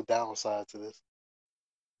 there's no downside to this.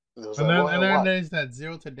 And it was like, And well, then what? there's that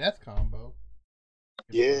 0 to death combo.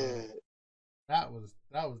 Yeah. That was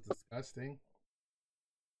disgusting.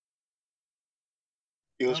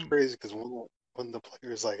 It was crazy because when the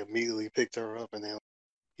players like immediately picked her up and then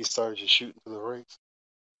he started just shooting through the ranks.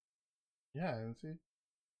 Yeah, and see,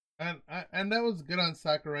 and that was good on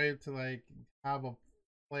Sakurai to like have a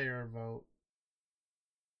player vote,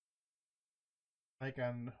 like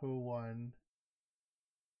on who won,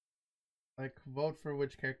 like vote for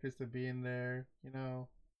which characters to be in there.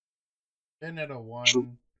 Bayonetta True.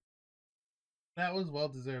 won. That was well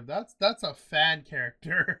deserved. That's a fan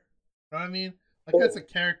character. You know what I mean? Like that's a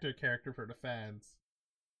character for the fans.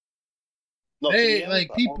 No, They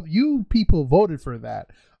like people. You people voted for that.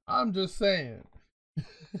 I'm just saying.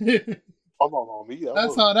 Oh no, me.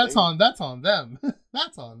 That's on them.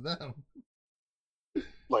 That's on them.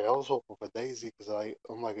 Like I was hoping for Daisy because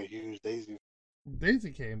I'm like a huge Daisy.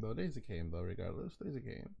 Daisy came though. Daisy came though. Regardless, Daisy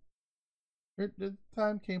came. The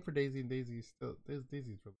time came for Daisy, and Daisy's still.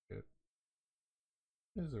 Daisy's really good.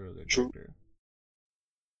 This is a really good True. character.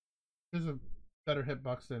 There's a better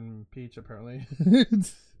hitbox than Peach apparently,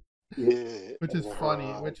 Yeah, which is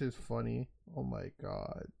funny. Which is funny. Oh my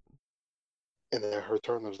god. and then her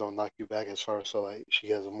turnips don't knock you back as far, so like she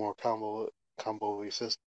has a more combo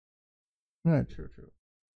system. Yeah, true.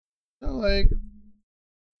 So like,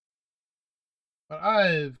 what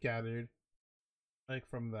I've gathered, like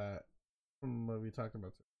from what we talked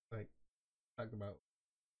about, like talked about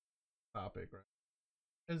topic, right,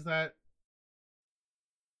 is that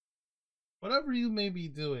whatever you may be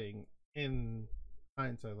doing in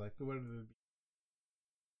hindsight, like whether it be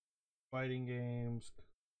fighting games,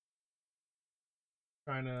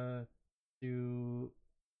 trying to do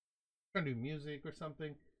music or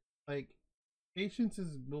something, like your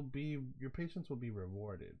patience will be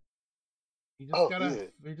rewarded. Oh yeah,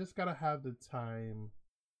 You just gotta have the time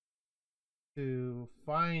to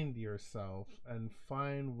find yourself and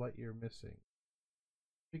find what you're missing.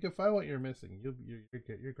 If you can find what you're missing, you're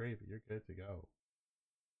gravy. You're good to go.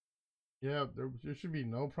 Yeah, there should be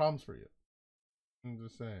no problems for you. I'm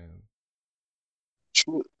just saying.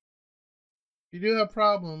 true. If you do have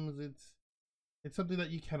problems, it's something that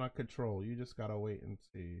you cannot control. You just gotta wait and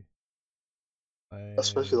see.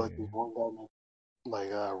 Especially like I, this one guy,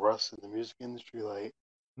 like Russ in the music industry,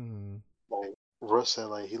 mm, like Russ said,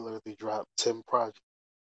 like he literally dropped 10 projects,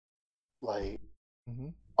 like mm-hmm.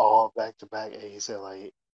 all back to back. And he said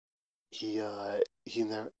like he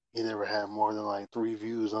never had more than like 3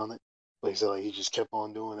 views on it. But he said like he just kept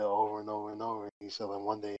on doing it over and over and over. And he said like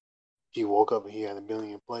one day he woke up and he had 1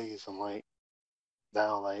 million plays. I'm like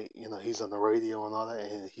now like he's on the radio and all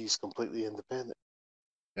that, and he's completely independent.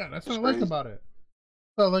 Yeah, that's It's what I like crazy. about it.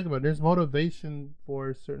 That's what I like about it. There's motivation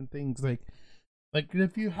for certain things, like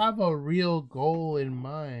if you have a real goal in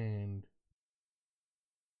mind,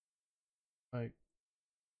 like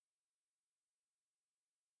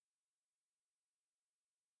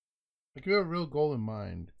if you have a real goal in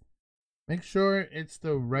mind, make sure it's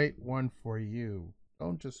the right one for you.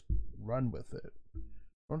 Don't just run with it.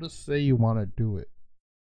 Don't just say you want to do it.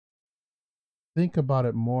 Think about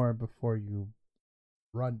it more before you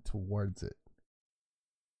run towards it.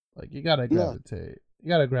 Like you gotta No, gravitate. You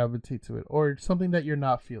gotta gravitate to it, or something that you're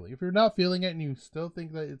not feeling. If you're not feeling it and you still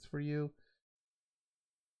think that it's for you,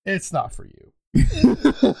 it's not for you.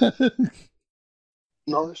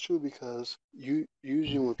 no, it's true because you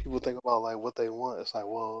usually when people think about like what they want, it's like,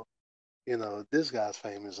 well, this guy's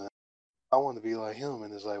famous and I want to be like him,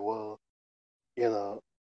 and it's like, well, you know,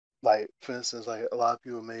 like for instance, like a lot of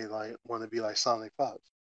people may like want to be like Sonic Fox,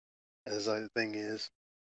 and it's like the thing is,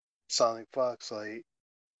 Sonic Fox, like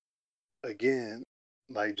again,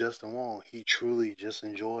 like Justin Wong, he truly just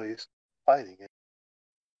enjoys fighting.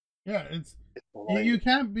 Yeah, It's you like,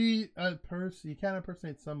 can't be a person. You can't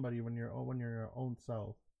impersonate somebody when you're your own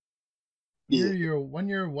self. yeah, When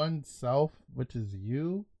you're one self, which is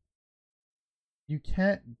you. You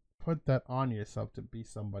can't put that on yourself to be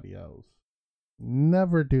somebody else.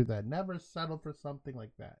 Never do that. Never settle for something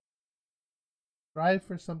like that. Strive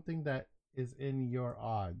for something that is in your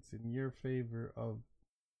odds, in your favor of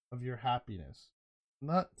your happiness,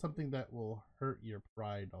 not something that will hurt your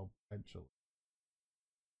pride eventually.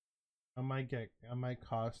 I might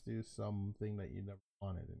cost you something that you never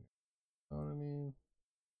wanted. You know what I mean?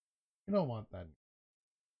 You don't want that.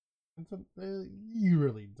 And you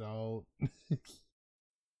really don't.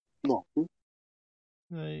 no,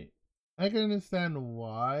 Like, I can understand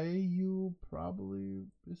why you probably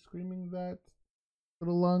be screaming that to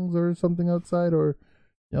the lungs or something outside, or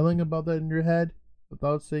yelling about that in your head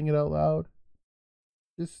without saying it out loud.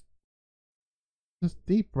 Just just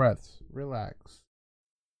deep breaths, relax.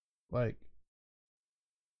 Like,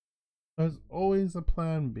 there's always a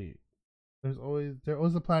plan B. There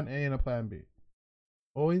was a plan A and a plan B.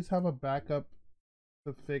 Always have a backup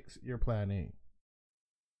to fix your plan A.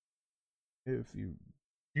 If if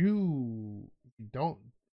you don't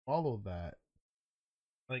follow that,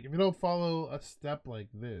 like if you don't follow a step like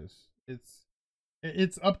this,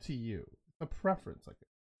 it's up to you. It's a preference. Like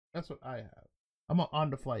that's what I have. I'm an on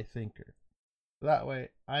the fly thinker. That way,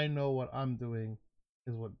 I know what I'm doing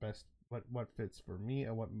is what fits for me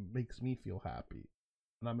and what makes me feel happy,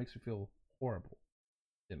 and that makes me feel horrible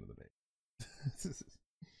at the end of the day.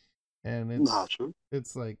 And not true.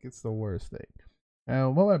 it's like it's the worst thing.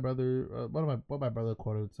 And what my brother, what my brother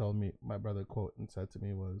quoted told me, my brother quote and said to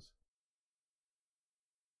me was,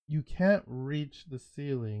 "You can't reach the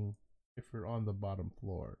ceiling if you're on the bottom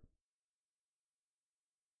floor,"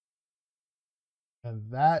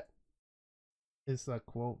 and that is a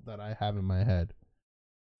quote that I have in my head.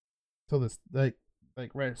 So this like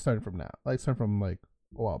right starting from now, like starting from like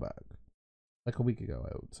a while back, like a week ago,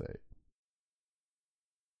 I would say,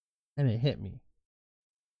 and it hit me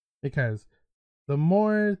because the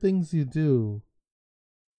more things you do,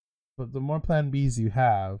 but the more plan Bs you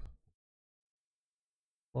have,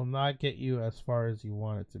 will not get you as far as you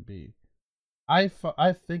want it to be. I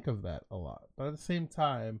think of that a lot, but at the same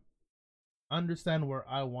time, understand where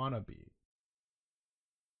I want to be.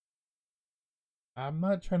 I'm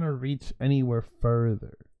not trying to reach anywhere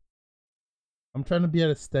further. I'm trying to be at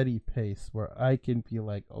a steady pace where I can be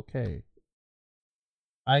like, okay,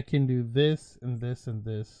 I can do this and this and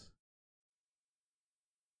this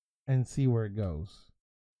and see where it goes.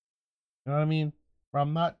 You know what I mean? Where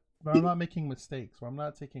I'm not making mistakes, where I'm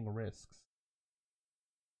not taking risks.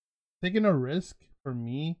 Taking a risk for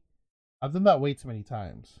me, I've done that way too many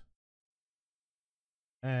times.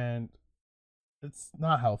 And it's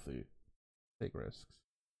not healthy to take risks.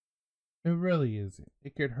 It really isn't.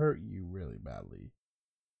 It could hurt you really badly.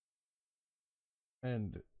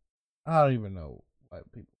 And I don't even know why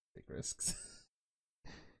people take risks.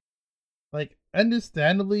 Like,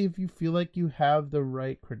 understandably, if you feel like you have the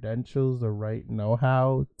right credentials, the right know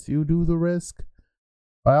how to do the risk,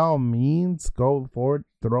 by all means, go forward,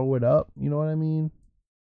 throw it up. You know what I mean?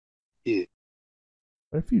 Yeah.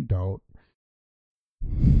 But if you don't,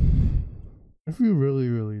 if you really,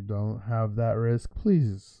 really don't have that risk,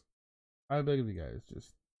 please, I beg of you guys,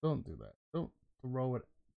 just don't do that. Don't throw it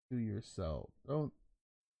to yourself. Don't,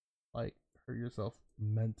 like, hurt yourself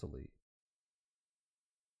mentally.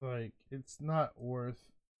 Like, it's not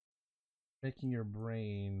worth making your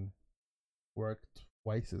brain work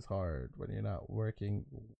twice as hard when you're not working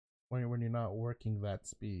when you're not working that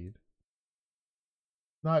speed.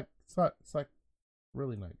 It's not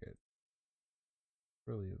really not good.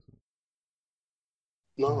 It really isn't.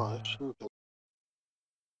 No, that's true.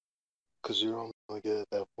 Because you're only going to get at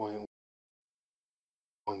that point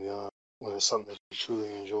when it's something that you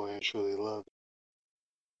truly enjoy and truly love,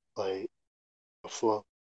 like a flow.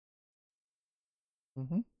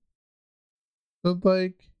 Mm-hmm. So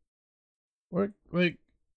like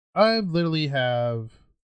I literally have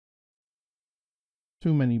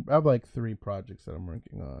too many. I have like 3 projects that I'm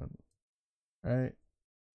working on, right?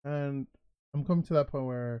 And I'm coming to that point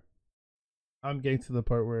where I'm getting to the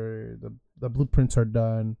part where the blueprints are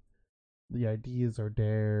done, the ideas are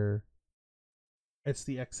there. It's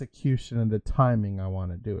the execution and the timing I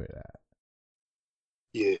want to do it at.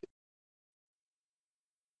 Yeah.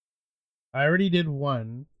 I already did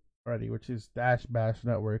one already, which is Dash Bash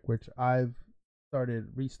Network, which I've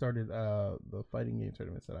restarted the fighting game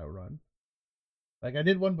tournaments that I run. Like I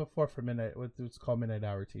did one before for Midnight, what was called Midnight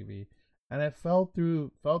Hour TV, and I fell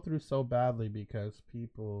through so badly because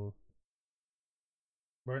people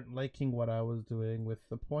weren't liking what I was doing with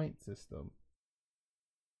the point system.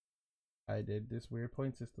 I did this weird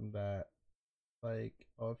point system that, like,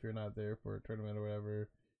 oh, if you're not there for a tournament or whatever,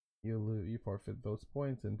 you forfeit those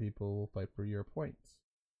points, and people will fight for your points.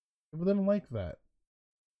 People didn't like that,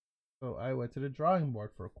 so I went to the drawing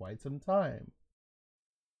board for quite some time,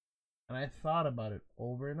 and I thought about it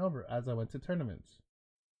over and over as I went to tournaments.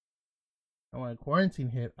 And when quarantine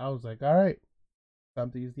hit, I was like, all right,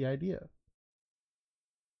 time to use the idea.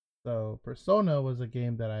 So Persona was a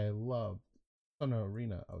game that I loved. Persona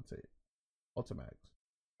Arena, I would say. Ultimax.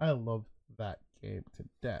 I loved that game to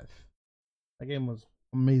death. That game was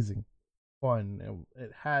amazing, fun.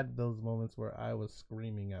 It had those moments where I was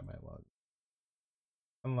screaming at my lungs.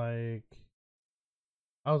 And like,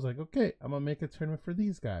 I was like, okay, I'm gonna make a tournament for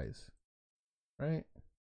these guys, right?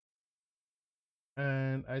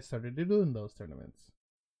 And I started doing those tournaments.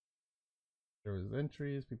 There was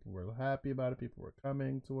entries, people were happy about it, people were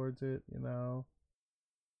coming towards it, you know.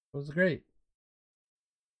 It was great.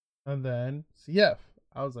 And then CF,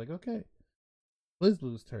 I was like, okay,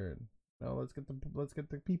 BlizBlue's turn. No, let's get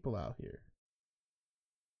the people out here.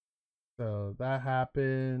 So that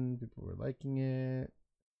happened. People were liking it.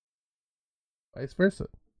 Vice versa.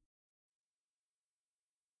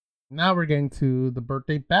 Now we're getting to the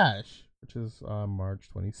birthday bash, which is on March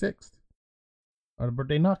 26th, or the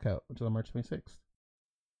birthday knockout, which is on March 26th.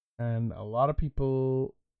 And a lot of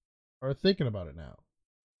people are thinking about it now.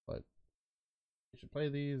 Like, you should play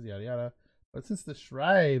these, yada yada. But since the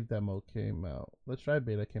Shrive demo came out, the Shrive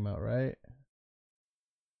beta came out, right?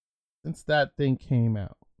 Since that thing came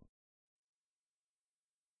out,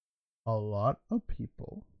 a lot of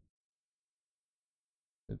people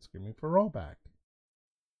been screaming for rollback,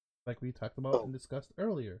 like we talked about Oh, and discussed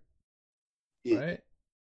earlier, yeah. right?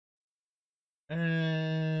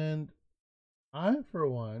 And I, for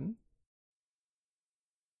one,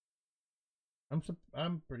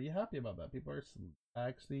 I'm pretty happy about that. People are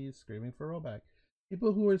actually screaming for rollback.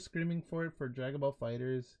 People who are screaming for it for Dragon Ball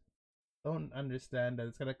Fighters don't understand that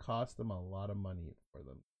it's gonna cost them a lot of money for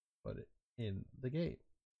them to put it in the game.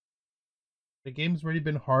 The game's already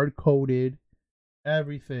been hard coded,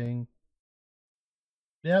 everything.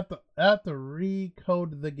 They have to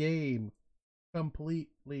recode the game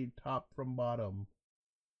completely top from bottom.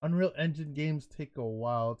 Unreal Engine games take a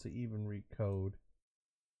while to even recode.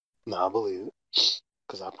 Nah, I believe it.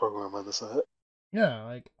 Because I program on the side. Yeah,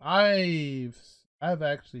 like I've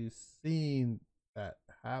actually seen that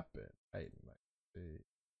happen.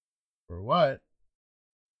 For what?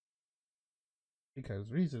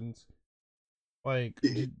 Because reasons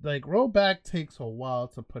Yeah. like rollback takes a while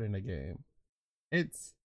to put in a game.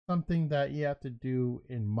 It's something that you have to do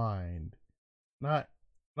in mind, not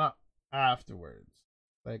not afterwards.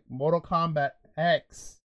 Like Mortal Kombat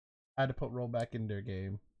X had to put rollback in their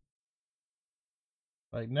game.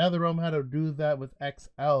 Like NetherRealm had to do that with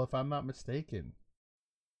XL, if I'm not mistaken.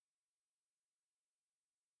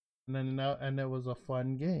 And it was a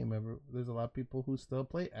fun game. There's a lot of people who still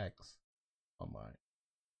play X online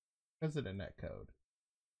because of the netcode.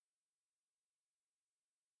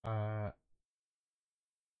 Uh,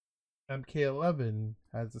 MK11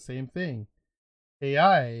 has the same thing.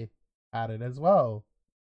 AI had it as well.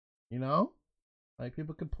 You know, like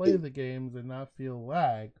people could play It, the games and not feel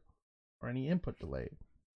lag or any input delay.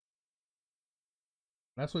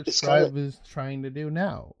 That's what it's kind of Strive is trying to do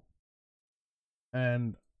now.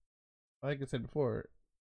 And like I said before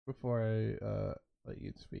I let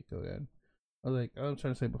you speak again, I'm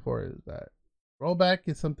trying to say before is that rollback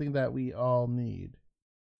is something that we all need.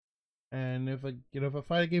 And if a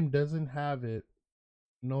fighting game doesn't have it,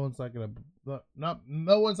 no one's not gonna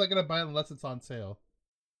no one's not gonna buy it unless it's on sale.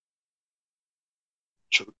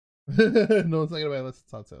 true. No one's not gonna buy it unless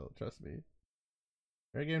it's on sale. Trust me.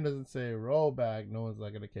 If a game doesn't say rollback, no one's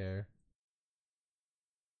not gonna care.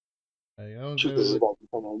 Like, no one's True, gonna because it's look. about to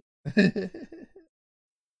become It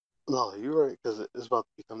no, you're right, because it's about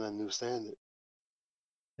to become that new standard.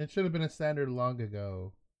 should have been a standard long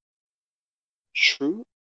ago, True.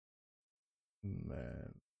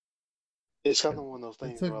 man. It's kind It, of one of those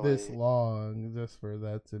it things took where, this like, long just for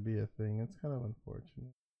that to be a thing. It's kind of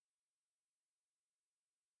unfortunate.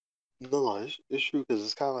 no, it's true, because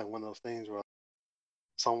it's kind of like one of those things where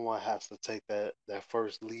someone has to take that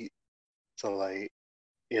first leap to, like,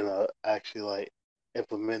 actually, like,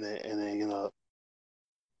 implement it and then, you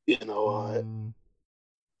know, uh, Mm,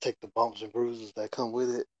 take the bumps and bruises that come with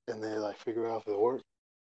it and then, like, figure out if it works.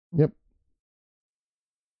 yep,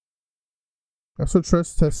 that's what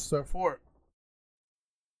trust tests are for.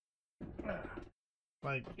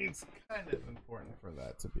 Like it's kind of important for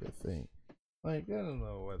that to be a thing. Like I don't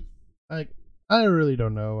know what. Like I really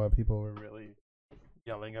don't know what people were really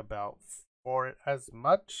yelling about for it as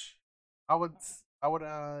much. I would. I would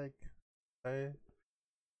like say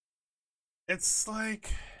it's like.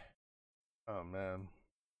 Oh man,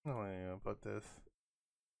 how am I gonna put this?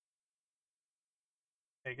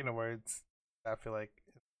 Taking the words, I feel like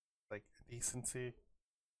decency.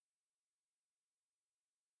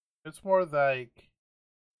 It's more like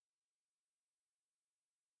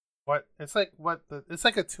what it's like. What the it's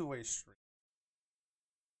like a two-way street.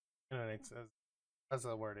 You know, as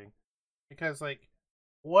a wording because like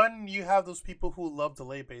one, you have those people who love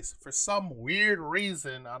delay base for some weird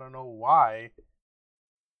reason. I don't know why.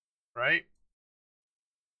 Right?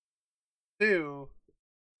 Two,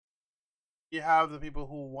 you have the people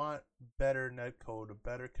who want better netcode, a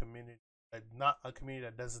better community, not a community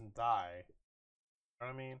that doesn't die. You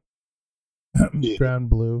know what I mean? Yeah, Grand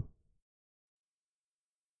Blue.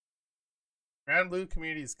 Grand Blue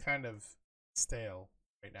community is kind of stale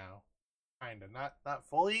right now. Kind of not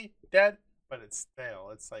fully dead, but it's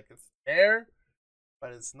stale. It's like it's there,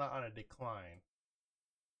 but it's not on a decline.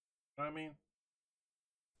 You know what I mean?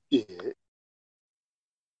 yeah.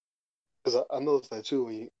 Because I noticed that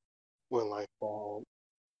too when like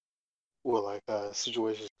with like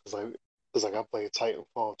situations because like I played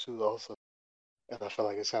Titanfall 2 also, and I feel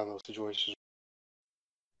like it's kind of those situations.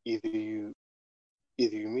 Either you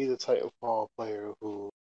either you meet a Titanfall player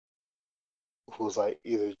who's like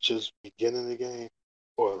either just beginning the game,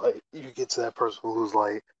 or like you get to that person who's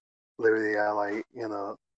like literally got like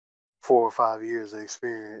 4 or 5 years of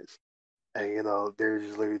experience, and they're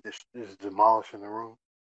just literally just demolishing the room.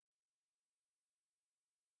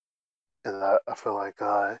 And I feel like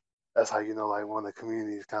that's how like when the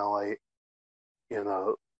community is kind of like you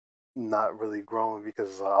know not really growing because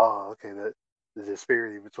it's like, oh, okay, the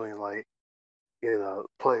disparity between like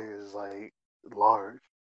players is like large.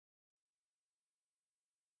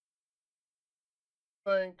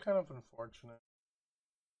 Like, kind of unfortunate.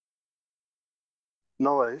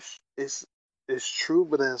 No, it's true,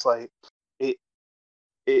 but then it's like it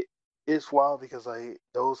it it's wild because like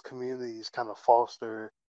those communities kind of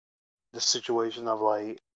foster the situation of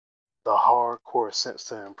like the hardcore sense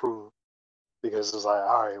to improve because it's like,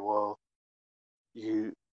 all right, well,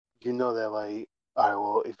 you you know that like, all right,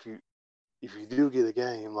 well, if you do get a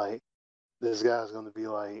game, like this guy's gonna be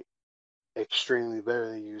like extremely better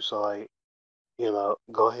than you, so like,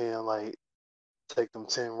 go ahead and like take them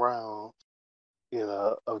 10 rounds,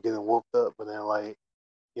 of getting whooped up, but then like,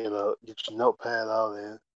 get your notepad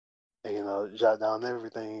out and jot down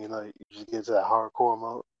everything, you just get to that hardcore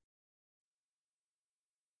mode.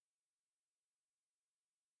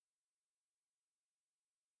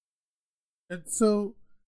 And so,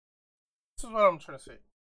 this is what I'm trying to say.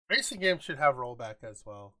 Racing games should have rollback as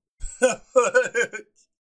well. I'm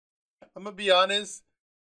gonna be honest.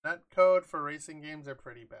 Net code for racing games are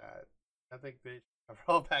pretty bad. I think they should have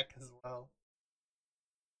rollback as well.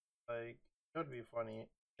 Like, it would be funny.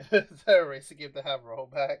 Is there a racing game to have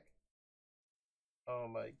rollback? Oh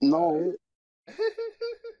my No, god.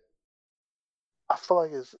 I feel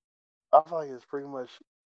like I feel like it's pretty much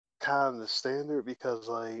kind of the standard because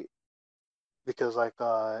like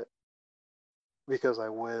uh because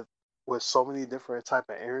like with so many different type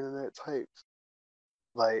of internet types,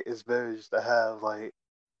 like it's better just to have like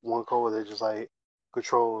one code that just like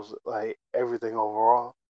controls like everything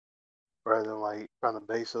overall rather than like trying to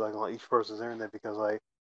base it like on each person's internet because like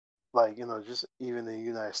just even in the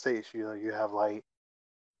United States, you have like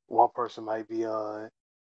one person might be on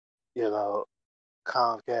you know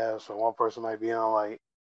Comcast or one person might be on like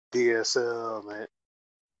DSL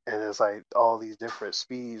and it's like all these different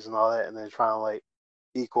speeds and all that and then trying to like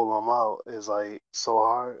equal them out is like so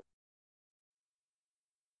hard.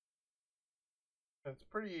 It's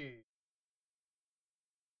pretty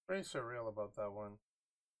surreal about that one.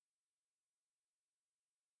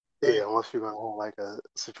 Yeah, Like, unless you're gonna have like a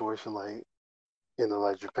situation like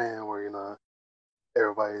like Japan where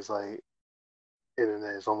everybody's like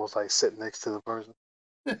internet is almost like sitting next to the person.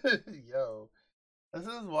 yo, this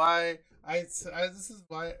is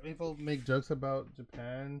why people make jokes about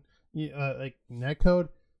Japan, like netcode.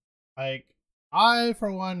 Like, I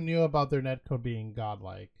for one knew about their netcode being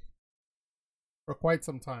godlike for quite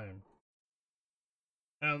some time,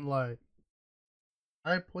 and like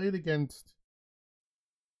I played against.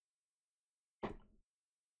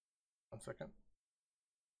 1 second.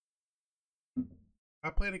 I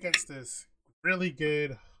played against this really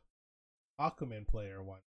good Aquaman player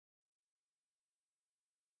once.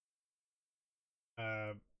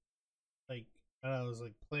 Uh, like, and I was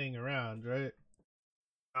like playing around, right?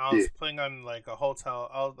 I Yeah, was playing on like a hotel.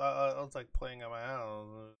 I was like playing on my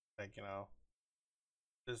own, like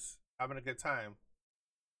just having a good time.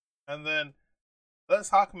 And then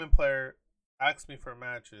this Hawkman player asked me for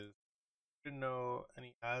matches. Didn't know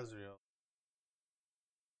any Azrael,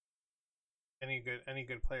 any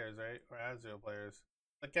good players, right? Or Azrael players.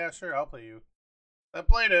 Like, yeah, sure, I'll play you. I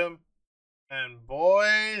played him, and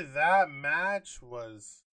boy, that match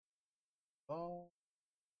was oh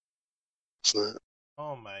it's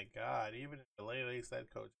oh my god! Even in the late head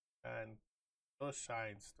coach, and those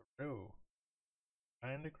shines through.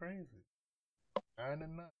 Kinda crazy, kinda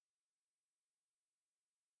nuts.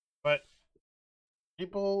 But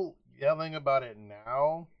people yelling about it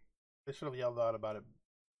now, they should have yelled out about it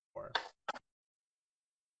before.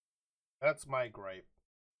 That's my gripe.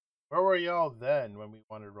 Where were y'all then when we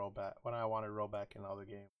wanted rollback? When I wanted rollback in other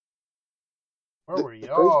games, where were the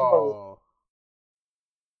crazy part. y'all?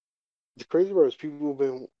 The crazy part is people have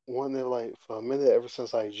been wanting it like for a minute ever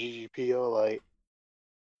since like GGPO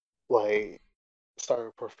like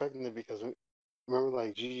started perfecting it because remember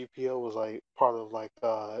like GGPO was like part of like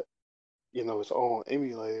its own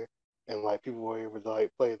emulator and like people were able to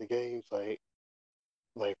like play the games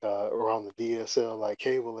around the DSL like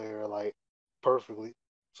cable layer like perfectly.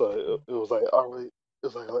 So it was like already it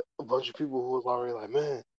was like a bunch of people who was already like,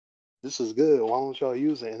 man, this is good. Why don't y'all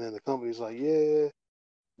use it? And then the company's like, yeah,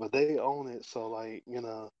 but they own it. So like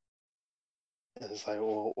and it's like,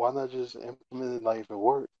 well, why not just implement it like if it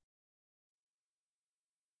works?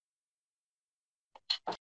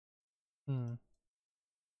 Hmm.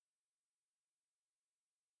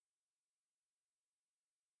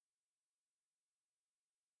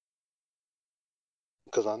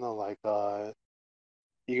 Because I know like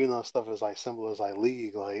even though stuff is like simple as like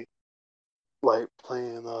League, like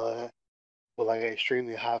playing with like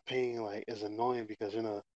extremely high ping like is annoying because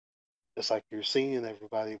it's like you're seeing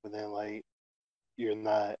everybody, but then like you're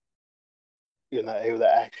not you're not able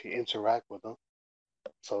to actually interact with them.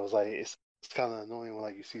 So it's like it's kind of annoying when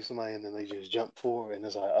like you see somebody and then they just jump forward and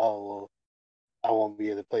it's like, oh well, I won't be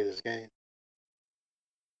able to play this game.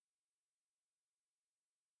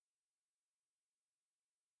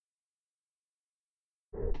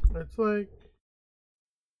 It's like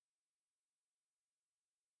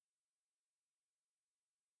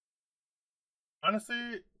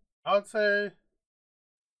honestly, I would say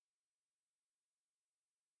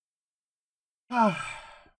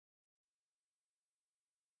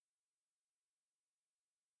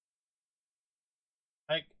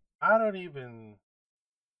like I don't even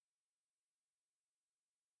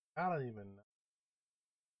know.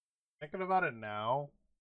 Thinking about it now,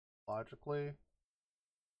 logically,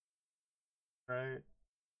 right?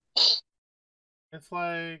 It's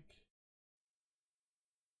like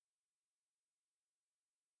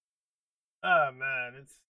oh man,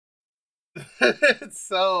 it's it's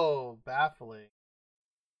so baffling.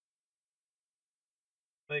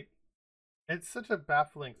 Like it's such a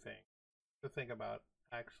baffling thing to think about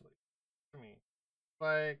actually to me.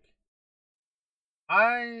 Like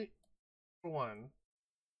I for one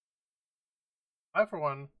I for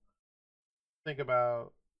one think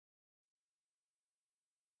about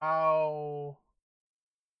how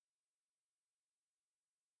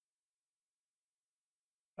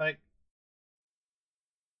like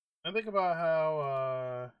I think about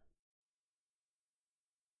how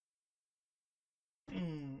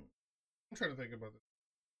I'm trying to think about this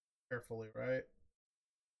carefully, right?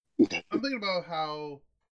 I'm thinking about how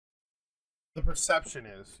the perception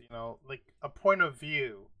is, like a point of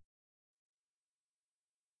view.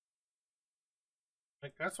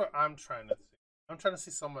 Like that's what I'm trying to see. I'm trying to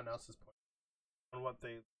see someone else's point on what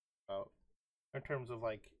they about in terms of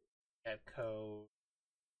like net code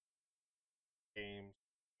games,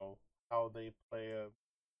 how they play a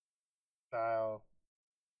style,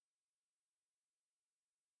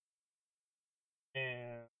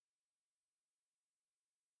 and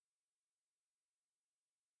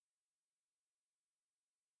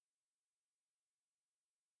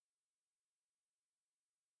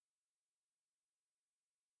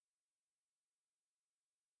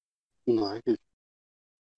No, I could,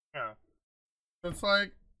 yeah, it's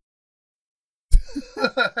like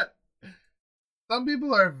some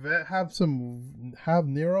people have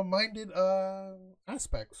narrow-minded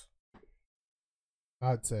aspects.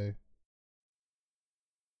 I'd say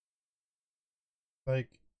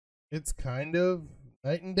like it's kind of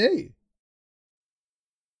night and day.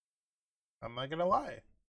 I'm not gonna lie,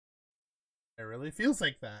 it really feels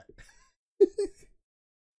like that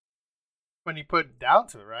when you put it down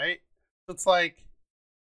to it, right? It's like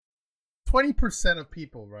 20% of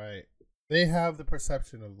people, right? They have the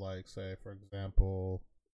perception of like, say, for example,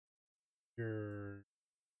 you're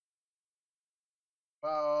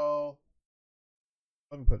well.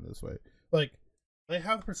 Let me put it this way: like they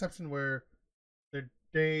have the perception where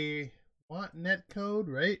they want net code,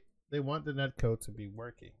 right? They want the net code to be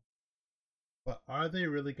working, but are they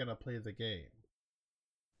really gonna play the game?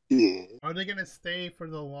 yeah, Are they gonna stay for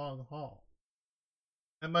the long haul?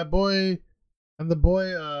 And my boy, and the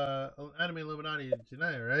boy, Anime Illuminati,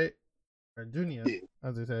 Janai, right? Or Junia, yeah.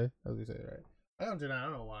 as they say, right? I don't Janai. I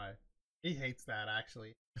don't know why. He hates that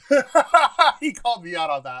actually. He called me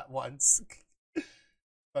out on that once.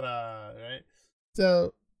 But right.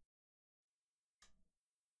 So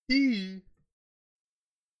he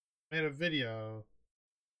made a video.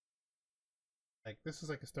 Like this is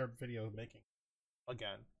like a start video making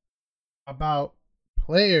again about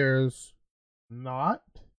players not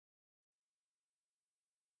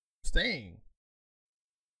staying.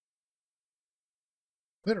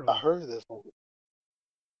 I Literally. heard this.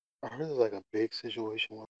 I heard there's like a big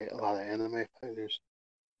situation where like, a lot of anime fighters.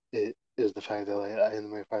 It is the fact that like an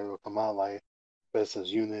anime fighter will come out like, for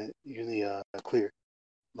instance, clear,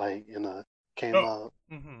 like came Oh. out.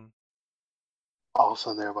 Mm-hmm. All of a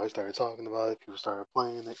sudden, everybody started talking about it. People started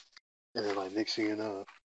playing it, and then like next thing you know,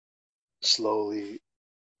 slowly,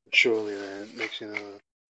 surely, then next thing you know,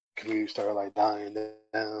 community started like dying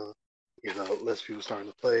down. Less people starting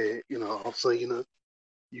to play it. Also, you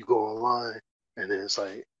go online, and then it's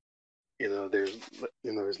like, there's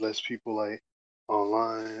there's less people like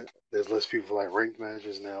online. There's less people like ranked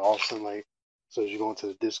matches now. All of a sudden, like, so as you go into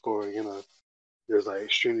the Discord, there's like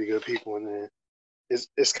extremely good people, and then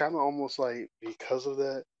it's kind of almost like because of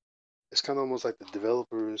that, it's kind of almost like the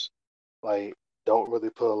developers like don't really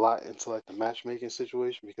put a lot into like the matchmaking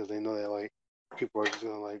situation because they know that like people are just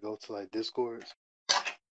gonna like go to like Discords.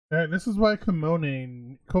 This is why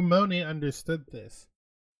Komone understood this.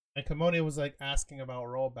 And Komone was like asking about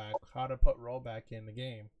rollback, how to put rollback in the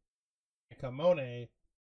game. And Komone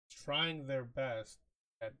trying their best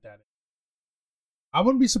at that. I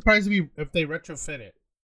wouldn't be surprised if they retrofit it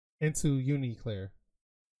into Uniclear.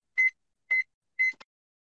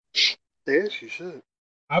 Yes, you should.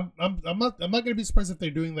 I'm not gonna be surprised if they're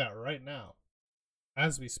doing that right now,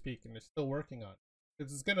 as we speak, and they're still working on it.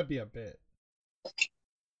 Because it's gonna be a bit.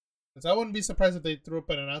 Because I wouldn't be surprised if they threw up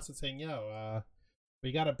an announcement saying, "Yo,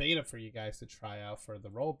 we got a beta for you guys to try out for the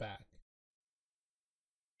rollback."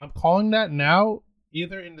 I'm calling that now.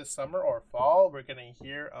 Either in the summer or fall, we're gonna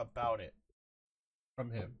hear about it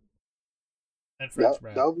from him and That French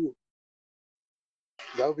Brad. that would be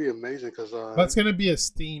that would be amazing because But it's gonna be a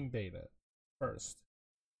Steam beta first,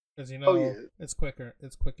 because oh yeah, it's quicker,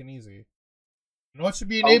 it's quick and easy. And what should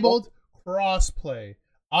be I'm enabled? hoping. Crossplay.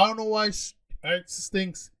 I don't know why X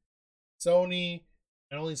thinks Sony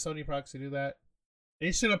and only Sony products to do that.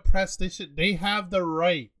 They should have pressed. They have the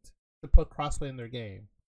right to put crossplay in their game.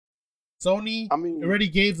 Sony I mean, already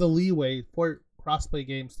gave the leeway for crossplay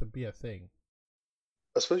games to be a thing.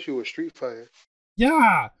 especially with Street Fighter.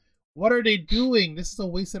 Yeah. What are they doing? This is a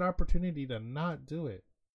wasted opportunity to not do it.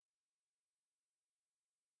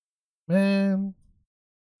 Man.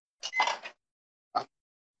 I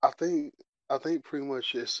I think I think pretty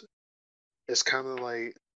much it's kind of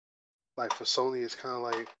like for Sony, it's kind of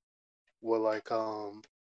like what a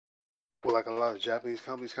lot of Japanese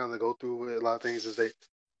companies kind of go through with a lot of things is they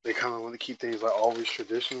kind of want to keep things like always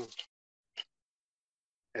traditional,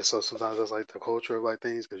 and so sometimes that's like the culture of like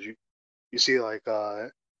things because you see like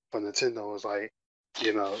for Nintendo it's like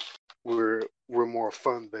you know we're more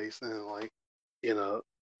fun based and like you know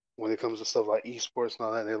when it comes to stuff like esports and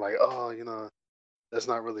all that they're like oh that's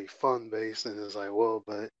not really fun based and it's like well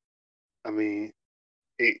but I mean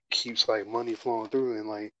it keeps like money flowing through and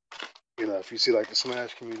like if you see like the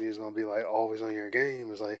Smash community is gonna be like always on your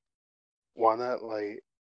game, it's like why not like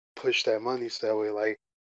push that money so that way like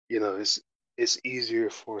it's easier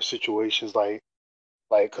for situations like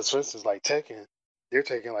because for instance like Tekken, they're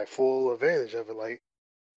taking like full advantage of it. Like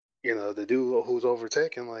the dude who's over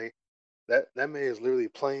Tekken, like that man is literally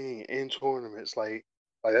playing in tournaments. Like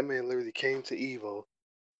that man literally came to Evo,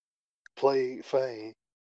 played Fang,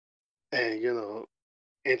 and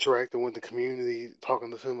interacting with the community,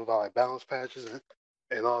 talking to them about like balance patches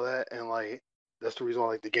and all that, and like that's the reason why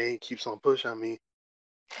like the game keeps on pushing. I mean,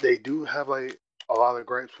 they do have like a lot of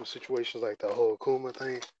gripes with situations like the whole Akuma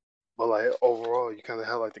thing, but like overall, you kind of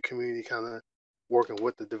have like the community kind of working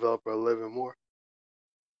with the developer a little bit more.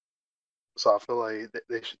 So I feel like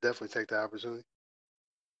they should definitely take the opportunity.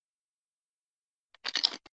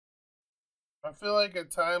 I feel like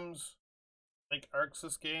at times, like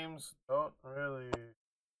Arxis games don't really.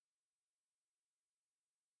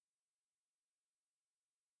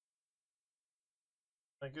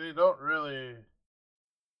 Like, they don't really.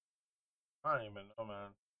 I don't even know, man.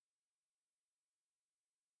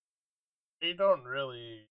 They don't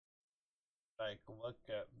really, like, look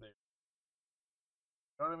at their.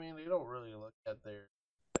 You know what I mean? They don't really look at their.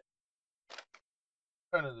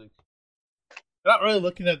 Kind of. They're not really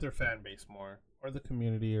looking at their fan base more. Or the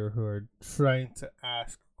community, or who are trying to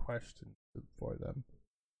ask questions for them.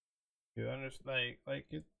 You understand?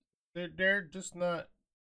 They're just not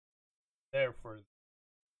there for.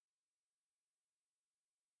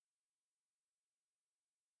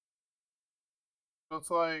 So it's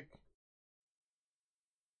like.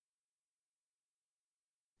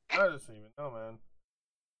 I just don't even know, man.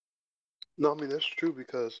 No, I mean that's true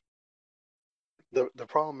because the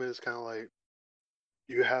problem is kind of like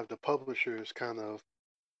you have the publishers kind of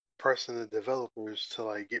pressing the developers to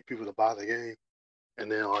like get people to buy the game,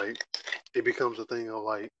 and then like it becomes a thing of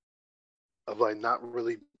like not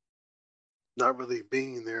really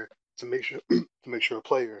being there to make sure to make sure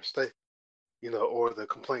players stay, or the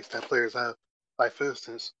complaints that players have. Like for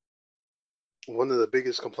instance, one of the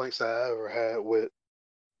biggest complaints I ever had with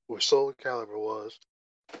Soul Calibur was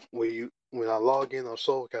when I log in on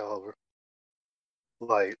Soul Calibur,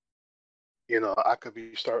 like I could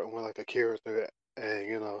be starting with like a character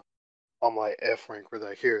and I'm like F rank with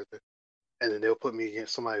that character, and then they'll put me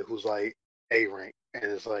against somebody who's like A rank, and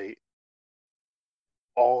it's like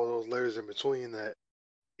all those layers in between that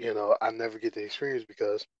I never get to experience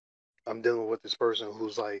because I'm dealing with this person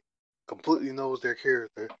who's like completely knows their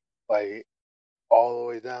character, like all the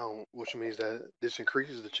way down, which means that this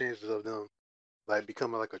increases the chances of them like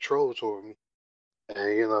becoming like a troll toward me,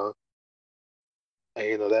 and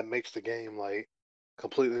that makes the game like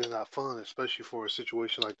completely not fun, especially for a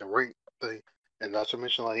situation like the rank thing, and not to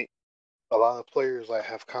mention like a lot of players like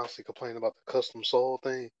have constantly complained about the custom soul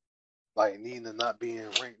thing, like needing to not be in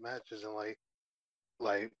ranked matches, and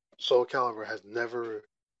like Soul Calibur has never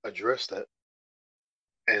addressed that,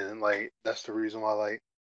 and like that's the reason why like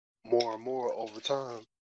more and more over time,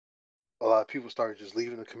 a lot of people started just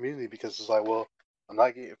leaving the community because it's like, well, I'm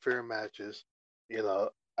not getting fair matches. You know,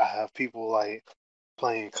 I have people like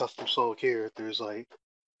playing custom soul characters, like,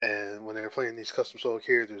 and when they're playing these custom soul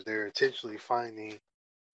characters, they're intentionally finding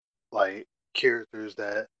like characters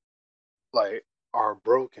that like are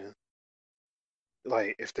broken.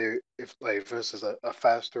 Like if like for instance a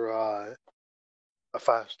faster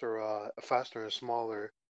and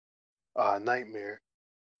smaller nightmare,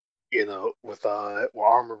 you know, with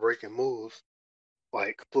armor breaking moves,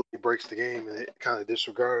 like completely breaks the game and it kind of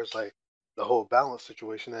disregards like the whole balance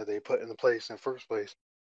situation that they put into place in first place.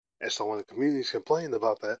 And so when the community's complaining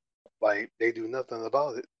about that, like they do nothing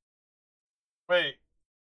about it. Wait,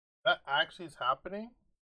 that actually is happening?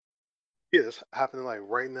 Yeah, it's happening like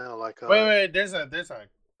right now. Like Wait.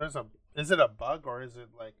 There's a. Is it a bug or is it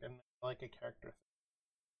like a character?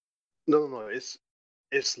 no,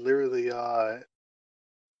 it's literally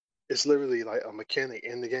it's literally like a mechanic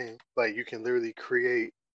in the game. Like you can literally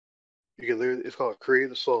create. You can literally. It's called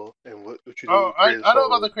create a soul, and what you do when Oh, you create a I know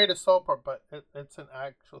about soul. the creative soul part, but it's an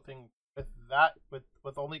actual thing with that with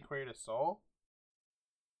only creative soul.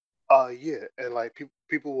 Yeah, and like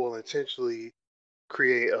people will intentionally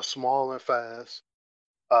create a small and fast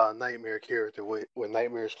nightmare character with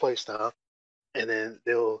nightmare's playstyle, and then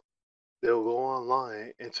they'll go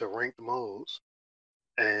online into ranked modes,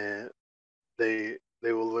 and they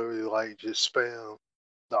will literally like just spam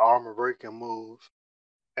the armor breaking move,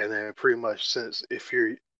 and then pretty much since if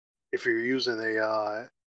you're using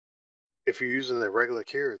if you're using a regular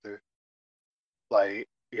character, like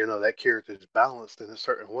you know that character is balanced in a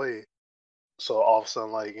certain way, so all of a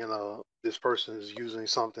sudden like you know this person is using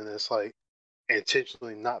something that's like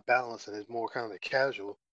intentionally not balanced and is more kind of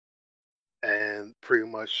casual, and pretty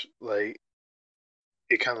much like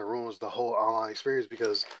it kind of ruins the whole online experience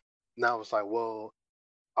because now it's like, well,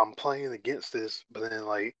 I'm playing against this, but then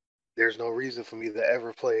like there's no reason for me to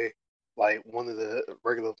ever play like one of the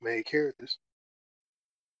regular main characters.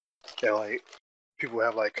 And like people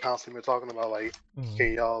have like constantly been talking about like,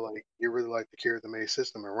 can y'all like get rid of like the character made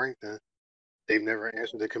system and ranked? And they've never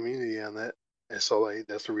answered the community on that. And so like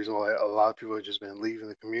that's the reason why a lot of people have just been leaving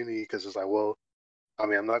the community because it's like, well, I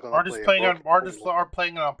mean, I'm not gonna Or just play a playing on, broken. or just are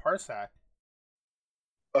playing it on Parsac.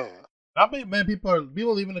 Oh, Not many people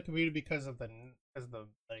leaving the community because of the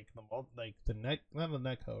like the net, not the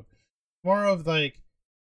net code, more of the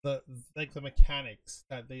the mechanics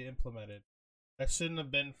that they implemented that shouldn't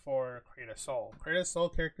have been for create a soul. Create a soul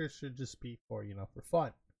characters should just be for for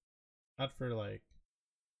fun, not for like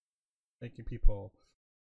making people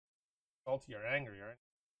salty or angry or anything.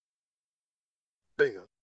 bingo.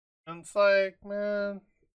 And it's like, man,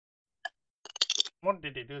 what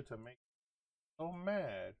did they do to make me so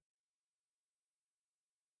mad?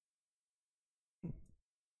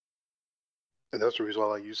 And that's the reason why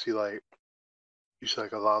like you see like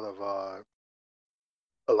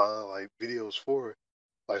a lot of like videos for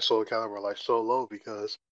like Soul Calibur like so low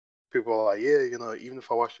because people are like, yeah, you know, even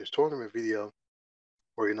if I watch this tournament video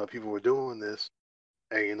where you know people were doing this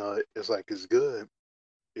and you know it's like it's good,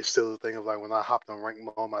 it's still the thing of like when I hopped on rank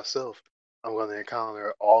mode myself, I'm gonna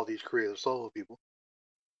encounter all these creative solo people.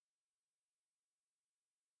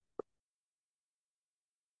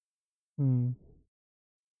 Hmm.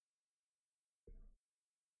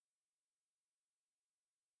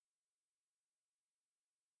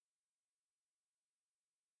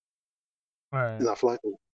 Right. And I feel like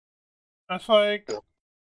That's like,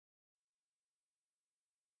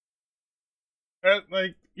 you know,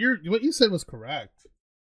 like what you said was correct.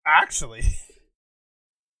 Actually,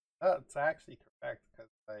 that's actually correct because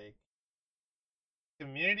like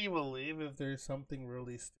community will leave if there's something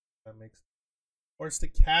really stupid that makes, or it's the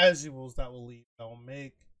casuals that will leave that will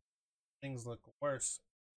make things look worse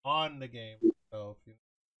on the game itself.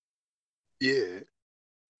 yeah,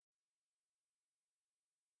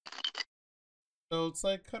 So it's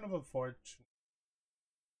like kind of unfortunate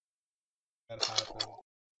that happened.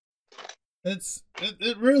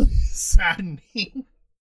 It really is saddening.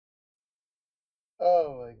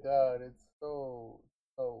 Oh my god, it's so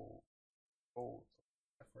so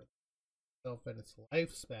effort itself and its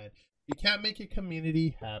lifespan. You can't make your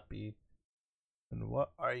community happy. And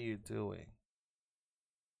what are you doing?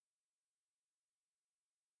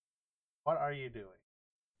 What are you doing?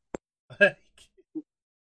 Like,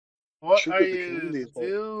 what true are because the you community is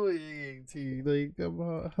like doing to like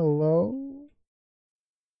hello?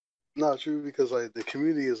 not true because like the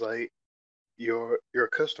community is like your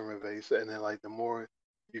customer base, and then like the more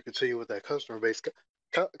you continue with that customer base,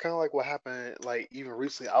 kind of like what happened like even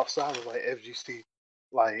recently outside of like FGC,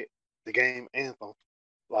 like the game Anthem,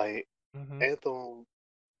 like Mm-hmm. Anthem.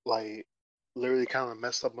 like literally kind of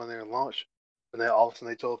messed up on their launch, and then all of a sudden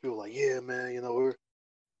they told people like, yeah, man,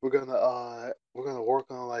 we're gonna work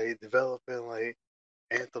on like developing like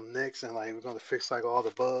Anthem next, and like we're gonna fix like all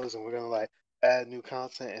the bugs, and we're gonna like add new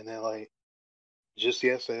content, and then like just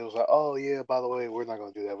yesterday it was like, oh yeah, by the way, we're not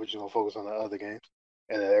gonna do that. We're just gonna focus on the other games,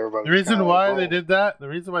 and then everybody The was kind reason of like, why they bro, did that,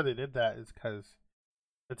 is because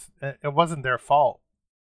it wasn't their fault.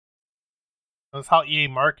 That's how EA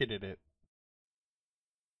marketed it.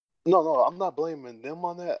 no, I'm not blaming them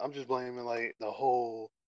on that. I'm just blaming like the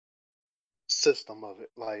whole system of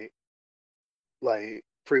it, like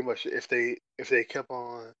pretty much if they kept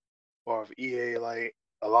on, or if EA like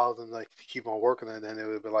allowed them like to keep on working, and then it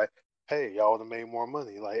would be like, hey, y'all would have made more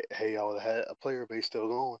money. Like, hey, y'all would have had a player base still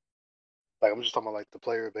going. Like, I'm just talking about like the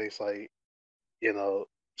player base, like you know,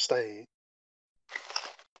 staying.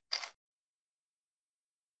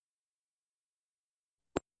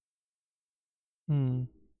 Hmm.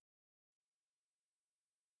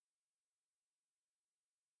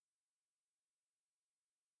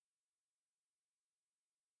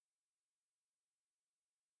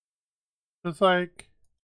 It's like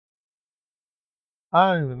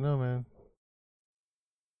I don't even know, man.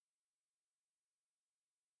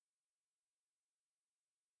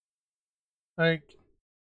 Like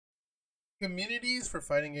communities for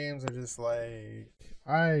fighting games are just like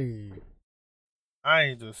I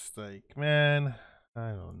I just like man,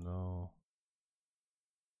 I don't know.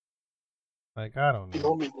 Like I don't You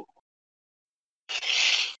know know. me,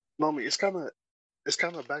 know me. It's kind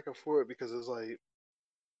of back and forth because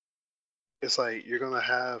it's like you're gonna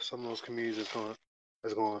have some of those communities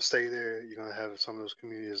that's gonna stay there. You're gonna have some of those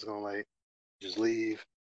communities that's gonna like just leave,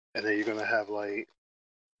 and then you're gonna have like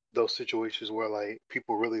those situations where like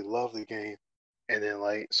people really love the game, and then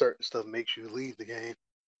like certain stuff makes you leave the game,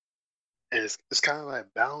 and it's kind of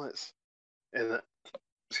like balance. And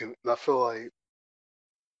I feel like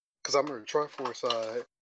because I remember Triforce side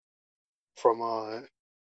from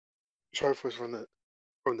Triforce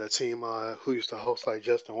from the team who used to host like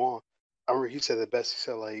Justin Wong. I remember he said the best. He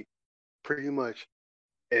said like pretty much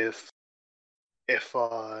if if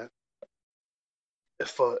uh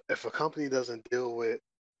if a company doesn't deal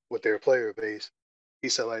with their player base, he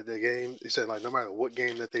said like the game. He said like no matter what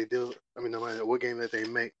game that they do, I mean no matter what game that they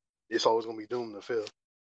make, it's always gonna be doomed to fail.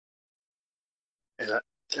 And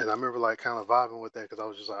I remember like kind of vibing with that because I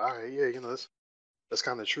was just like, all right, yeah, that's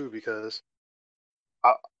kind of true because I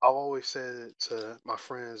I've always said to my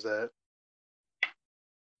friends that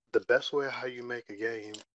the best way how you make a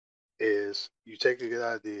game is you take a good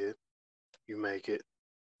idea, you make it,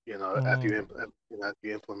 after Mm-hmm. after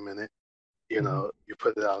you implement it, Mm-hmm. you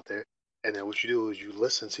put it out there, and then what you do is you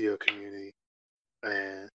listen to your community,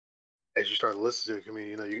 and as you start listening to the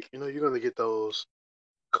community, you're gonna get those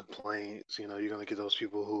complaints, you're gonna get those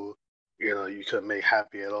people who, you couldn't make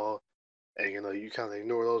happy at all, and you kind of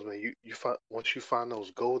ignore those, man. You find once you find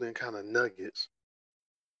those golden kind of nuggets,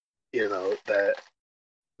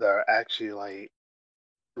 that are actually like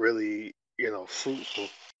really, fruitful.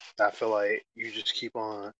 I feel like you just keep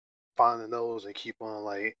on finding those and keep on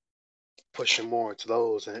like pushing more into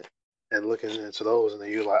those and looking into those, and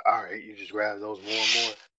then you're like, all right, you just grab those more and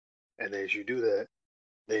more, and as you do that,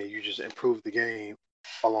 then you just improve the game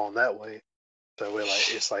along that way. That way, like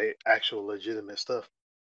it's like actual legitimate stuff.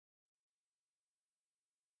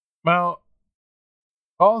 Well,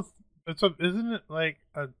 both isn't it like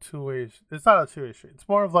a two-way? It's not a two-way street. It's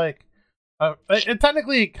more of like it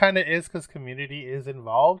technically kind of is because community is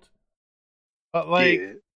involved, but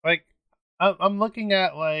Yeah. like I'm looking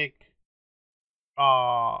at like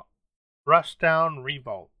uh Rushdown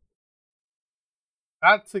Revolt.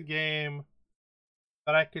 That's a game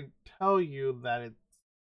that I can tell you that it's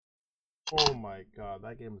oh my god,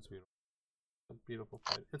 that game is beautiful. It's a beautiful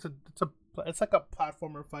fight. It's like a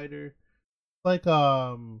platformer fighter. Like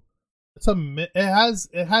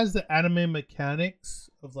it has the anime mechanics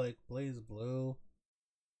of like Blaze Blue,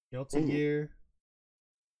 Guilty Mm, Gear,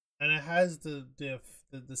 and it has the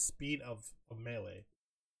speed of Melee.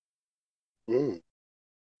 mm,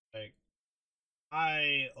 Like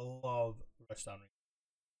I love Rushdown.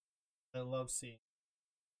 I love seeing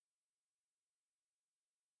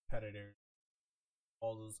competitors,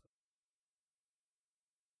 all those,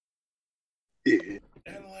 yeah.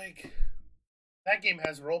 and like that game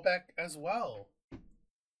has rollback as well.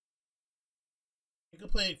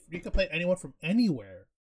 You could play anyone from anywhere,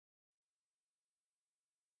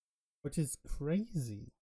 which is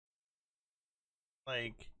crazy.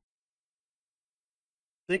 Like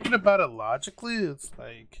thinking about it logically, it's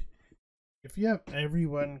like if you have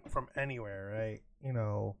everyone from anywhere, right?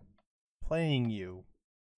 Playing you,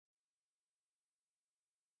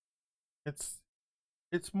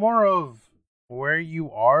 it's more of where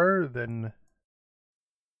you are than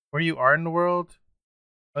where you are in the world,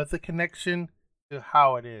 but the connection to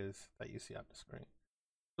how it is that you see on the screen.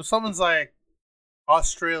 So someone's like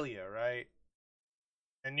Australia, right?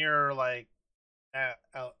 And you're like at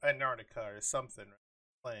Antarctica or something, right?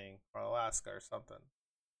 Playing, or Alaska or something,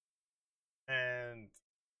 and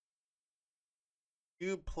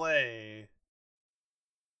you play,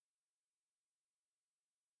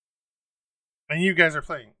 and you guys are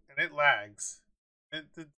playing, and it lags.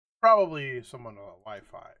 It's probably someone on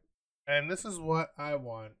Wi-Fi, and this is what I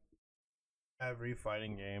want every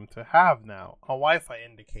fighting game to have now: a Wi-Fi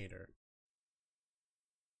indicator.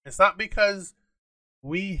 It's not because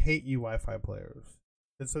we hate you Wi-Fi players.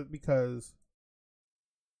 It's because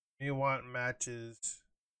we want matches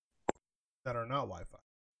that are not Wi-Fi.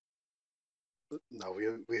 No,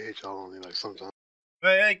 we hate y'all only like sometimes.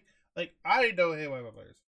 Like I don't hate Wi-Fi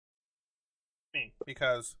players. Me,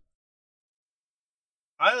 because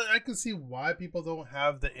I can see why people don't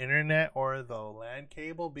have the internet or the LAN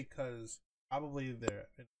cable, because probably they're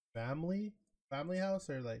in family house,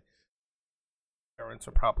 or like parents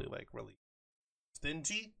are probably like really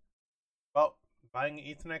stingy about buying an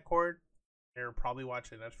Ethernet cord. They're probably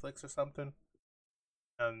watching Netflix or something,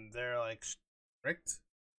 and they're like strict.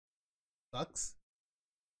 Sucks.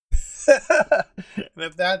 And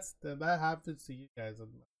if that happens to you guys,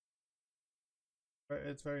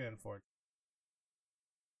 it's very unfortunate.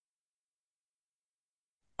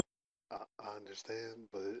 I understand,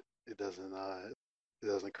 but it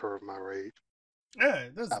doesn't curb my rage. Yeah,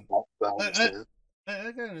 it doesn't. I I, understand.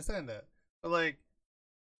 I can understand that, but like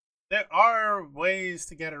there are ways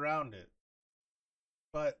to get around it.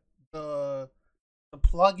 But the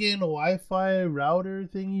plug-in Wi-Fi router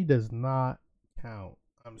thingy does not count.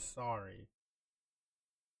 I'm sorry.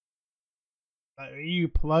 Like, you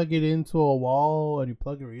plug it into a wall and you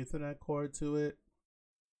plug your Ethernet cord to it.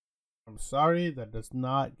 I'm sorry, that does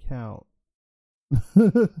not count.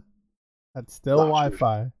 That's still Nah, true.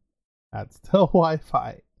 Wi-Fi. That's still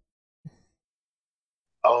Wi-Fi.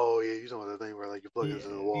 Oh yeah, you know the thing where like you plug it Yeah, into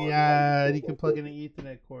the wall and then like yeah, you you plug can plug in an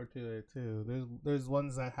Ethernet cord to it too. There's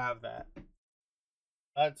ones that have that.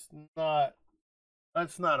 That's not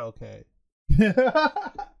that's not okay.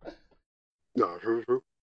 no, true.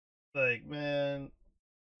 Like, man,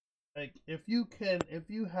 like if you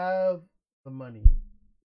have the money,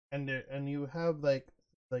 and you have like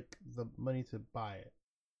the money to buy it,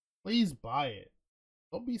 please buy it.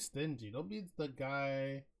 Don't be stingy. Don't be the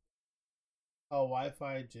guy,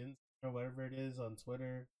 Wi-Fi Jin or whatever it is on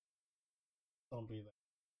Twitter. Don't be that.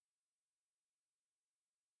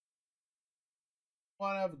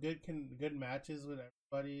 Want to have good matches with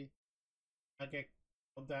everybody. I get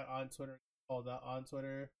called that on Twitter. Called out on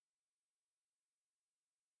Twitter.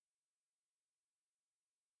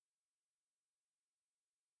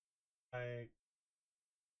 Like,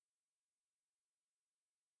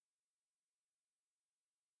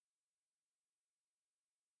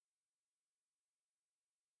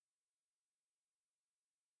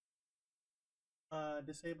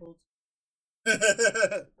 disabled.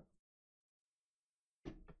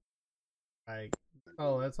 Like,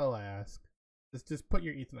 oh, that's all I ask. Just put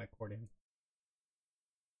your Ethernet cord in.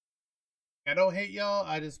 I don't hate y'all.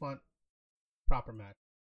 I just want proper match.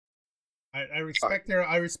 I All right. respect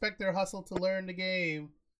their hustle to learn the game,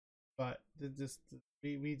 but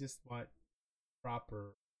we just want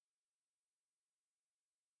proper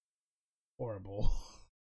horrible.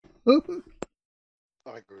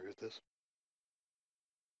 I agree with this.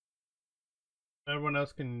 Everyone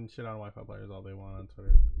else can shit on Wi-Fi players all they want on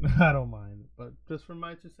Twitter. I don't mind, but just from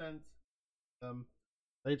my 2 cents, um,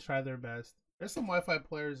 they try their best. There's some Wi-Fi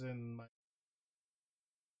players in my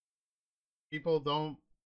people don't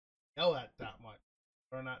yell at that much.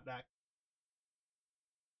 They're not that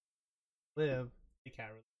live. They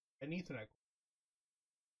can't really an Ethernet.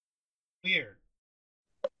 Weird.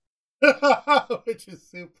 Which is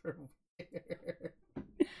super weird.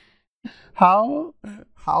 How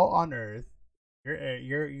how on earth your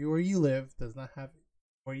where you live does not have,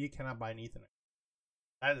 where you cannot buy an Ethernet?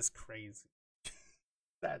 That is crazy.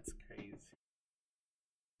 That's crazy.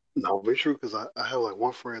 No, be true because I have like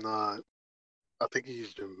one friend. I think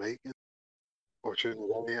he's Jamaican or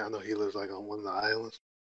Trinidadian. I know he lives like on one of the islands,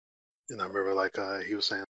 and I remember like he was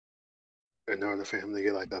saying in order for him to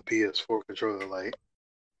get like a PS4 controller, like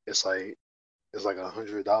it's like it's like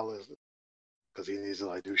 $100 because he needs to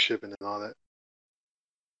like do shipping and all that.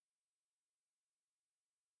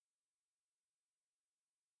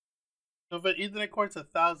 So if an Ethernet cord's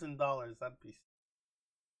 $1,000,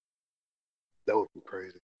 That would be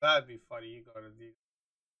crazy. that'd be funny. You go to the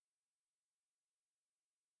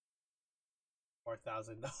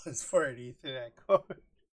 $4,000 for an Ethernet cord.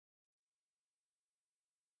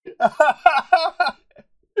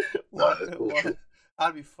 What?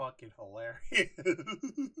 That'd be fucking hilarious.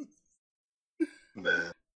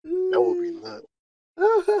 Man, that would be nuts.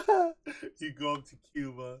 You go up to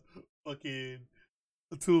Cuba, fucking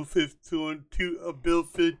a bill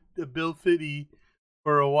 50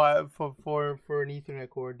 for a while for an Ethernet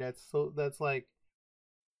cord. That's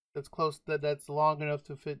close that's long enough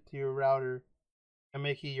to fit to your router and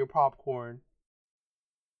make it your popcorn.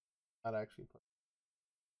 Not actually.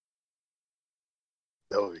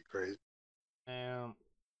 That would be crazy.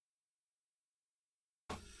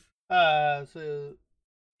 So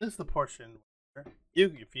this is the portion where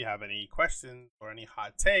if you have any questions or any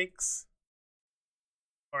hot takes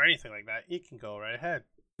or anything like that, you can go right ahead.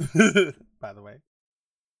 By the way.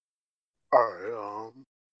 Alright,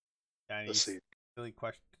 let's see. Really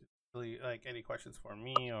like any questions for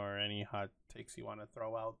me or any hot takes you want to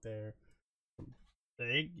throw out there? But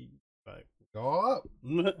go up.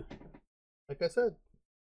 Like I said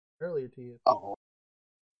earlier to you. Oh.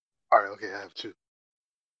 Alright, okay, I have two.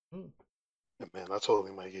 Man, I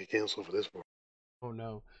totally might get canceled for this one. Oh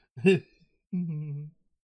no.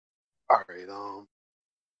 Alright,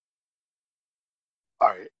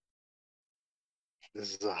 alright.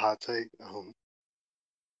 This is a hot take.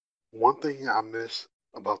 One thing I miss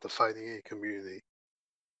about the fighting game community,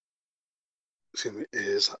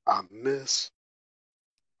 is I miss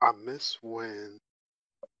when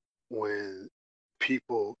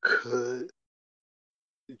people could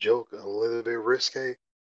joke a little bit risque,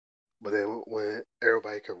 but then when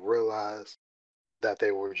everybody could realize that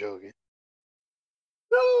they were joking.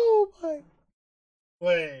 No, my.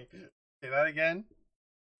 Wait, say that again.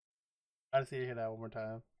 I just need to hear that one more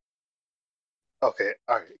time. Okay,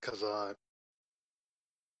 all right, because I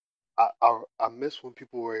miss when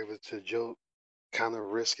people were able to joke kind of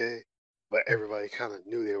risque, but everybody kind of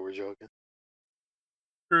knew they were joking.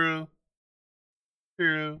 True.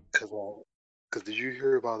 Because did you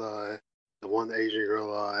hear about the one Asian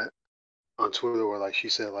girl on Twitter where like she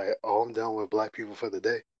said like, "Oh, I'm done with black people for the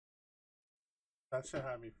day." That should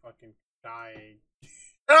have me fucking dying.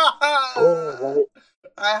 Oh,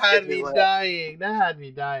 I had me dying. That had me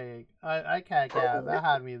dying. I can't count. That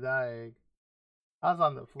had me dying. I was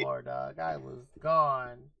on the floor, dog. I was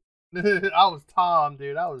gone. I was Tom,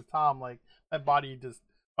 dude. I was Tom. Like my body just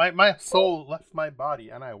my soul left my body,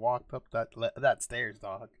 and I walked up that stairs,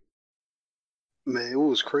 dog. Man, it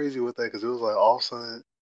was crazy with that because it was like all of a sudden,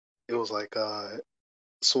 it was like as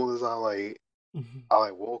soon as I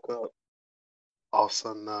woke up, all of a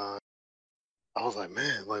sudden I was like,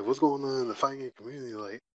 man, like what's going on in the fighting game community,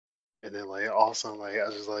 like, and then like all of a sudden like I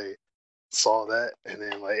just like saw that, and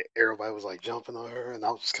then like everybody was like jumping on her, and I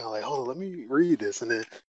was just kind of like, hold on, let me read this, and then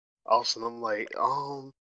all of a sudden I'm like,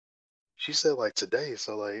 she said like today,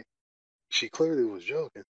 so like she clearly was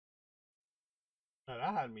joking. No,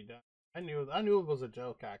 that had me done. I knew it was a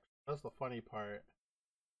joke. Actually, that's the funny part.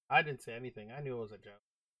 I didn't say anything. I knew it was a joke.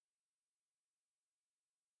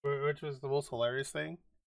 Which was the most hilarious thing.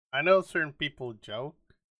 I know certain people joke.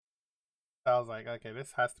 I was like, okay,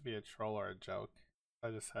 this has to be a troll or a joke. I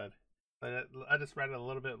just read it a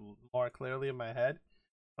little bit more clearly in my head.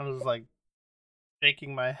 I was like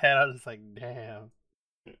shaking my head. I was just like, damn.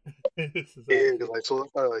 This is yeah, because like so I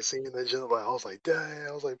started like seeing that jump, like I was like, dang,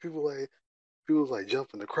 I was like people was like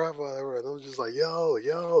jumping the crap out of her, and I was just like, yo,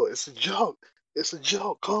 it's a joke. It's a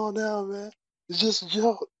joke. Calm down, man. It's just a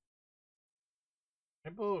joke.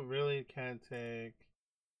 People really can't take.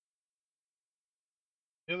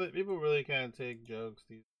 People really can't take jokes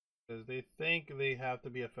these because they think they have to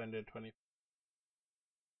be offended 20.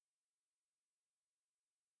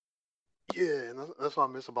 Yeah, and that's what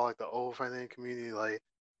I miss about like the old fighting community, like,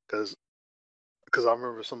 because I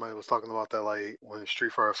remember somebody was talking about that like when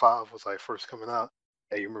Street Fighter 5 was like first coming out.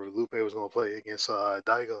 Hey, you remember Lupe was gonna play against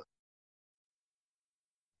Daigo,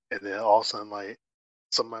 and then all of a sudden like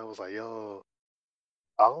somebody was like, yo,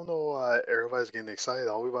 I don't know why everybody's getting excited.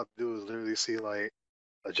 All we about to do is literally see like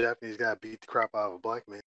a Japanese guy beat the crap out of a black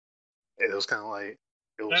man. And it was kind of like,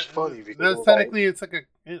 it was funny because it was technically it's like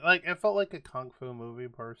it felt like a kung fu movie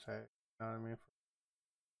per se. You know what I mean?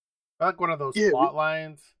 Like one of those plot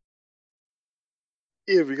lines.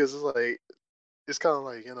 Yeah, because it's like it's kind of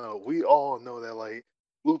like, we all know that like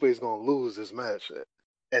Lupe's gonna lose this match,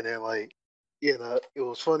 and then like, it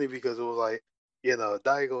was funny because it was like,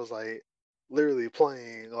 Daigo's like literally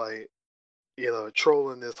playing like,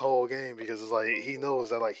 trolling this whole game because it's like he knows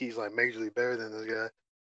that like he's like majorly better than this guy,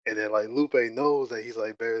 and then like Lupe knows that he's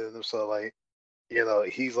like better than him, so like,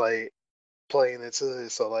 he's like playing into it,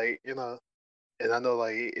 so like, And I know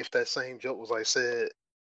like if that same joke was like said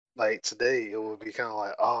like today, it would be kind of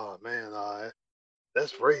like, oh man,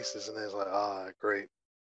 that's racist, and it's like, great.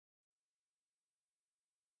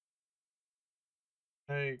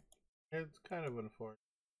 Like, it's kind of unfortunate.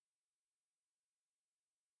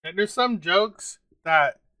 And there's some jokes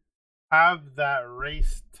that have that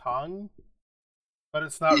race tongue, but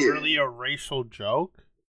it's not Yeah, really a racial joke,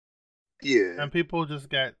 yeah, and people just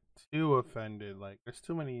get too offended. Like, there's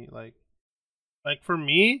too many. Like for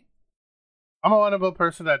me, I'm a one of a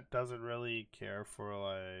person that doesn't really care for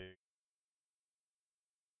like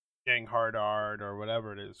getting hard or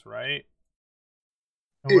whatever it is, right?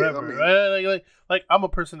 Or yeah. I whatever. mean, Like I'm a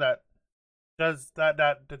person that does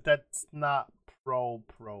that's not pro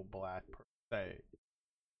black per se.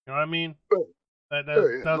 You know what I mean? oh,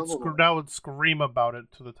 yeah, no, no, no. That would scream about it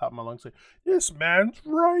to the top of my lungs. Like, this man's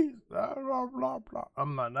right. Blah blah blah blah.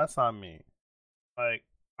 I'm not. That's not me. Like,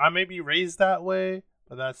 I may be raised that way,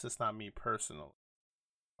 but that's just not me personally.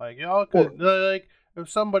 Like, y'all Well, could like if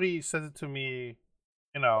somebody says it to me,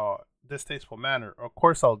 distasteful manner. Of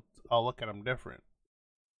course, I'll look at them different.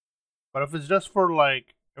 But if it's just for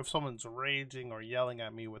like if someone's raging or yelling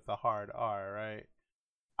at me with a hard R, right?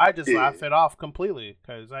 I just laugh yeah, it off completely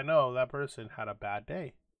because I know that person had a bad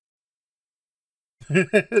day.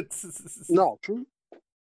 it's, no, true.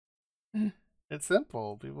 it's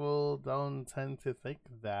simple. People don't tend to think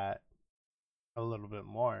that a little bit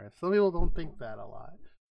more. Some people don't think that a lot.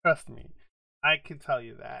 Trust me, I can tell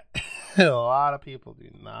you that. A lot of people do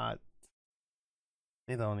not.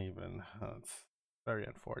 They don't even. It's very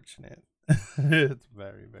unfortunate. It's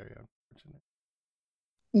very, very unfortunate.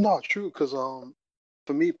 No, true. Because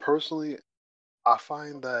for me personally, I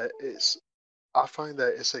find that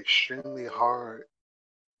it's extremely hard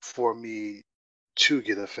for me to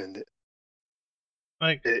get offended.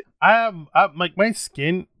 Like It, I'm like my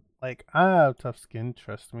skin. Like I have tough skin.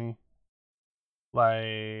 Trust me.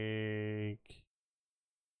 Like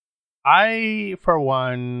I, for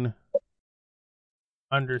one,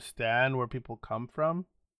 understand where people come from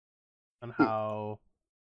and hmm, how,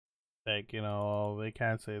 like, they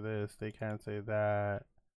can't say this, they can't say that,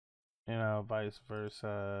 vice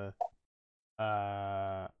versa.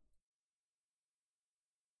 Uh,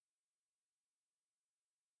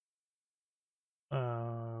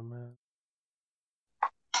 man,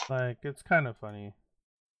 like, it's kind of funny.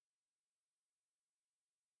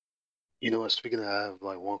 you know what? Speaking of, I have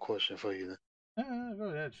like one question for you. Go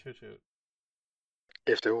ahead, shoot, shoot.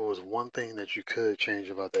 If there was one thing that you could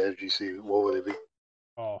change about the FGC, what would it be?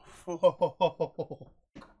 Oh,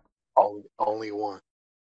 Only one.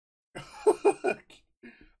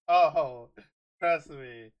 oh, trust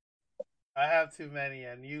me. I have too many,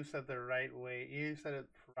 and you said the right way. You said it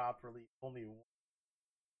properly. Only one.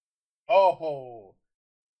 Oh,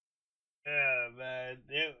 yeah, man.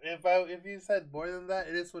 If you said more than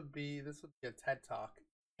that, this would be a TED talk.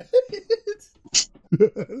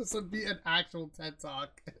 This would be an actual TED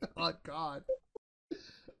talk. Oh God.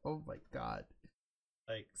 Oh my God.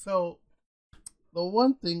 Like so, the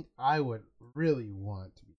one thing I would really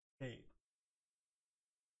want to be paid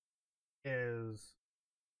is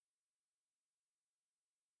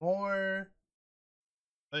more,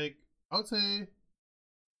 like, I would say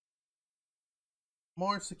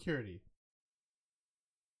more security.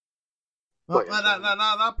 Like in terms of,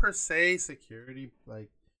 Not per se security, like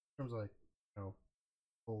in terms of like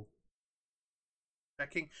full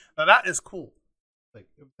checking. Now that is cool. Like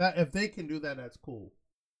if they can do that, that's cool.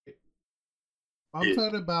 I'm yeah,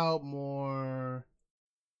 talking about more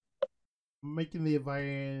making the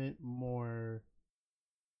environment more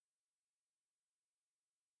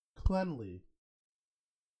cleanly.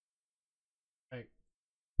 Like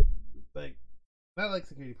like not like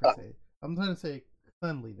security per uh, se. I'm trying to say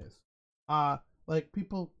cleanliness. Uh like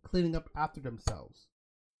people cleaning up after themselves.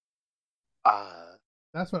 uh,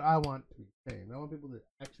 That's what I want to be saying. I want people to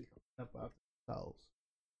actually clean up after themselves.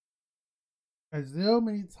 Because there are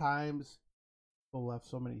many times people left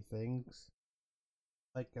so many things,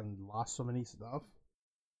 like, and lost so many stuff.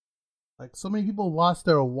 Like so many people lost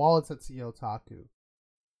their wallets at CEO Taku,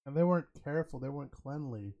 and they weren't careful. They weren't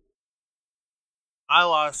cleanly.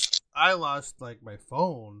 I lost like my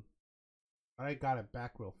phone, but I got it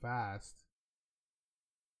back real fast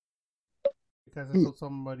because I hmm, told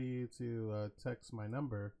somebody to text my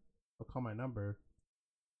number or call my number,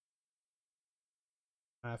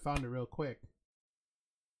 and I found it real quick.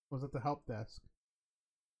 It was at the help desk.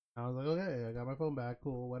 I was like, okay, I got my phone back,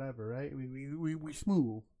 cool, whatever, right? We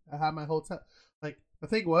smooth. I had my hotel. Like the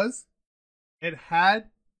thing was, it had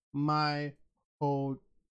my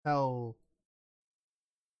hotel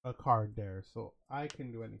a card there, so I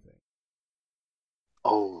can do anything.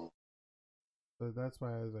 Oh, So that's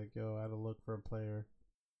why I was like, yo, I had to look for a player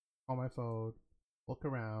on my phone, look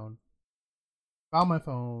around, found my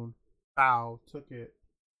phone, bow, took it,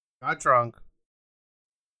 got drunk,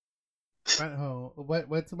 went home,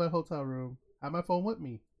 went to my hotel room, had my phone with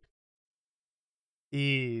me.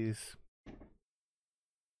 Ease.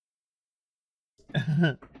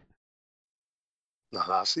 no,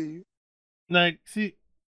 I see you. Like, see,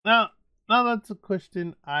 now, now that's a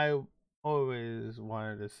question I always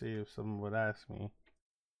wanted to see if someone would ask me.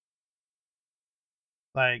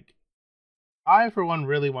 Like, I, for one,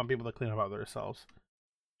 really want people to clean up after themselves.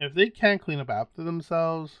 If they can't clean up after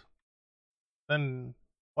themselves, then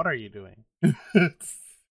what are you doing?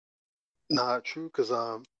 Nah, true. Cause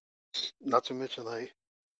not to mention like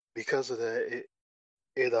because of that,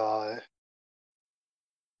 it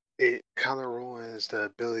it kind of ruins the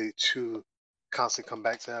ability to constantly come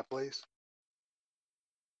back to that place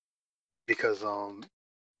because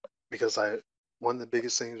because I one of the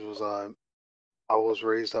biggest things was I was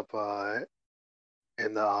raised up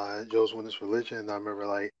in the Jehovah's Witness religion, and I remember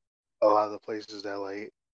like a lot of the places that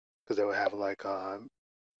like because they would have like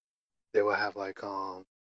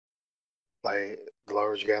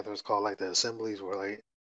large gatherings called like the assemblies where like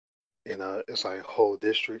it's like whole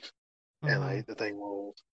districts, and Mm-hmm. like the thing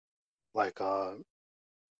was like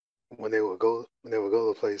when they would go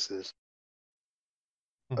to places,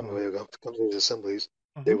 I mean Mm-hmm. when they would come to these assemblies,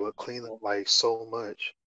 they Mm-hmm. would clean up like so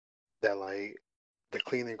much that like the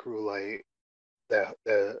cleaning crew like that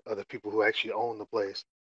are the people who actually own the place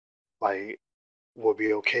like would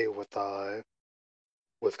be okay with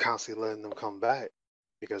constantly letting them come back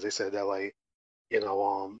because they said that like you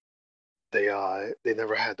know they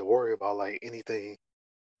never had to worry about like anything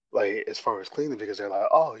like as far as cleaning because they're like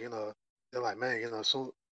oh they're like man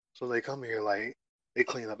soon they come here like they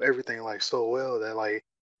clean up everything like so well that like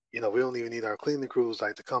we don't even need our cleaning crews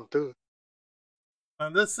like to come through.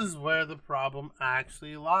 And this is where the problem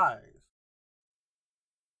actually lies.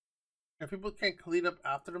 If people can't clean up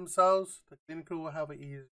after themselves, the cleaning crew will have an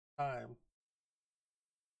easy time.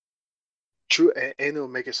 True, and it'll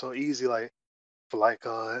make it so easy like for like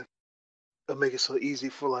it'll make it so easy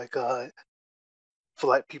for like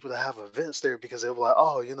people to have events there because they'll be like,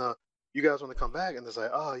 oh, you guys want to come back, and it's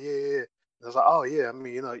like, oh yeah, yeah. And it's like, oh yeah, I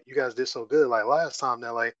mean, you guys did so good like last time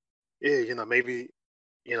that like, yeah, maybe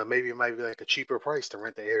it might be like a cheaper price to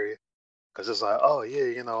rent the area because it's like, oh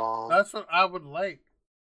yeah, That's what I would like.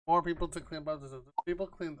 More people to clean up themselves. If people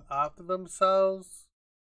clean after themselves,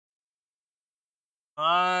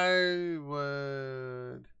 I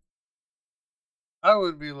would. I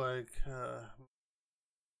would be like,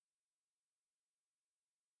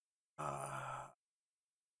 ah,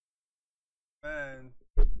 man,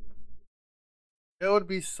 it would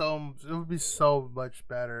be so. It would be so much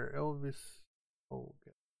better. It would be so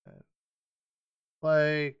good. Man.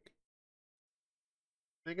 Like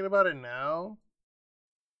thinking about it now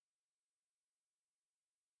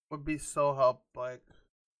would be so help. Like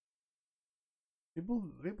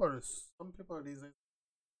people are some people are these days.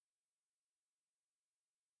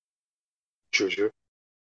 true, true.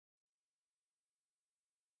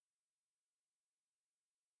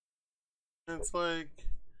 It's like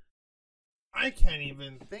I can't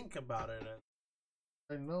even think about it.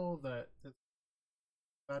 I know that it's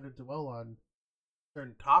bad to dwell on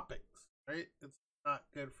certain topics, right? It's not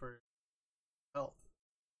good for health.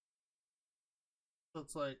 So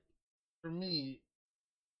it's like for me,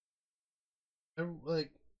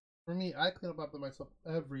 like for me, I clean up after myself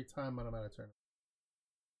every time when I'm at a tournament.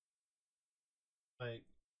 Like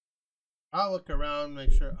I look around,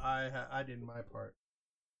 make sure I did my part.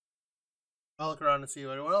 I look around and see if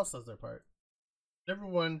anyone else does their part.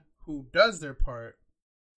 Everyone who does their part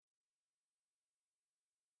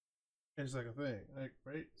is like a thing, like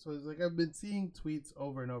right. So it's like I've been seeing tweets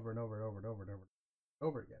over and over and over and over and over and over and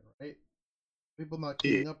over again, right? People not Yeah,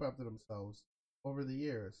 cleaning up after themselves over the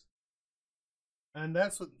years. And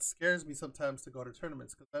that's what scares me sometimes to go to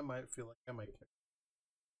tournaments because I might feel like I might catch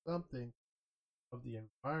something of the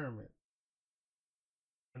environment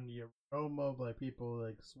and the aroma of like people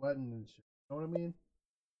like sweating and shit. You know what I mean?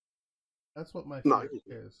 That's what my no,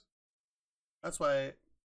 fear is. That's why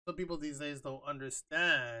some people these days don't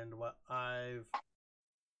understand what why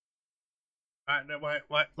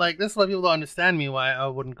like this is why people don't understand me why I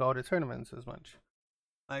wouldn't go to tournaments as much.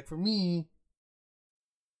 Like for me,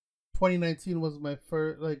 2019 was my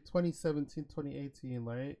first like 2017, 2018,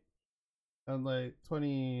 right? And like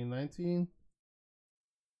 2019,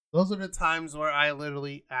 those are the times where I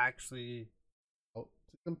literally actually out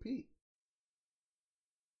to compete.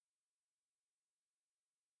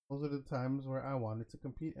 Those are the times where I wanted to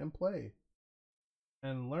compete and play.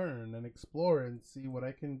 and learn and explore and see what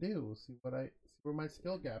I can do, see where my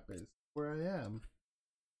skill gap is, where I am,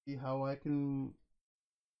 see how I can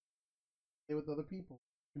stay with other people,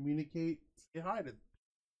 communicate, say hi to.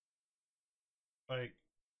 Like,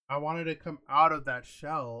 I wanted to come out of that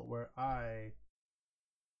shell where I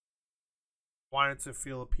wanted to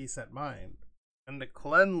feel a peace at mind. And the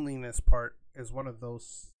cleanliness part is one of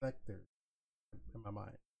those sectors in my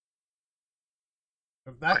mind.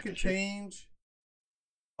 If that I could get you. change,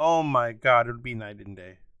 oh my god, it would be night and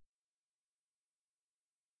day.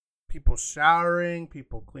 People showering,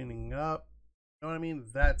 people cleaning up, you know what I mean?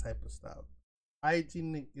 That type of stuff.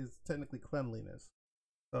 Hygiene is technically cleanliness.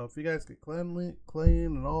 So if you guys get clean,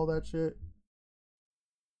 and all that shit,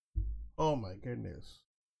 oh my goodness,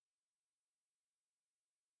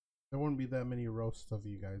 there wouldn't be that many roasts of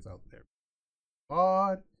you guys out there.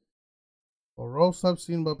 God, or roasts I've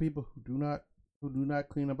seen about people who do not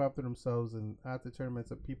clean up after themselves and after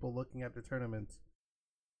tournaments, of people looking at the tournaments.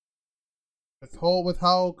 With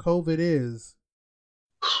how COVID is,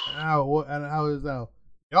 and how is now,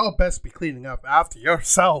 y'all best be cleaning up after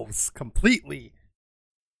yourselves completely.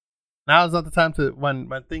 Now's not the time to when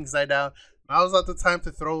things die down. Now's not the time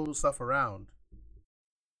to throw stuff around.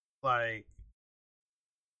 Like,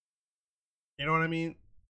 you know what I mean?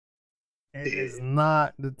 It is Yeah.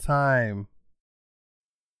 not the time.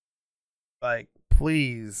 Like,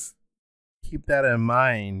 please keep that in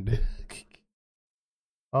mind.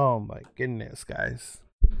 Oh my goodness, guys.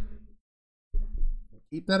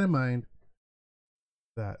 Keep that in mind.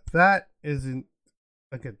 That isn't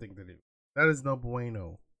a good thing to do. That is no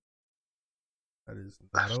bueno. That is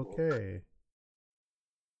not Absolutely. okay.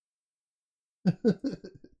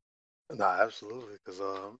 No, absolutely. Because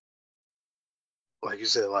like you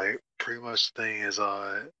said, like pretty much the thing is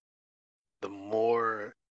the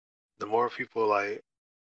more the more people like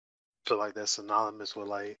feel like that's synonymous with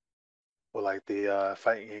like the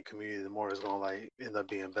fighting game community, the more it's gonna like end up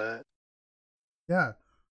being bad. Yeah.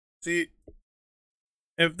 See,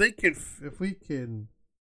 if they could, if we can,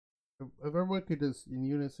 if everyone could just in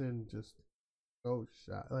unison just go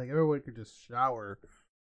shower, like everyone could just shower,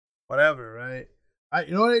 whatever, right?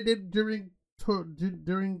 You know what I did during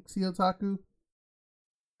Seotaku?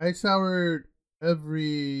 I showered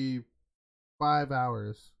every 5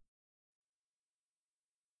 hours.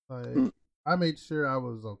 Like, Mm. I made sure I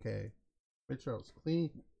was okay. Made sure I was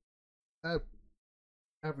clean.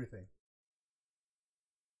 Everything.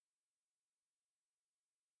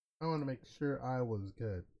 I want to make sure I was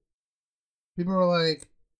good. People were like,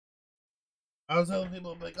 I was telling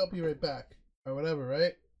people, I'm like, I'll be right back or whatever,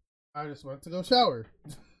 right? I just went to go shower,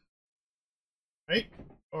 right?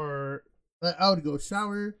 Or I would go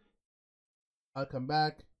shower. I'll come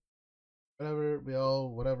back, whatever. We all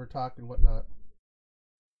whatever talk and whatnot.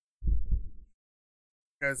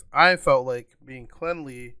 Because I felt like being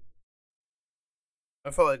cleanly.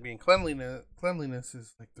 I felt like being cleanliness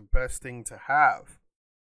is like the best thing to have,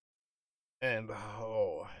 and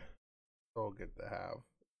oh, so good to have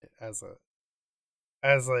as a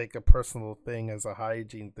like a personal thing, as a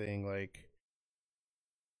hygiene thing, like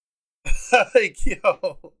like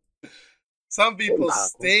yo, some people Nah,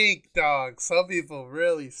 stink, dog. Some people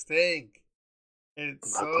really stink.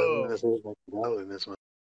 It's not so. cleanliness is like godliness, man.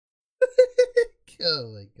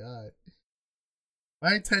 Oh my god.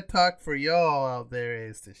 My TED talk for y'all out there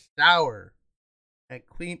is to shower and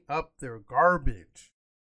clean up their garbage.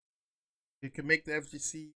 It can make the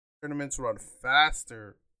FGC tournaments run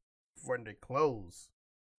faster when they close.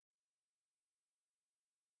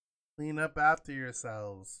 Clean up after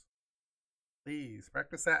yourselves. Please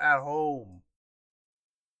practice that at home.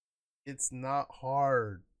 It's not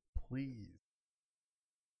hard. Please.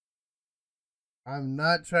 I'm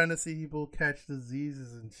not trying to see people catch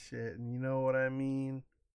diseases and shit, and you know what I mean?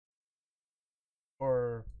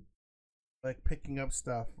 Or like picking up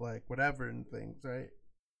stuff, like whatever and things, right?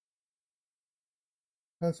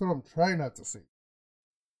 That's what I'm trying not to see.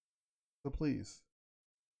 So please,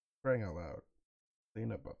 crying out loud,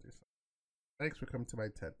 clean up after yourself. Thanks for coming to my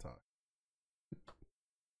TED Talk.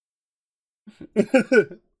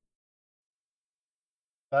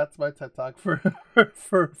 That's my TED Talk for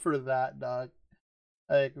for that, dog.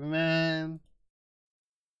 Like, man.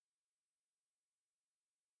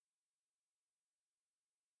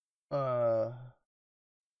 Uh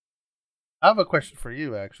I have a question for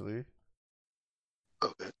you actually.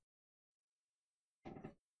 Okay.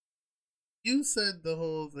 You said the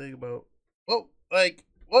whole thing about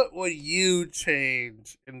what would you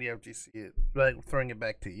change in the FGC? Like throwing it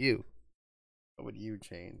back to you. What would you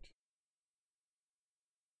change?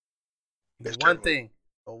 The This one tournament. thing.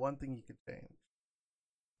 The one thing you could change.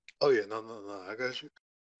 Oh yeah, no, I got you.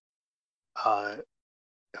 Uh,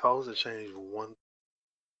 if I was to change one,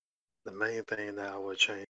 the main thing that I would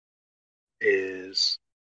change is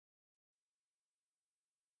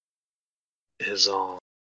is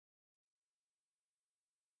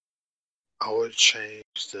I would change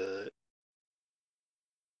the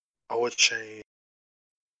I would change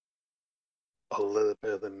a little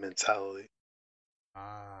bit of the mentality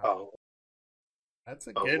Ah, of that's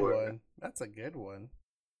a of good where one. That's a good one.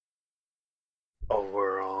 of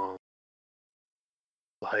where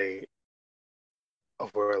like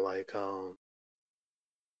of where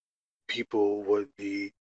people would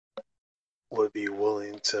be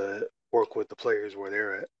willing to work with the players where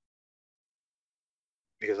they're at,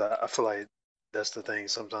 because I feel like that's the thing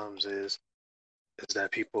sometimes is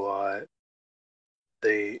that people are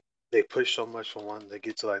they they push so much for one to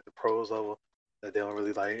get to like the pros level that they don't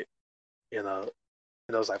really like, you know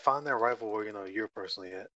it's like find that rival where you're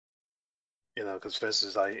personally at, because for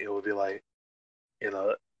instance, like it would be like, you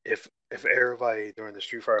know if everybody during the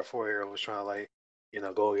Street Fighter 4 era was trying to like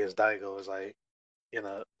go against Daigo, it's like, you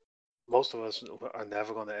know most of us are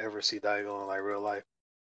never going to ever see Daigo in like real life.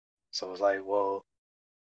 So it's like, well,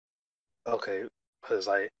 okay, because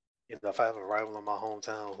like, if I have a rival in my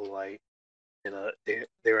hometown who like,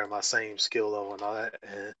 they're at my same skill level and all that,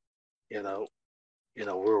 and you know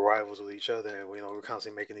we're rivals with each other, and we're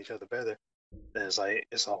constantly making each other better, then it's like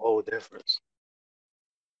it's a whole difference.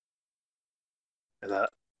 And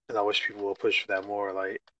I wish people would push for that more,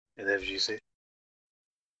 like in FGC,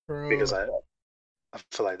 because Bro, I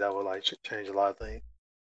feel like that would like change a lot of things.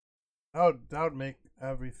 that would make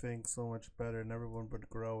everything so much better, and everyone would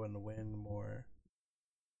grow and win more.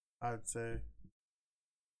 I'd say.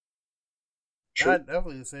 True. I'd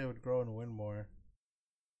definitely say it would grow and win more.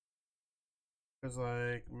 Cause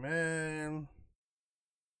like, man,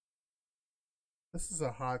 this is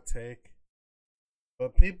a hot take,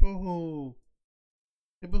 but people who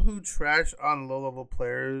trash on low level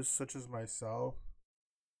players, such as myself,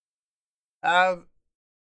 have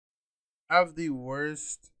have the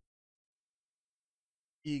worst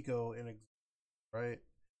ego in existence, right?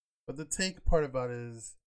 But the take part about it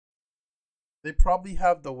is they probably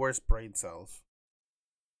have the worst brain cells.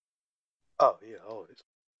 Oh yeah, always.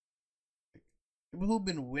 People who've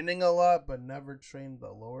been winning a lot but never trained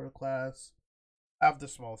the lower class have the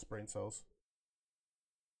smallest brain cells.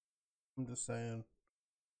 I'm just saying,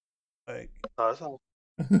 like, No, that's how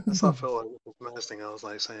I felt like with the last thing I was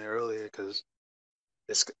like saying earlier, because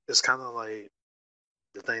it's kind of like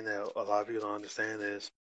the thing that a lot of people don't understand is,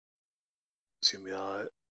 excuse me,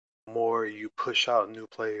 more you push out new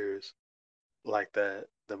players like that,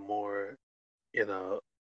 the more you know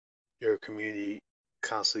your community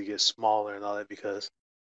constantly gets smaller and all that, because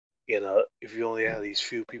if you only have these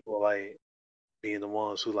few people like being the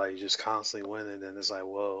ones who like just constantly winning, then it's like,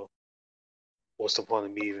 well, what's the point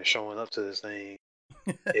of me even showing up to this thing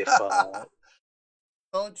if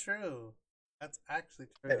so true. That's actually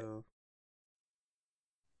hey, true.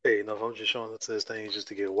 if I'm just showing up to this thing just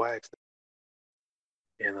to get waxed,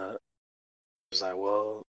 and it's like,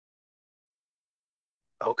 well,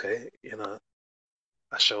 okay,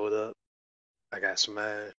 I showed up, I got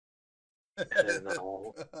smashed, and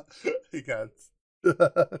he got.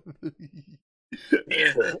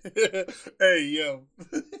 yeah, Hey yo.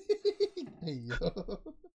 Hey yo.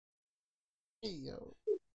 Hey yo.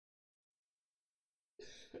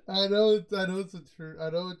 I know it's a true. I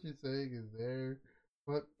know what you're saying is there,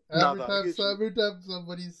 but no, I get you. every time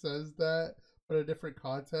somebody says that, but in a different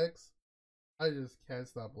context, I just can't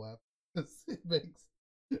stop laughing.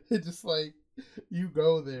 It just like you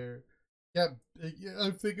go there. Yeah,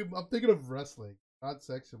 I'm thinking of wrestling, not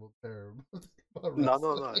sexual term. I'm thinking about No,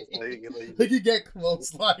 wrestling. it's like Like you get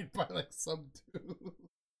close line by like some dude.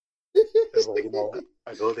 it's like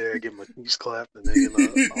I go there, I get my cheeks clapped, and then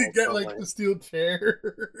You all get I'm like like, the steel chair.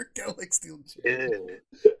 Get like steel chair. yeah,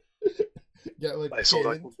 Get like like so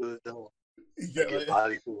I pinned. can do it though. You I get get like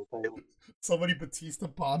body through the table. somebody Batista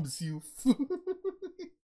bombs you.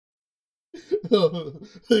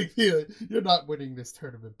 Like, yeah, you're not winning this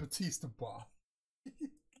tournament. Batista bomb.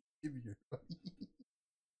 Give me your money.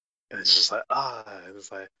 And it's just like, and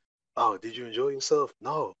it's like, oh, did you enjoy yourself?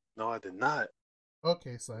 No, I did not.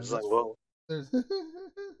 Okay, son. It's like, well, There's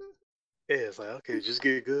yeah, it's like, okay, just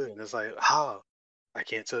get good. And it's like, how? I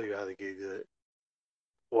can't tell you how to get good.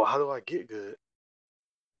 Well, how do I get good?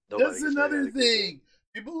 That's Nobody can tell you how another to get good. thing.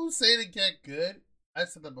 People who say to get good, I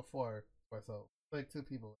said that before myself. Like two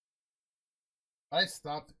people. I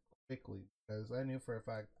stopped quickly because I knew for a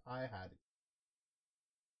fact I had it.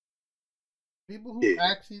 People who Yeah,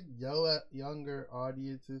 actually yell at younger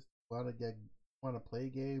audiences want to get want to play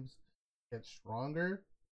games, get stronger.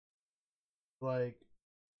 Like,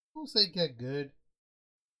 people say get good,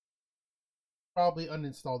 probably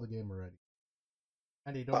uninstall the game already,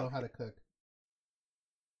 and they don't know how to cook.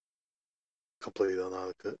 Completely don't know how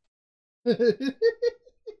to cook.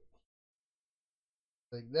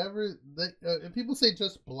 Like never. If people say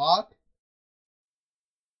just block,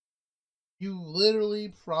 you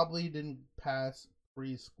literally probably didn't pass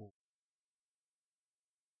preschool.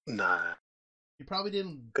 Nah. You probably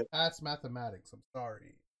didn't pass mathematics. I'm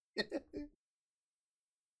sorry.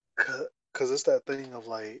 Cause it's that thing of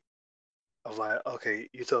like, okay,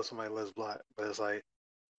 you tell somebody let's block, but it's like,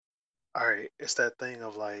 all right, it's that thing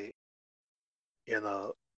of like, you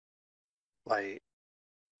know, like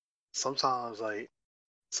sometimes like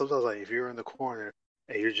if you're in the corner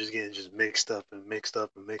and you're just getting just mixed up and mixed up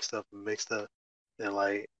and mixed up and mixed up, then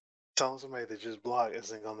like telling somebody to just block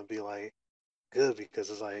isn't gonna be like good because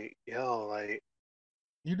it's like, yo, like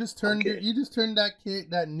you just turned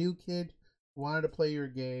that new kid who wanted to play your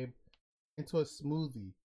game into a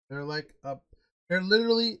smoothie. They're like they're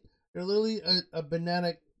literally a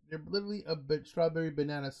banana. They're literally a strawberry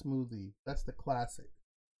banana smoothie. That's the classic.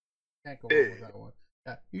 Can't go wrong with that one.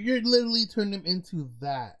 Yeah, you're literally turned them into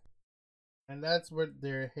that, and that's where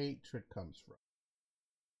their hatred comes from.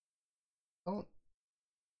 Don't.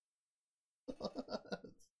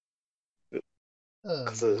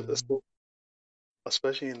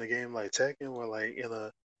 Especially in the game like Tekken, where like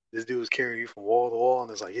this dude was carrying you from wall to wall,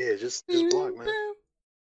 and it's like, yeah, just block, man.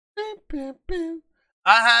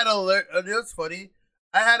 I had to learn. It was funny.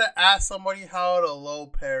 I had to ask somebody how to low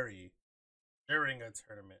parry during a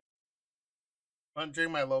tournament.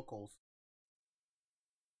 During my locals,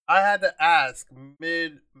 I had to ask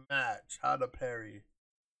mid match how to parry,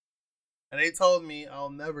 and they told me I'll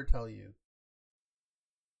never tell you.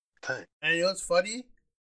 Dang. And you know what's funny?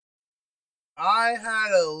 I had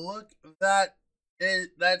to look that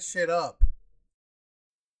shit up,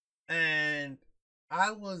 and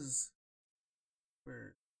I was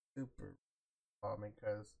super bombing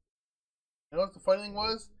because you know what the funny thing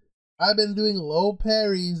was? I've been doing low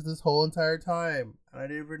parries this whole entire time, and I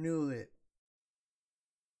never knew it.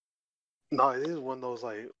 No, it is one of those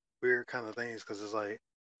like weird kind of things because it's like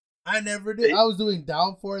I never did. I was doing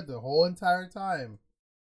down for it the whole entire time,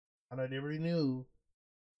 and I never knew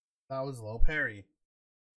that was low parry.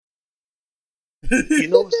 You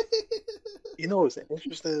know, what's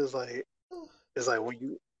interesting is like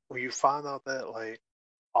when you find out that like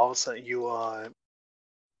all of a sudden you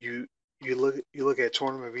you look at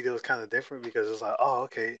tournament videos kind of different because it's like, oh,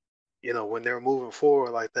 okay, when they're moving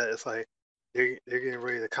forward like that, it's like they're getting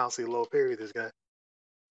ready to constantly low parry this guy.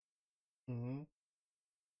 Mm-hmm.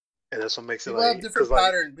 And that's what makes people it like have different because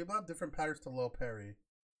patterns. People have different patterns to low parry.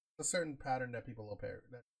 A certain pattern that people low parry.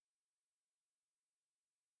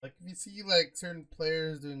 Like if you see like certain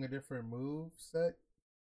players doing a different move set,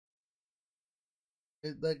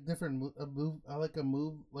 it like different a move. I like a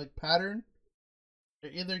move like pattern.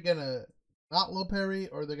 They're either gonna not low parry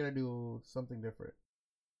or they're gonna do something different.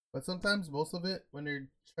 But sometimes most of it, when they're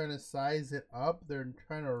trying to size it up, they're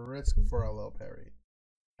trying to risk for a low parry,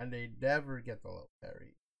 and they never get the low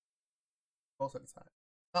parry. Most of the time,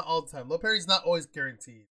 not all the time. Low parry is not always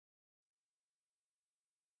guaranteed.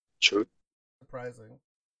 true. Surprising.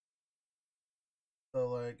 So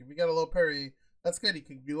like, if you got a low parry, that's good. You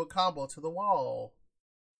can do a combo to the wall.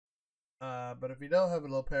 But if you don't have a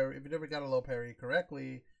low parry, if you never got a low parry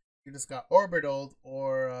correctly, you just got orbitaled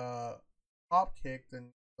or pop kicked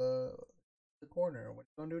in the corner. What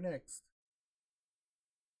you gonna do next?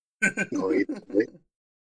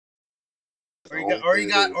 or you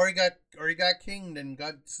got kinged and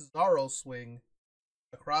got Cesaro swing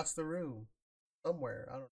across the room somewhere.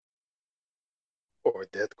 I don't know. Or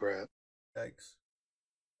death grab. Yikes.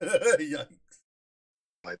 Yikes.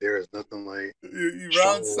 Like there is nothing like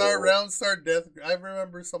round start death. I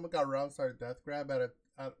remember someone got round start death grab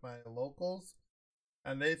at my locals,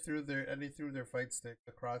 and they threw their fight stick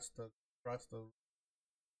across the.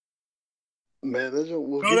 Man, that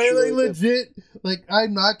will No, they legit. Like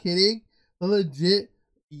I'm not kidding. They legit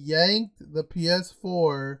yanked the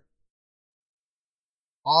PS4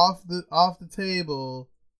 off the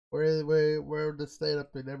table where the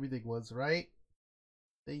setup and everything was, right?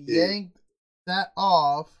 They yanked that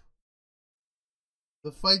off.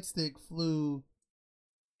 The fight stick flew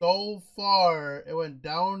so far it went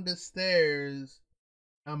down the stairs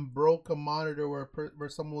and broke a monitor where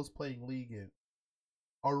someone was playing League in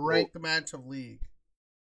a ranked match of League.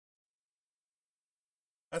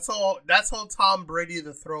 That's how Tom Brady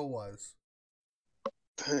the throw was.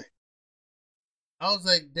 I was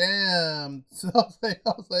like, damn. So I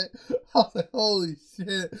was like, holy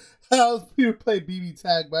shit. We were playing BB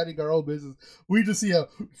tag, minding our own business. We just see a.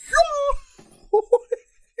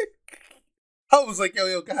 I was like,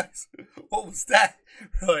 yo, guys, what was that?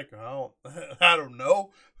 We're like, I don't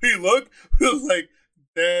know. We look, we was like,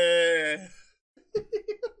 damn.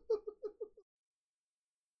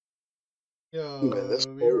 Man, that's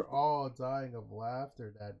Yo, we cool. were all dying of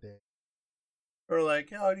laughter that day. We're like,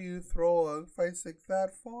 how do you throw a fight stick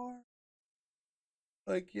that far?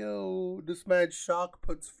 Like, yo, this man shock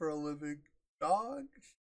puts for a living. Dog?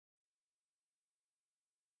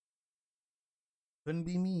 Couldn't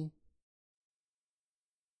be me.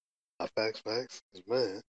 Facts, facts.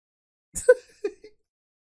 Man,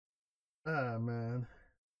 Ah, man.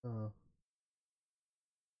 Oh.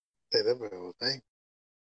 hey, that man was angry.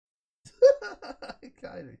 I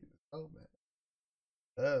kind of oh man.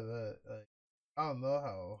 Like, I don't know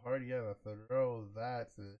how hard you have to throw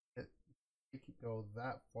that to hit. You can go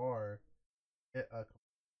that far. Hit a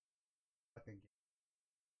fucking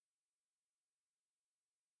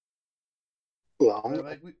Well,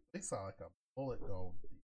 like we saw like a bullet go the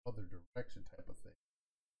other direction type of thing.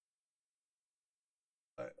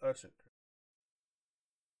 That shit.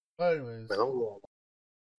 But anyways, man, I'm glad.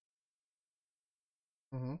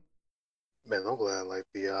 mm-hmm. Man, I'm glad. Like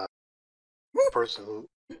the person who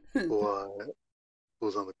who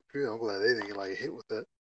was on the computer, I'm glad they didn't get like hit with that.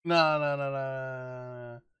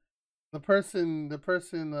 No. The person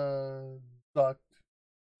ducked.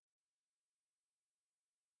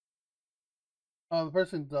 Oh, the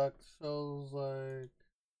person ducked. So it was like,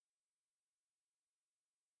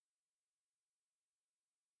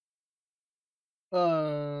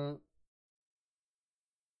 uh,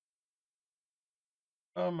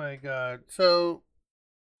 oh my god. So,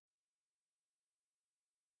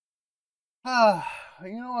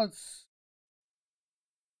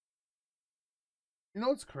 you know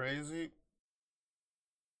what's crazy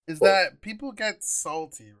is Well, that people get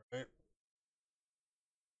salty, right?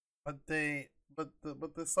 But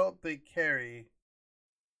the salt they carry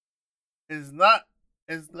is not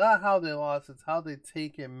how they lost. It's how they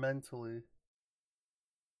take it mentally.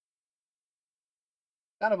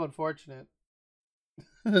 Kind of unfortunate.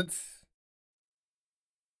 it's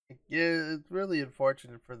Yeah, it's really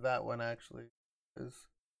unfortunate for that one actually. Cause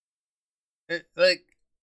it like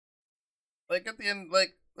at the end,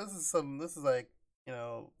 like this is like,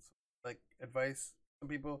 like advice to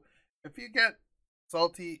people. If you get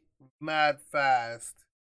salty mad fast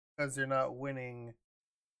because you're not winning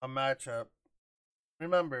a matchup,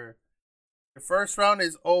 remember your first round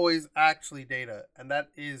is always actually data, and that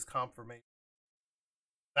is confirmation.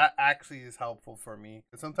 That actually is helpful for me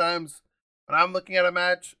because sometimes when I'm looking at a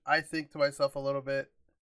match, I think to myself a little bit.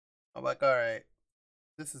 I'm like, all right,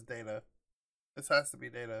 this is data. This has to be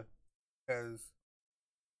data because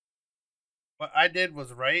what I did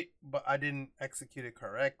was right, but I didn't execute it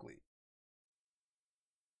correctly.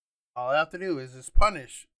 All I have to do is just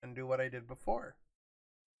punish and do what I did before,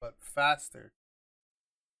 but faster.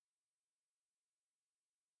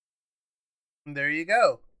 And there you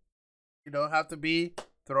go. You don't have to be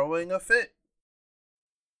throwing a fit.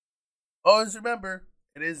 Always remember,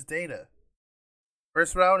 it is data.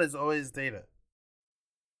 First round is always data.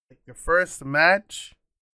 Like your first match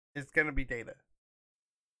is gonna be data.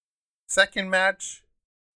 Second match,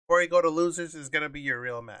 before you go to losers, is gonna be your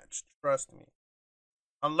real match. Trust me.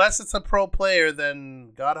 Unless it's a pro player,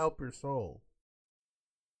 then God help your soul.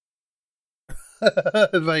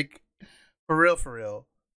 Like, for real.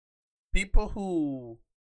 People who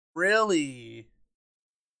really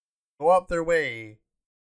go out their way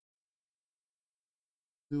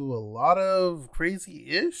do a lot of crazy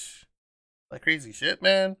ish, like crazy shit,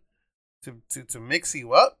 man, to mix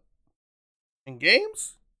you up in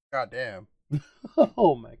games. God damn.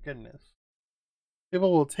 Oh my goodness.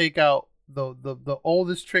 People will take out the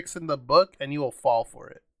oldest tricks in the book and you will fall for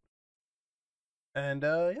it. And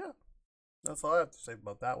yeah, that's all I have to say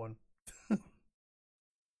about that one.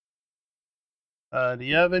 Do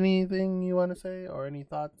you have anything you want to say or any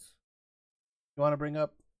thoughts you want to bring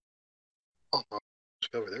up? oh no, I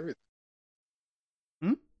covered everything.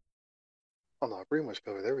 Hmm? Oh no, I pretty much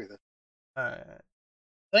covered everything.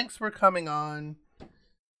 Thanks for coming on.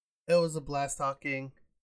 It was a blast talking.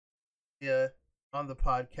 Yeah, on the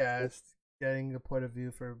podcast, getting the point of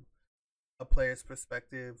view from a player's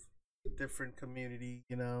perspective, different community.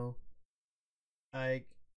 Like,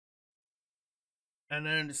 and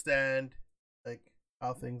I understand like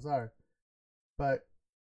how things are, but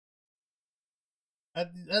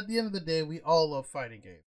at the end of the day, we all love fighting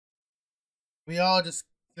games. We all just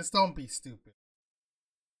don't be stupid.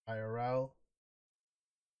 IRL.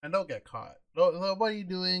 and don't get caught. What you're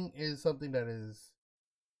doing is something that is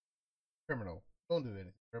criminal. Don't do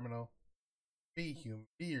anything criminal. Be human.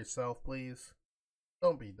 Be yourself, please.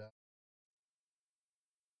 Don't be dumb.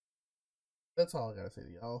 That's all I gotta say to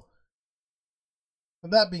y'all.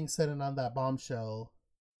 And that being said, and on that bombshell,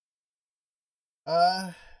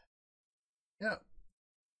 uh, yeah.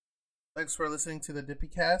 Thanks for listening to the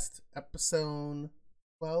Dippycast episode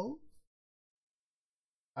 12.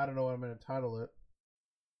 I don't know what I'm gonna title it.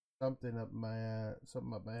 Something up my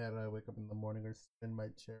head. I wake up in the morning or sit in my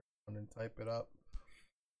chair and type it up.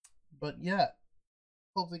 But yeah,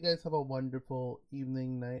 hopefully you guys have a wonderful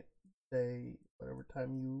evening, night, day, whatever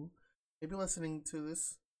time you may be listening to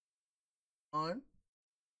this on.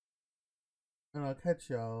 And I'll catch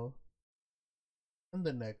y'all in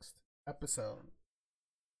the next episode.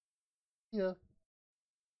 Yeah.